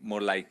something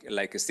more like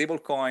a stable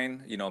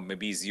coin.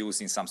 Maybe it's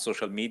used in some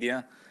social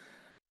media,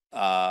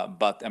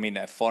 but I mean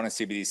a foreign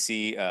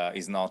CBDC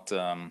is not.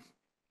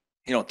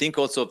 Think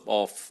also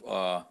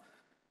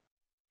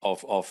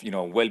of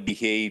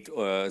well-behaved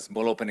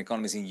small open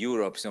economies in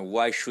Europe. So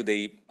why should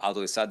they out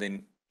of a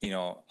sudden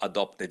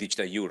adopt the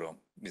digital euro?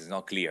 It's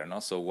not clear, no?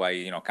 So why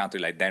a country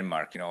like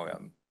Denmark,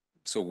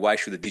 so why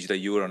should the digital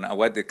euro?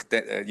 Why the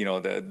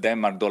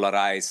Denmark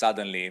dollarize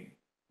suddenly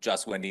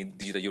just when the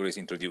digital euro is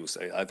introduced?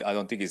 I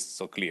don't think it's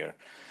so clear.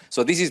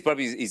 So this is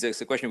probably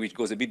a question which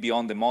goes a bit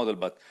beyond the model,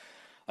 but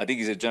I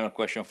think it's a general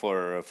question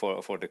for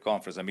the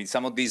conference. I mean,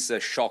 some of these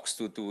shocks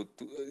to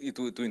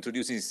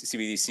introducing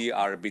CBDC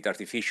are a bit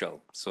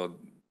artificial. So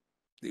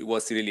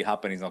what's really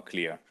happening is not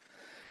clear.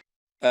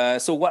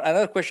 So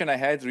another question I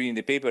had reading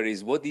the paper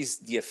is, what is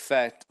the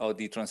effect of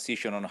the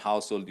transition on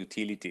household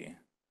utility?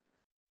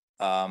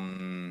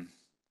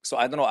 So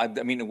I don't know. I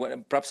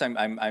mean, perhaps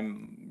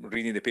I'm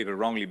reading the paper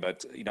wrongly,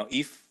 but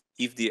if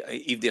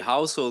the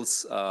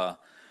households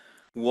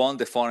want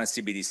the foreign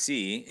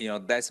CBDC, you know,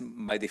 that's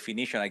by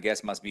definition, I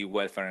guess, must be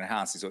welfare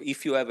enhancing. So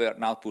if you have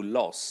an output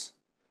loss,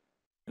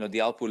 you know,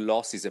 the output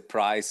loss is a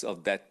price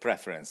of that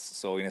preference.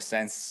 So in a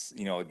sense,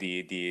 you know,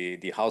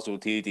 the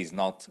household utility is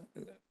not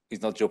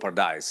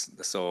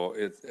jeopardized. So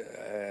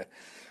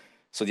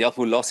so the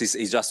output loss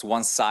is just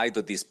one side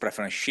of this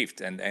preference shift,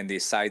 and the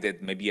side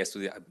that maybe has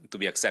to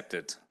be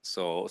accepted.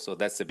 So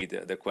that's a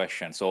bit the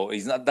question. So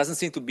it doesn't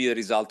seem to be a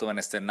result of an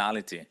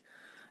externality.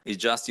 It's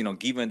just, you know,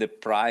 given the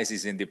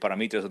prices and the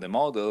parameters of the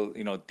model,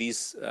 you know,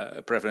 this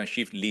preference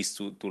shift leads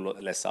to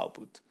less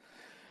output.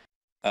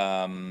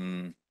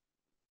 And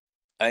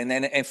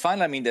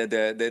finally, I mean,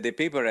 the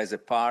paper has a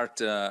part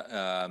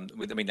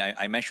with, I mean,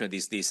 I mentioned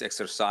this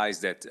exercise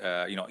that,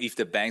 you know, if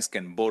the banks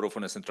can borrow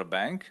from the central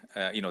bank,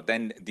 you know,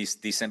 then this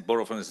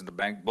borrow from the central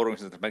bank, borrowing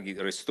from the central bank,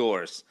 it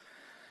restores,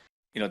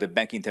 you know, the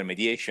bank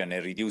intermediation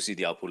and reduces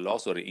the output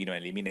loss, or, you know,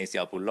 eliminates the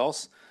output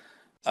loss.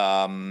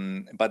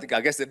 But I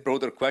guess the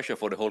broader question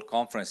for the whole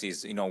conference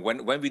is, you know,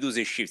 when we do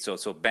this shift,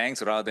 so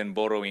banks, rather than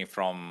borrowing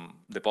from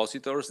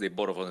depositors, they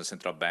borrow from the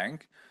central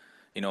bank.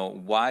 You know,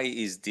 why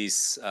is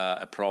this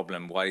a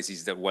problem? Why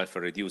is the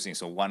welfare reducing?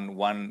 So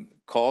one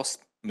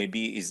cost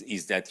maybe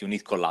is that you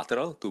need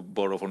collateral to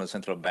borrow from the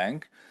central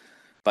bank,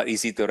 but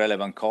is it a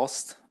relevant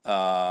cost?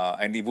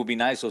 And it would be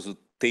nice also to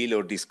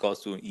tailor this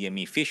cost to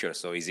EME features.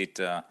 So is it,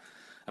 I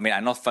mean,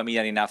 I'm not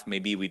familiar enough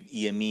maybe with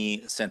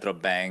EME central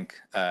bank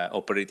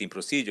operating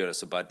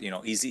procedures, but, you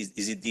know, is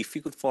it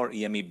difficult for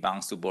EME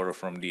banks to borrow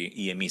from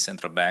the EME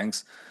central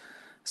banks?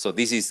 So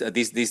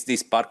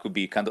this part could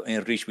be kind of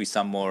enriched with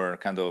some more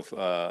kind of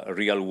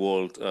real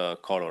world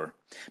color.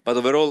 But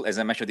overall, as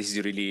I mentioned, this is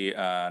a really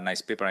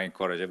nice paper. I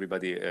encourage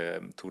everybody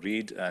to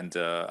read, and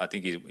I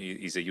think it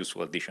is a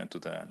useful addition to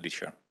the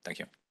literature. Thank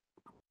you.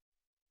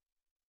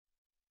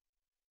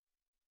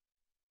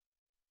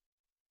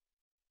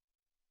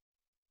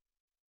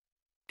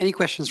 Any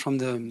questions from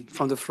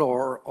the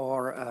floor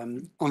or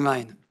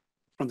online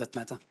from that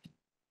matter?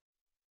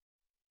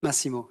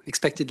 Massimo,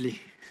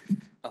 expectedly.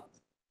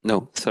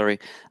 No, sorry.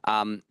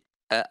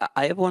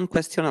 I have one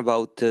question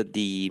about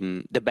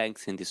the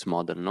banks in this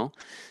model. No,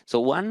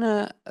 so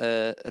one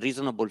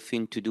reasonable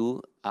thing to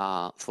do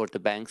for the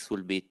banks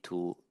will be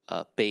to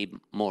pay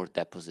more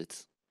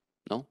deposits.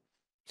 No,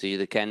 so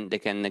they can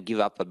give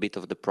up a bit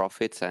of the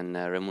profits and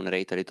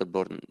remunerate a little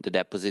more the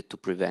deposit to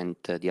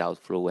prevent the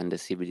outflow when the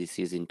CBDC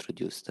is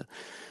introduced.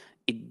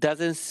 It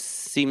doesn't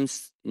seem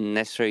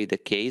necessarily the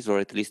case, or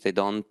at least they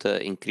don't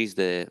increase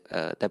the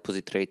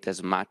deposit rate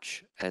as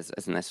much as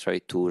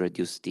necessary to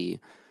reduce the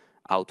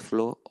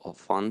outflow of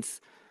funds.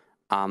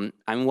 I'm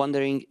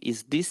wondering,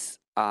 is this,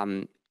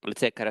 let's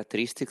say,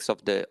 characteristics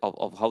of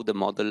how the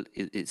model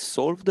is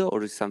solved,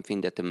 or is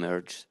something that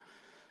emerged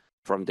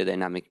from the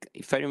dynamic?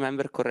 If I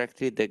remember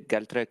correctly, the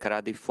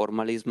Galtre-Caradi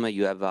formalism,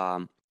 you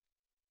have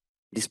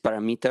these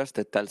parameters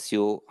that tells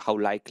you how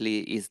likely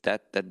is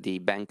that the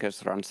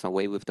bankers runs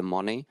away with the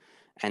money,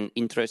 and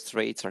interest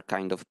rates are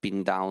kind of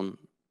pinned down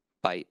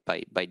by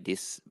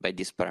this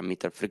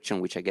parameter friction,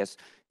 which I guess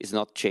is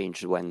not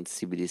changed when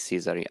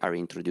CBDCs are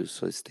introduced,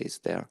 so it stays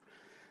there.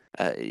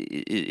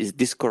 Is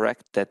this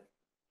correct? That,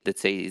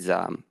 let's say, is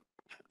a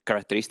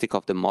characteristic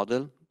of the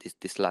model,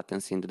 this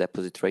latency in the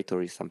deposit rate,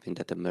 or is something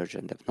that emerged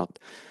and have not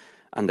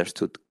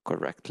understood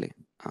correctly?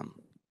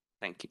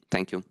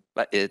 Thank you.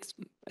 But it's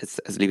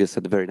as Livio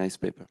said, a very nice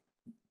paper.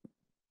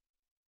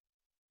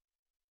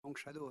 Long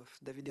shadow of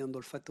Davide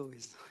Andolfato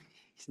is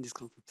in this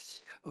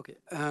conference. Okay.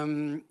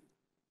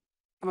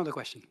 Another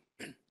question.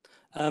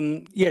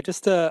 Yeah,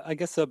 just I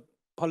guess a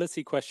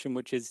policy question,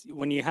 which is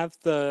when you have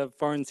the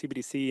foreign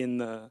CBDC in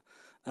the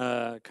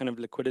kind of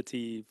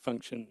liquidity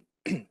function,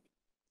 to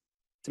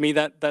me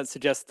that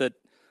suggests that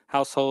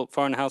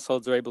foreign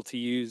households are able to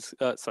use,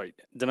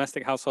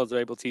 domestic households are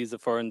able to use the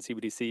foreign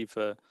CBDC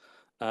for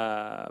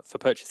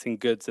purchasing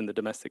goods in the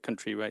domestic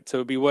country, right? So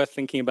it would be worth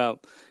thinking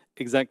about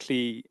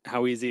exactly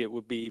how easy it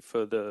would be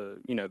for the,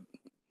 you know,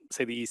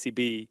 say the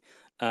ECB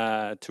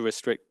to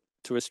restrict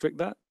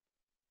that.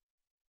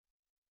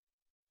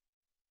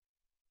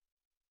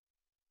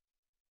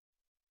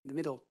 In the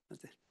middle.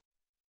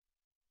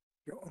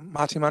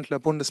 Martin Mantler,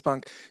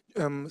 Bundesbank.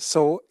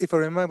 So if I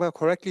remember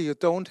correctly, you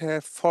don't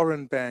have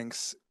foreign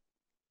banks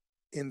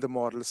in the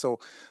model. So,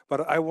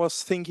 but I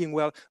was thinking,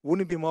 well,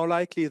 wouldn't it be more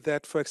likely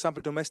that, for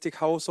example, domestic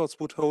households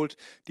would hold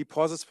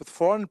deposits with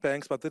foreign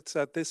banks, but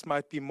that this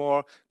might be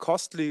more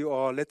costly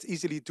or less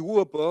easily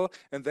doable,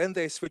 and then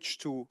they switch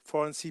to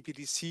foreign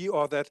CBDC,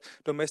 or that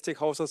domestic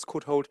households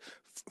could hold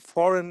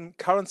foreign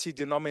currency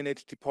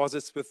denominated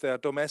deposits with their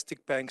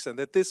domestic banks, and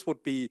that this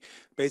would be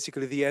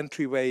basically the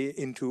entryway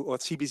into, or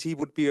CBDC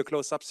would be a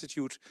close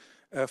substitute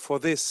for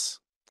this.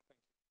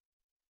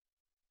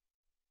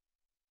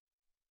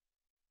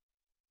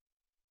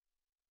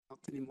 Not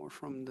anymore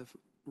from the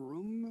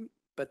room,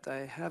 but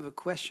I have a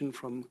question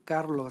from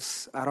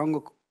Carlos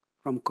Arango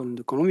from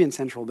the Colombian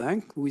Central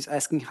Bank, who is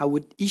asking how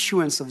would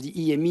issuance of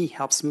the EME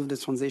help smooth the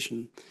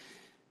transition?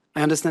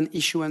 I understand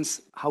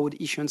issuance, how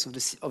would issuance of a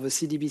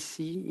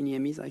CDBC in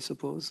EMEs, I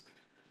suppose,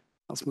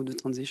 help smooth the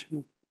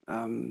transition?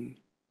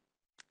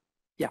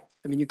 yeah,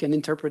 I mean, you can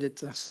interpret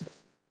it.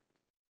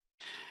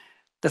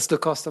 That's the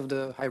cost of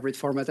the hybrid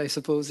format, I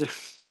suppose.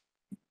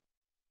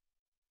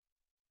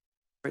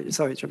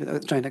 Sorry,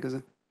 China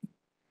goes.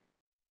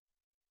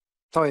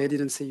 Sorry, I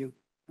didn't see you.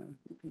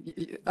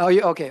 Oh,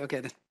 you okay?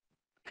 Okay.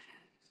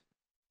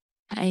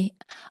 Hi,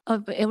 a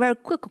very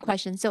quick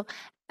question. So,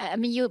 I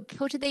mean, you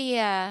put the,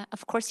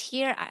 of course,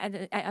 here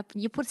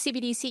you put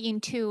CBDC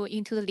into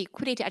the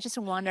liquidity. I just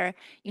wonder,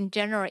 in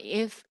general,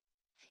 if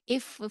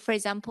for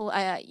example,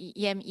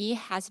 EME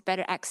has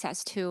better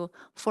access to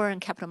foreign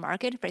capital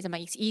market, for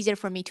example, it's easier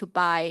for me to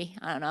buy,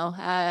 I don't know,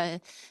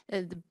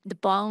 the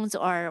bonds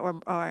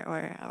or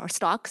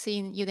stocks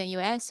in the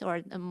US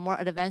or the more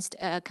advanced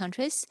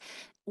countries.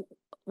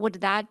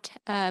 Would that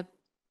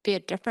be a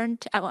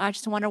different? I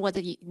just wonder whether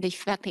the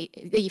effect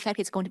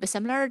is going to be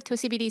similar to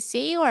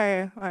CBDC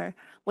or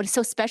what is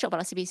so special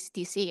about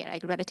CBDC,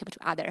 like relative to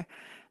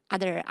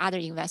other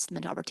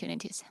investment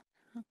opportunities.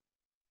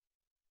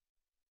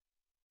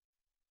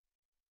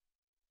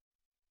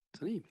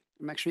 Toni,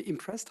 I'm actually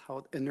impressed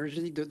how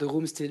energetic the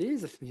room still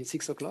is. I mean, it's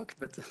 6 o'clock,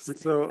 but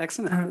So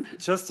excellent.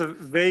 just a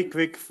very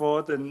quick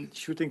thought and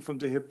shooting from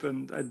the hip,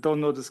 and I don't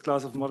know this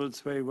class of models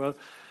very well,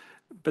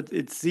 but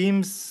it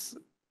seems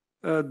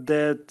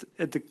that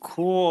at the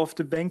core of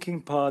the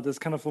banking part is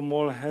kind of a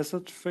moral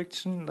hazard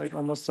friction, like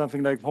almost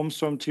something like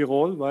Holmstrom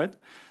Tirol, right?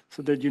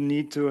 So that you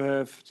need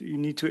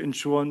to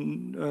ensure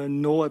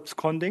no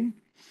absconding.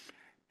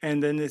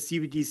 And then the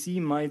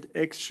CBDC might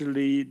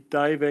actually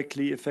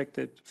directly affect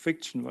that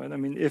friction, right? I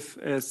mean, if,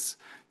 as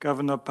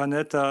Governor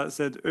Panetta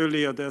said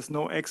earlier, there's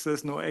no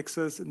access,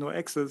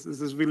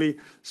 this is really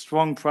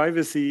strong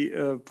privacy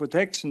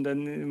protection,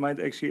 then it might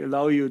actually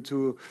allow you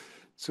to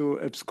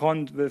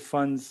abscond with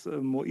funds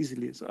more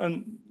easily.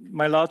 So,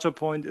 my larger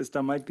point is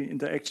there might be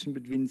interaction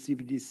between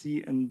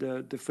CBDC and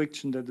the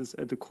friction that is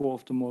at the core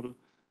of the model.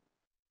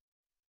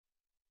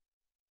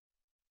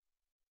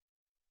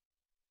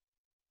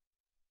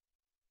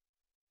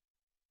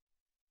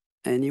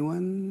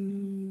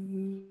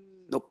 Anyone?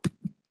 Nope.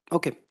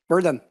 Okay,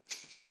 we're done.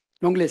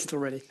 Long list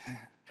already.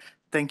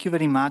 Thank you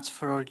very much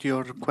for all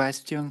your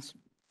questions.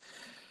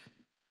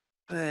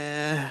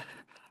 I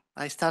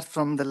start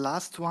from the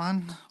last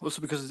one,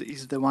 also because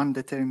it's the one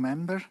that I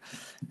remember.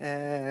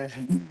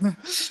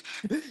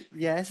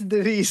 Yes,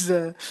 there is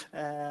an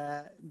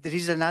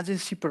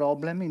agency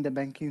problem in the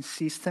banking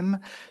system.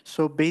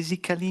 So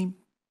basically,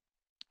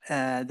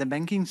 the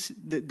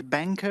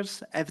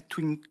bankers have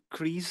to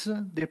increase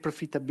their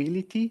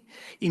profitability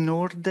in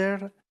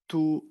order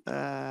to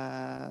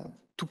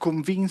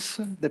convince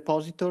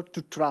depositor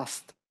to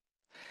trust.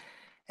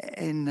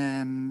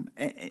 And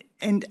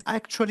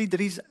actually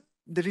there is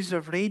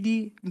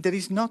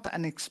not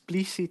an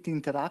explicit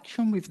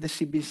interaction with the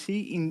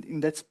CBDC in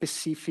that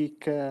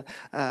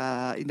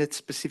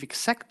specific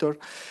sector,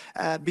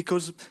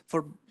 because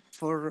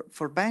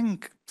for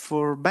banks,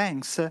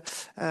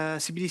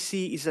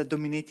 CBDC is a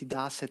dominated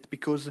asset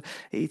because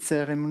its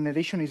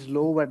remuneration is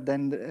lower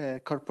than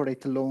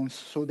corporate loans,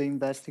 so they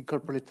invest in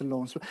corporate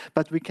loans.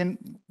 But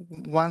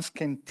one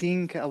can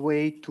think a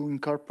way to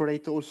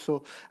incorporate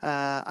also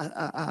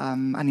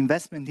an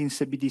investment in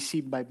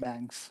CBDC by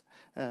banks.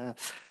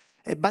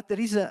 But there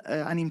is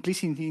an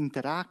implicit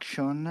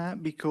interaction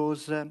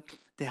because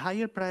the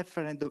higher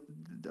preference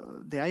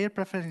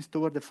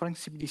toward the foreign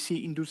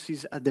CBDC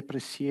induces a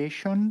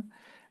depreciation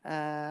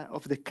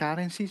of the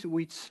currencies,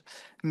 which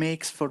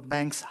makes for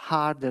banks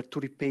harder to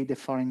repay the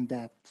foreign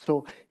debt.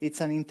 So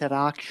it's an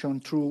interaction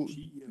through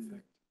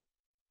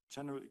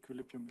General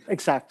equilibrium.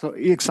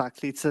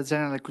 Exactly. It's a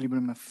general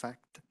equilibrium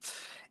effect.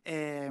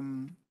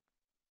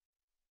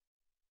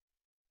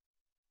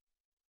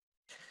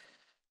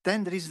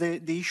 Then there is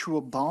the issue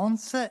of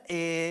bonds.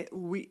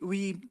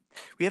 We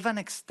have an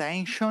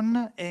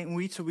extension in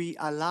which we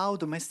allow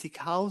domestic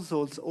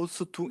households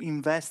also to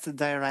invest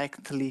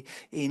directly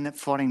in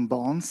foreign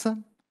bonds,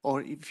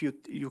 or if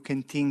you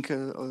can think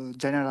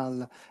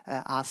general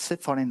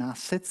foreign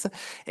assets.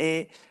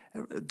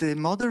 The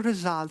model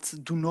results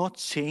do not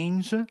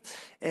change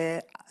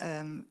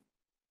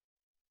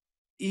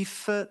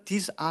if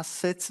these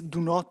assets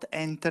do not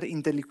enter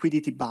in the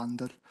liquidity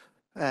bundle.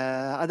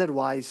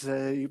 Otherwise,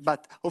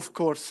 but of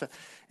course,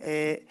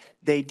 the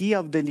idea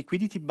of the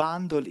liquidity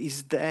bundle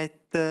is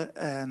that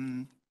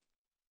this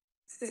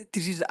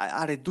is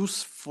a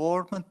reduced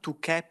form to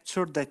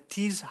capture that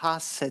these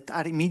assets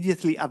are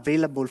immediately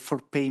available for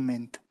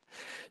payment.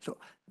 So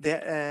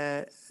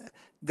the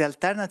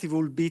alternative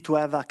would be to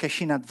have a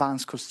cash in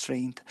advance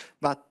constraint,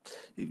 but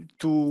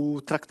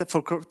for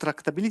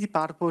tractability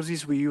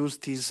purposes, we use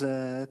this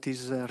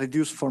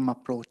reduced form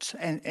approach,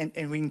 and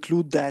we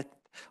include that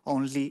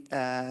only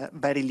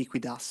very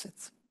liquid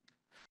assets.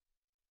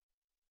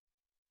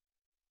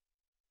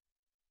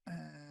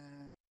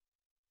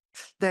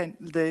 Then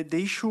the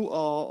issue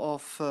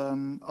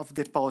of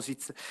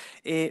deposits.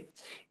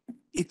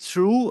 It's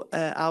true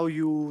how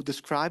you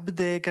describe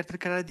the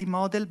Gartner-Carradi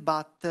model,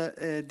 but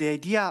the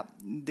idea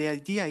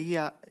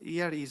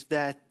here is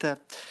that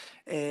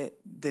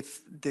the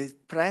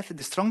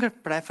stronger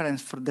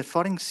preference for the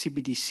foreign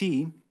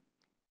CBDC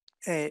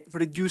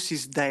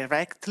reduces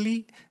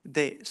directly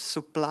the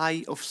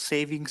supply of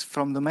savings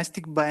from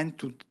domestic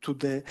bank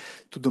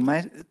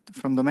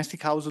from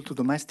domestic household to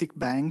domestic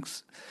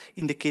banks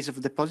in the case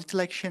of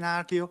deposit-like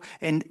scenario,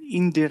 and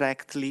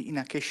indirectly in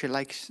a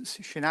cash-like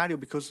scenario,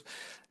 because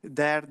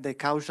there the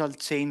causal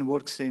chain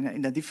works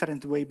in a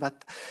different way,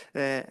 but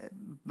there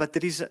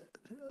is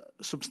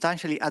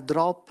substantially a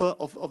drop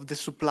of the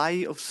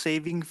supply of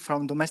saving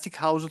from domestic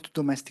household to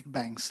domestic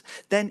banks.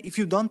 Then if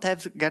you don't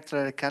have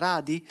Gertler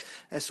Caradi,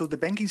 so the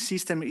banking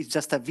system is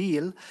just a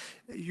wheel,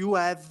 you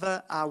have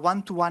a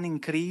one-to-one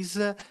increase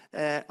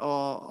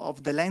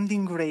of the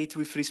lending rate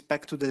with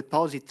respect to the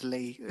deposit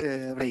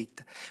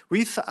rate.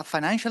 With a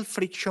financial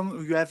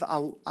friction, you have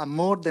a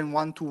more than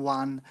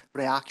one-to-one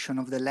reaction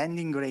of the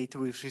lending rate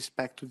with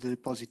respect to the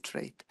deposit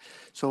rate.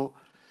 So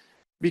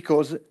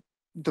because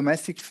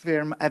domestic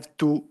firms have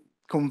to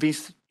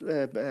convince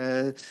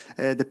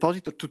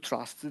depositor to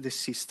trust the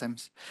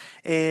systems.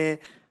 Then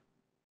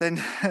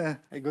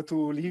I go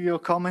to Livio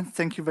comment.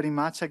 Thank you very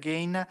much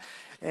again.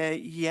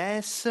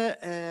 Yes,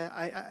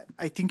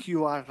 I think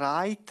you are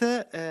right.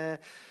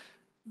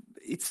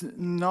 It's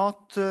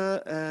not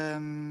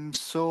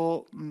it's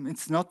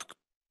not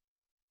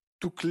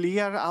too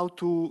clear how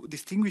to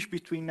distinguish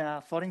between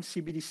a foreign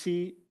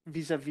CBDC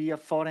vis-a-vis a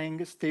foreign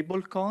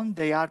stablecoin.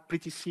 They are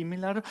pretty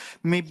similar.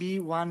 Maybe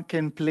one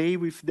can play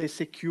with the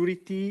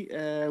security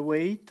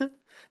weight,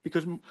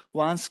 because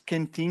one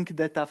can think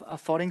that a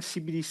foreign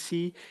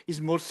CBDC is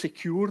more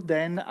secure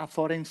than a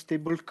foreign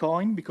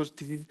stablecoin, because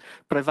it is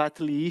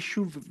privately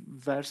issued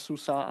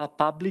versus a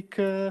public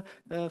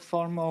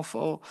form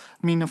of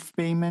mean of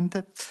payment.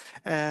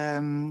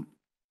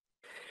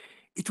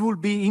 It will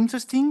be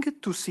interesting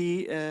to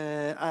see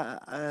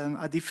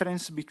a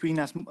difference between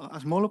a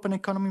small open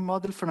economy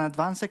model for an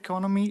advanced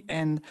economy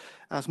and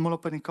a small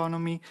open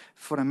economy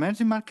for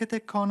emerging market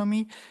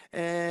economy.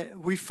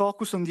 We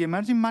focus on the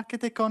emerging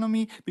market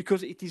economy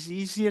because it is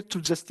easier to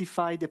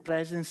justify the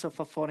presence of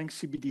a foreign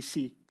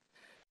CBDC.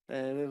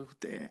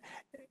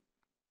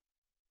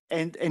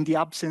 And the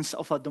absence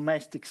of a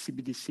domestic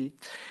CBDC.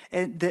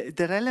 And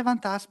the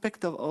relevant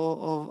aspect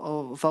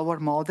of our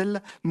model,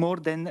 more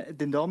than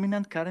the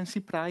dominant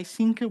currency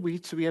pricing,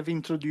 which we have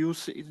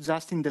introduced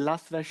just in the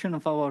last version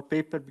of our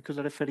paper, because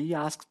the referee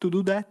asked to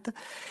do that,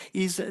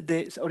 is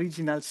the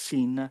original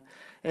sin.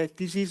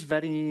 This is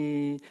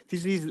a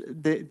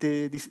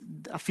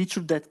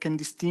feature that can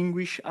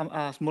distinguish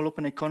a small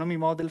open economy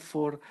model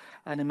for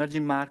an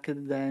emerging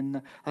market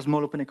than a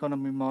small open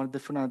economy model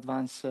for an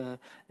advanced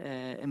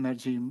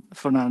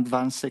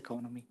advanced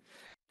economy.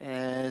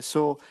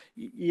 So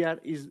here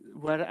is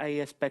where I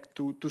expect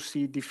to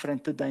see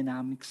different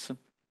dynamics.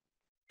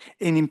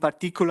 And in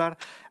particular,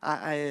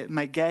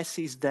 my guess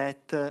is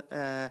that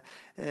the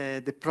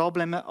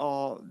problem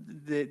of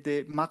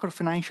the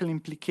macro-financial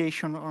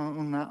implication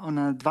on an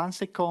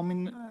advanced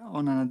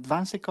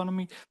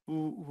economy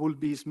will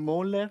be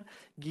smaller,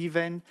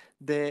 given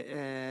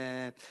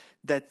that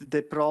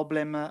the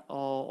problem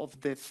of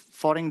the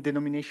foreign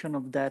denomination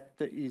of debt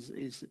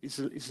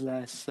is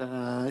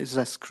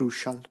less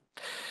crucial.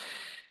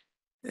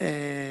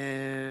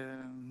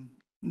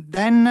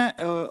 Then,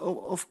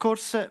 of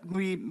course, I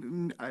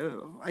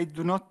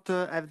do not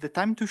have the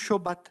time to show,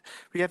 but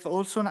we have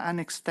also an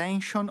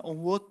extension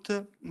on what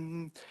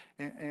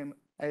I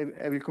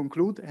will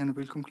conclude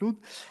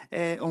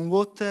on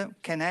what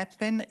can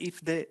happen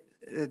if the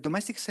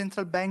domestic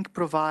central bank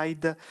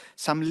provide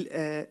some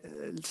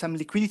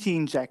liquidity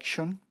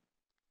injection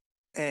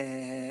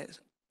to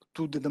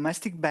the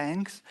domestic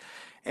banks,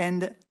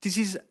 and this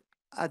is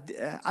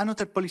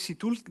another policy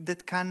tool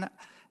that can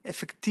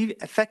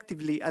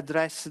effectively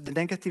address the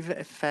negative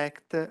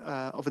effect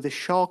of the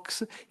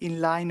shocks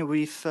in line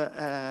with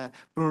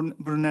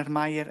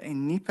Brunner-Meyer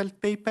and Nippel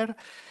paper,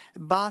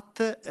 but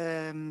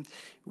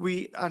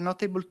we are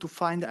not able to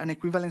find an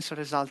equivalence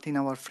result in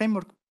our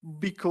framework,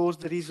 because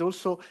there is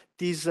also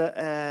this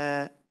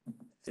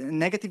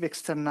negative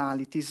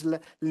externalities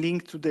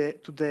linked to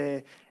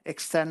the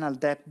external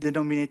debt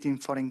denominated in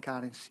foreign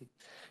currency.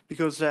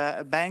 Because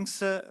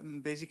banks,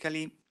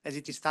 basically, as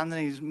it is standard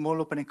in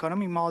small open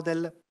economy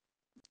model,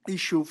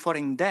 issue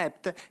foreign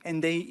debt,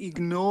 and they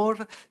ignore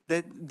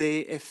that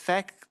the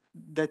effect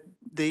that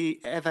they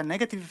have a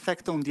negative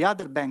effect on the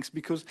other banks,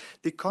 because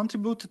they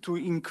contribute to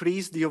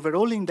increase the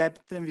overall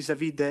indebtedness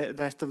vis-a-vis the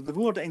rest of the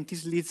world, and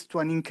this leads to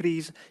an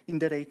increase in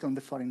the rate on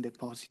the foreign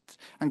deposits.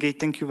 Okay,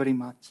 thank you very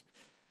much.